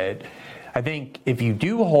was that I think if you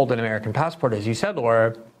do hold an American passport, as you said,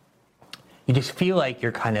 Laura, you just feel like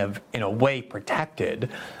you're kind of, in a way, protected.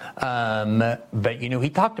 But, he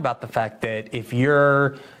talked about the fact that if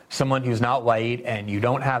you're someone who's not white and you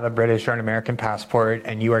don't have a British or an American passport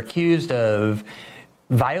and you are accused of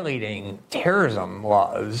violating terrorism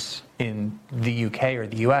laws in the UK or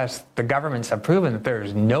the US, the governments have proven that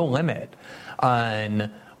there's no limit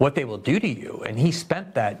on what they will do to you. And he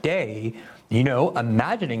spent that day,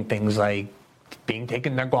 imagining things like being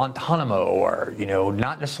taken to Guantanamo or,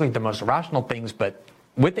 not necessarily the most rational things, but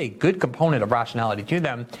with a good component of rationality to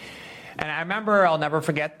them. And I remember, I'll never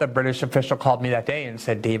forget, the British official called me that day and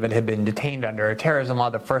said David had been detained under a terrorism law.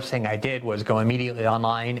 The first thing I did was go immediately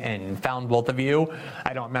online and found both of you.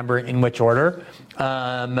 I don't remember in which order.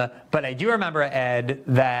 But I do remember, Ed,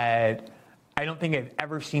 that I don't think I've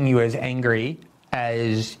ever seen you as angry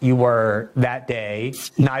as you were that day,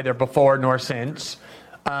 neither before nor since.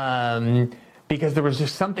 Because there was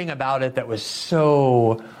just something about it that was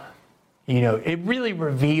so, it really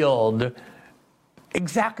revealed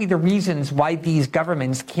exactly the reasons why these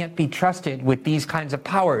governments can't be trusted with these kinds of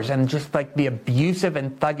powers, and just like the abusive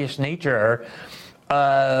and thuggish nature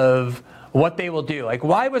of what they will do. Like,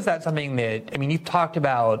 why was that something that, you've talked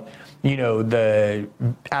about, the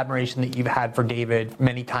admiration that you've had for David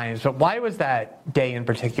many times, but why was that day in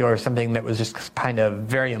particular something that was just kind of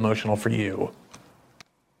very emotional for you?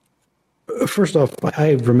 First off,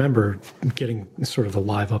 I remember getting sort of a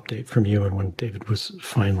live update from you, and when David was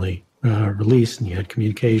finally released and you had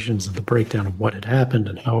communications and the breakdown of what had happened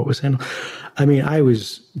and how it was handled. I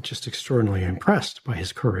was just extraordinarily impressed by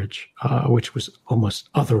his courage, which was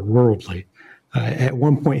almost otherworldly. At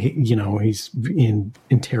one point, he's in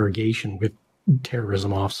interrogation with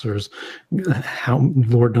terrorism officers,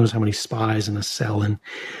 Lord knows how many spies in a cell in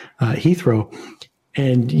Heathrow.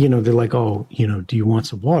 And, they're like, do you want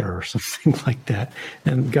some water or something like that?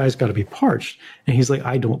 And the guy's got to be parched. And he's like,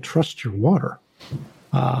 I don't trust your water.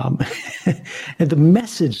 And the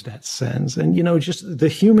message that sends, and, just the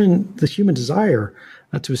human desire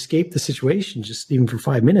to escape the situation, just even for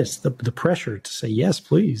 5 minutes, the pressure to say, yes,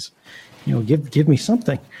 please, give me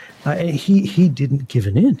something. And he didn't give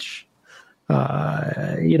an inch.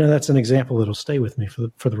 That's an example that'll stay with me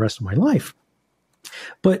for the rest of my life.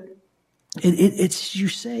 But it's, you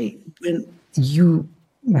say, when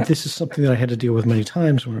this is something that I had to deal with many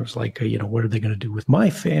times when it was like, what are they going to do with my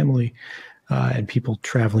family? And people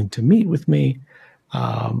traveling to meet with me.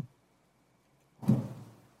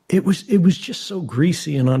 It was just so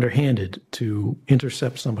greasy and underhanded to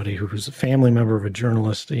intercept somebody who was a family member of a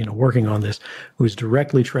journalist, working on this, who was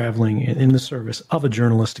directly traveling in the service of a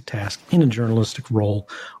journalistic task, in a journalistic role,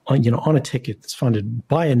 on a ticket that's funded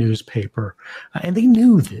by a newspaper. And they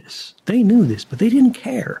knew this, but they didn't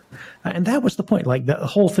care. And that was the point. Like the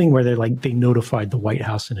whole thing where they notified the White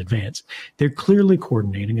House in advance. They're clearly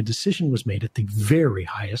coordinating. A decision was made at the very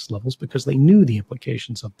highest levels because they knew the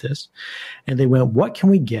implications of this. And they went, what can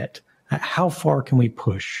we get? How far can we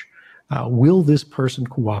push? Will this person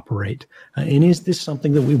cooperate? And is this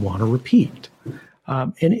something that we want to repeat?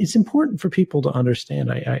 And it's important for people to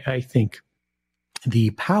understand, I think,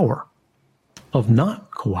 the power of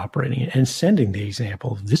not cooperating and sending the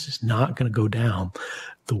example of this is not going to go down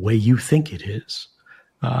the way you think it is.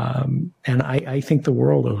 And I think the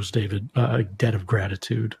world owes David a debt of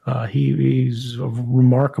gratitude. He's a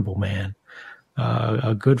remarkable man,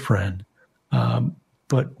 a good friend.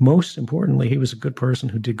 But most importantly, he was a good person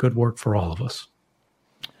who did good work for all of us.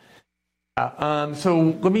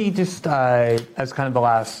 So let me just, as kind of the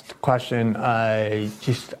last question,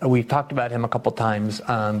 we've talked about him a couple times,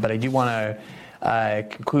 but I do want to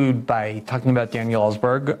conclude by talking about Daniel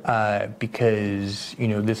Ellsberg, because,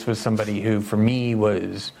 this was somebody who, for me,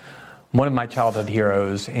 was one of my childhood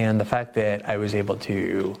heroes, and the fact that I was able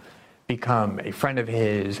to become a friend of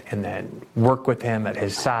his and then work with him at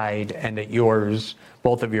his side and at yours,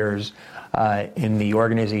 both of yours, in the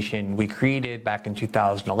organization we created back in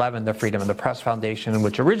 2011, the Freedom of the Press Foundation,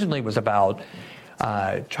 which originally was about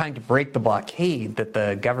trying to break the blockade that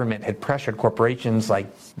the government had pressured corporations like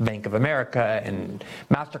Bank of America and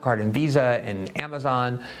MasterCard and Visa and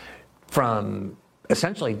Amazon from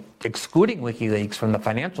essentially excluding WikiLeaks from the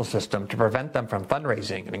financial system to prevent them from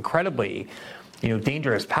fundraising. An incredibly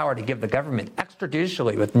dangerous power to give the government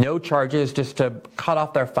extrajudicially with no charges just to cut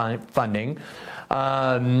off their funding.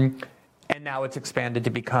 And now it's expanded to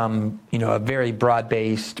become, a very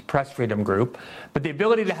broad-based press freedom group. But the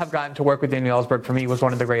ability to have gotten to work with Daniel Ellsberg for me was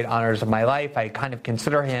one of the great honors of my life. I kind of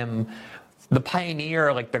consider him the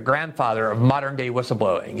pioneer, like the grandfather of modern-day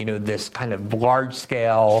whistleblowing. This kind of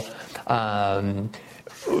large-scale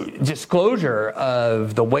disclosure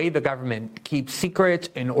of the way the government keeps secrets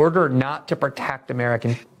in order not to protect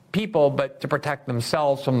American people, but to protect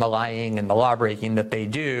themselves from the lying and the law-breaking that they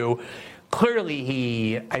do. Clearly,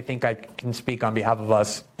 he, I think I can speak on behalf of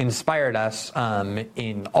us, inspired us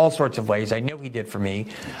in all sorts of ways. I know he did for me.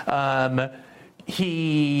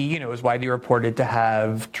 He, is widely reported to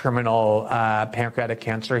have terminal pancreatic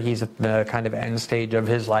cancer. He's at the kind of end stage of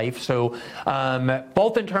his life. So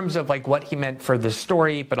both in terms of like what he meant for the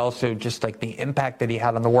story, but also just like the impact that he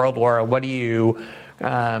had on the world, Laura, what do you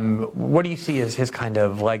see as his kind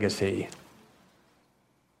of legacy?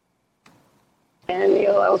 And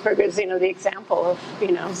Ellsberg is, the example of,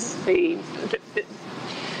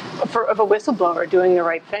 of a whistleblower doing the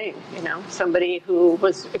right thing. Somebody who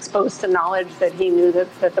was exposed to knowledge that he knew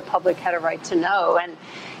that the public had a right to know. And,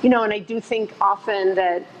 and I do think often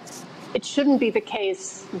that it shouldn't be the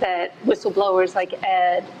case that whistleblowers like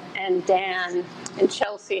Ed and Dan and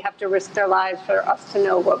Chelsea have to risk their lives for us to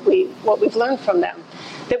know what we've learned from them.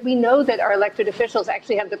 That we know that our elected officials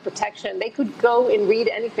actually have the protection. They could go and read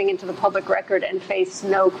anything into the public record and face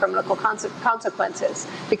no criminal consequences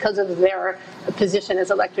because of their position as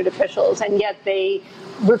elected officials, and yet they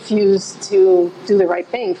refuse to do the right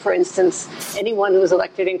thing. For instance, anyone who was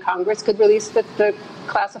elected in Congress could release the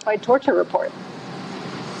classified torture report.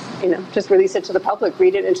 Just release it to the public,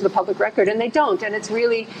 read it into the public record, and they don't. And it's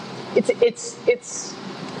really, it's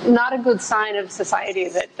not a good sign of society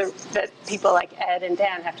that people like Ed and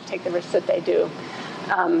Dan have to take the risks that they do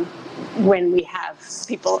when we have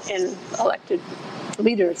people in elected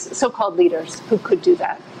leaders, so-called leaders, who could do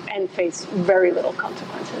that and face very little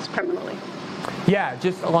consequences criminally. Yeah,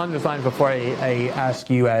 just along those lines, before I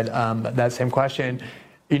ask you, Ed, that same question,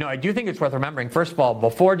 I do think it's worth remembering, first of all,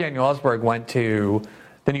 before Daniel Ellsberg went to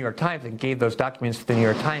the New York Times and gave those documents to the New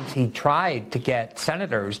York Times, he tried to get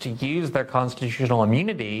senators to use their constitutional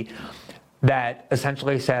immunity that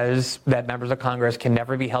essentially says that members of Congress can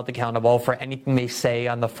never be held accountable for anything they say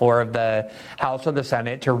on the floor of the House or the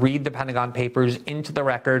Senate, to read the Pentagon Papers into the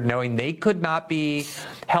record, knowing they could not be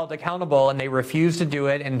held accountable, and they refused to do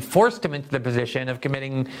it and forced him into the position of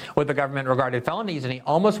committing what the government regarded felonies, and he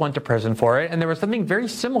almost went to prison for it. And there was something very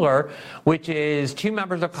similar, which is two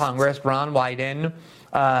members of Congress, Ron Wyden,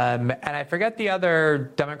 and I forget the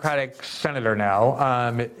other Democratic senator now.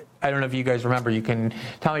 I don't know if you guys remember. You can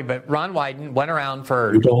tell me. But Ron Wyden went around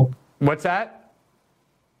for... Udall. What's that?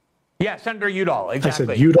 Yeah, Senator Udall. Exactly. I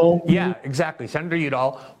said Udall? Yeah, exactly. Senator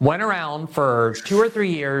Udall went around for 2 or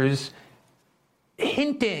 3 years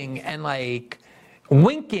hinting and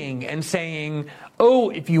winking and saying,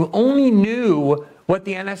 oh, if you only knew what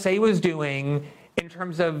the NSA was doing in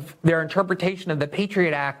terms of their interpretation of the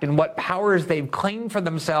Patriot Act and what powers they've claimed for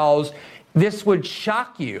themselves, this would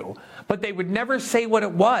shock you. But they would never say what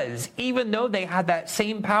it was, even though they had that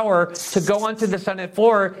same power to go onto the Senate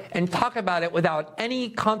floor and talk about it without any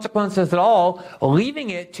consequences at all, leaving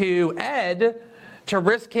it to Ed to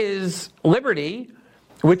risk his liberty,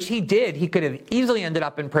 which he did. He could have easily ended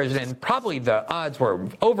up in prison. Probably the odds were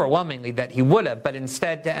overwhelmingly that he would have, but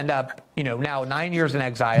instead to end up, now 9 years in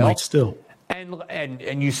exile. Might still.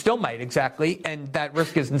 And you still might, exactly, and that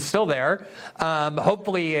risk isn't still there.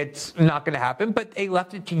 Hopefully it's not going to happen, but they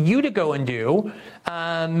left it to you to go and do.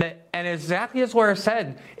 And exactly as Laura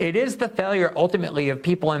said, it is the failure ultimately of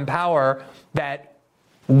people in power that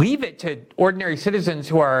leave it to ordinary citizens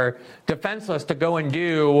who are defenseless to go and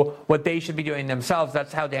do what they should be doing themselves.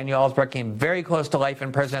 That's how Daniel Ellsberg came very close to life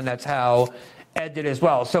in prison. That's how Ed did as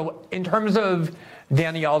well. So in terms of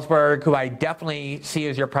Daniel Ellsberg, who I definitely see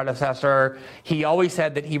as your predecessor, he always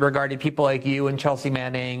said that he regarded people like you and Chelsea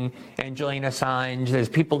Manning and Julian Assange as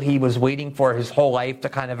people he was waiting for his whole life to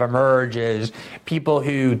kind of emerge as people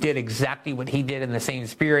who did exactly what he did in the same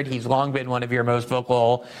spirit. He's long been one of your most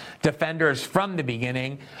vocal defenders from the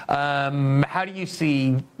beginning. How do you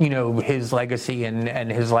see, his legacy and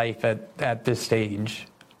his life at this stage?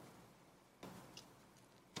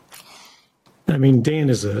 I mean, Dan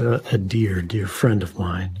is a dear, dear friend of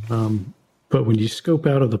mine. But when you scope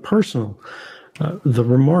out of the personal, The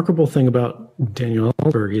remarkable thing about Daniel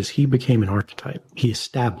Ellsberg is he became an archetype. He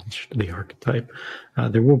established the archetype.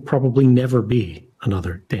 There will probably never be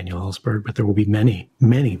another Daniel Ellsberg, but there will be many,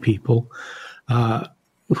 many people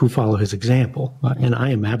who follow his example, and I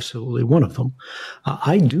am absolutely one of them.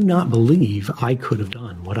 I do not believe I could have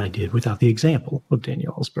done what I did without the example of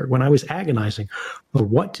Daniel Ellsberg. When I was agonizing over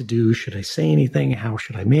what to do, should I say anything, how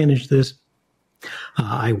should I manage this,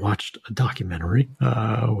 I watched a documentary,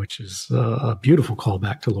 which is a beautiful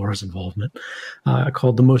callback to Laura's involvement,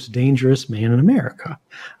 called The Most Dangerous Man in America.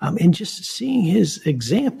 And just seeing his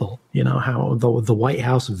example, how the White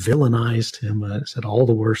House villainized him, said all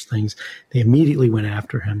the worst things. They immediately went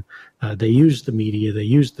after him. They used the media. They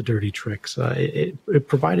used the dirty tricks. It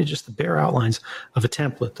provided just the bare outlines of a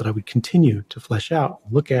template that I would continue to flesh out,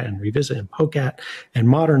 look at and revisit and poke at and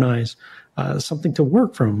modernize. Something to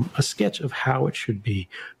work from, a sketch of how it should be.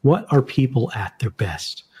 What are people at their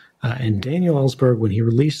best? And Daniel Ellsberg, when he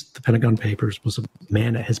released the Pentagon Papers, was a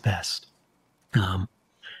man at his best. One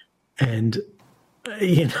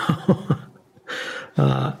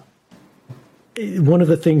of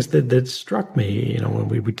the things that struck me,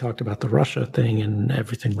 when we talked about the Russia thing and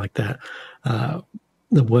everything like that,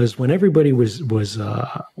 was when everybody was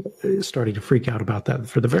starting to freak out about that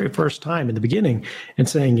for the very first time in the beginning and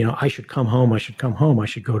saying, I should come home, I should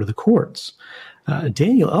go to the courts.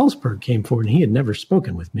 Daniel Ellsberg came forward, and he had never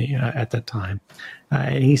spoken with me at that time.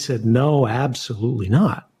 And he said, no, absolutely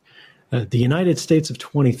not. The United States of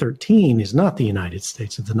 2013 is not the United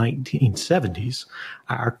States of the 1970s.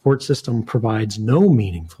 Our court system provides no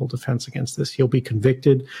meaningful defense against this. He'll be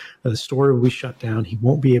convicted. The story will be shut down. He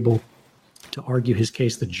won't be able to argue his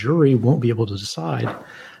case. The jury won't be able to decide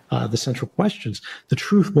the central questions. The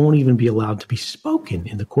truth won't even be allowed to be spoken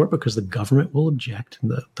in the court because the government will object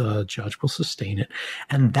and the judge will sustain it.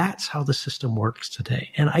 And that's how the system works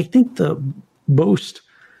today. And I think the most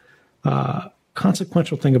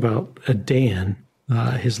consequential thing about Dan,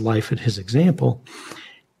 his life and his example,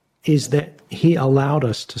 is that he allowed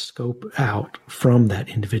us to scope out from that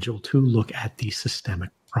individual to look at the systemic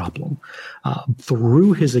problem.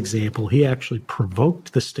 Through his example, he actually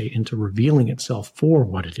provoked the state into revealing itself for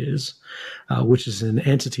what it is, which is an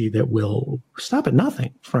entity that will stop at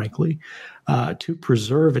nothing, frankly, to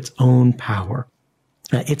preserve its own power.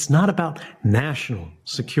 It's not about national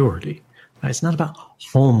security. It's not about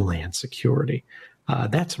homeland security.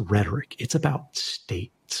 That's rhetoric. It's about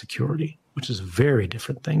state security, which is a very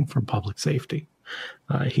different thing from public safety.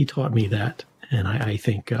 He taught me that. And I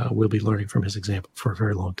think we'll be learning from his example for a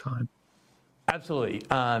very long time. Absolutely.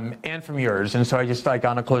 And from yours. And so I just,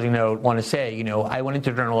 on a closing note, want to say, I went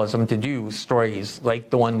into journalism to do stories like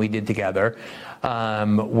the one we did together,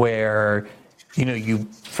 where, you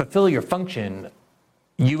fulfill your function,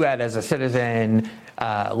 you as a citizen,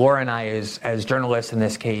 Laura and I as journalists in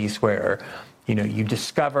this case, where, you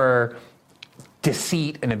discover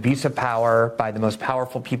deceit and abuse of power by the most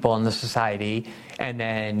powerful people in the society, and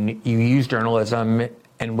then you use journalism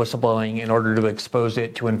and whistleblowing in order to expose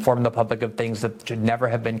it, to inform the public of things that should never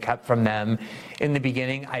have been kept from them in the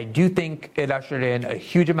beginning. I do think it ushered in a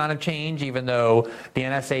huge amount of change, even though the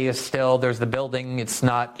NSA is still, there's the building, it's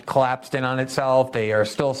not collapsed in on itself, they are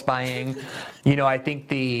still spying. I think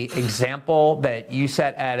the example that you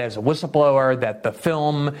set as a whistleblower, that the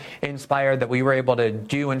film inspired, that we were able to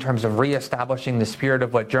do in terms of reestablishing the spirit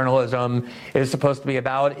of what journalism is supposed to be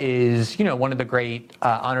about is, one of the great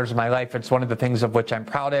honors of my life. It's one of the things of which I'm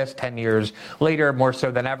proudest 10 years later, more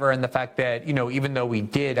so than ever. And the fact that, even though we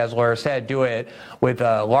did, as Laura said, do it with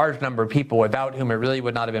a large number of people without whom it really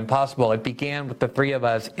would not have been possible. It began with the three of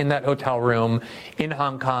us in that hotel room in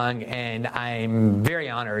Hong Kong. And I'm very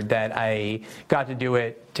honored that I got to do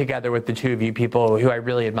it together with the two of you people who I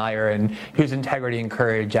really admire and whose integrity and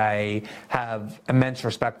courage I have immense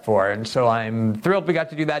respect for. And so I'm thrilled we got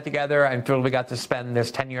to do that together. I'm thrilled we got to spend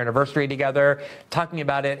this 10-year anniversary together talking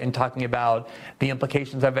about it and talking about the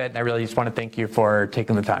implications of it. And I really just want to thank you for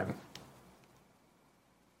taking the time.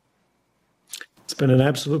 It's been an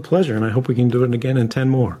absolute pleasure, and I hope we can do it again in 10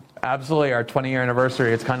 more. Absolutely. Our 20-year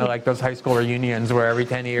anniversary. It's kind of like those high school reunions where every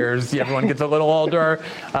 10 years everyone gets a little older,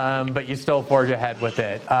 but you still forge ahead with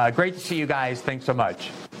it. Great to see you guys. Thanks so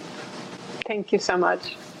much. Thank you so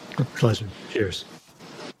much. Pleasure. Cheers.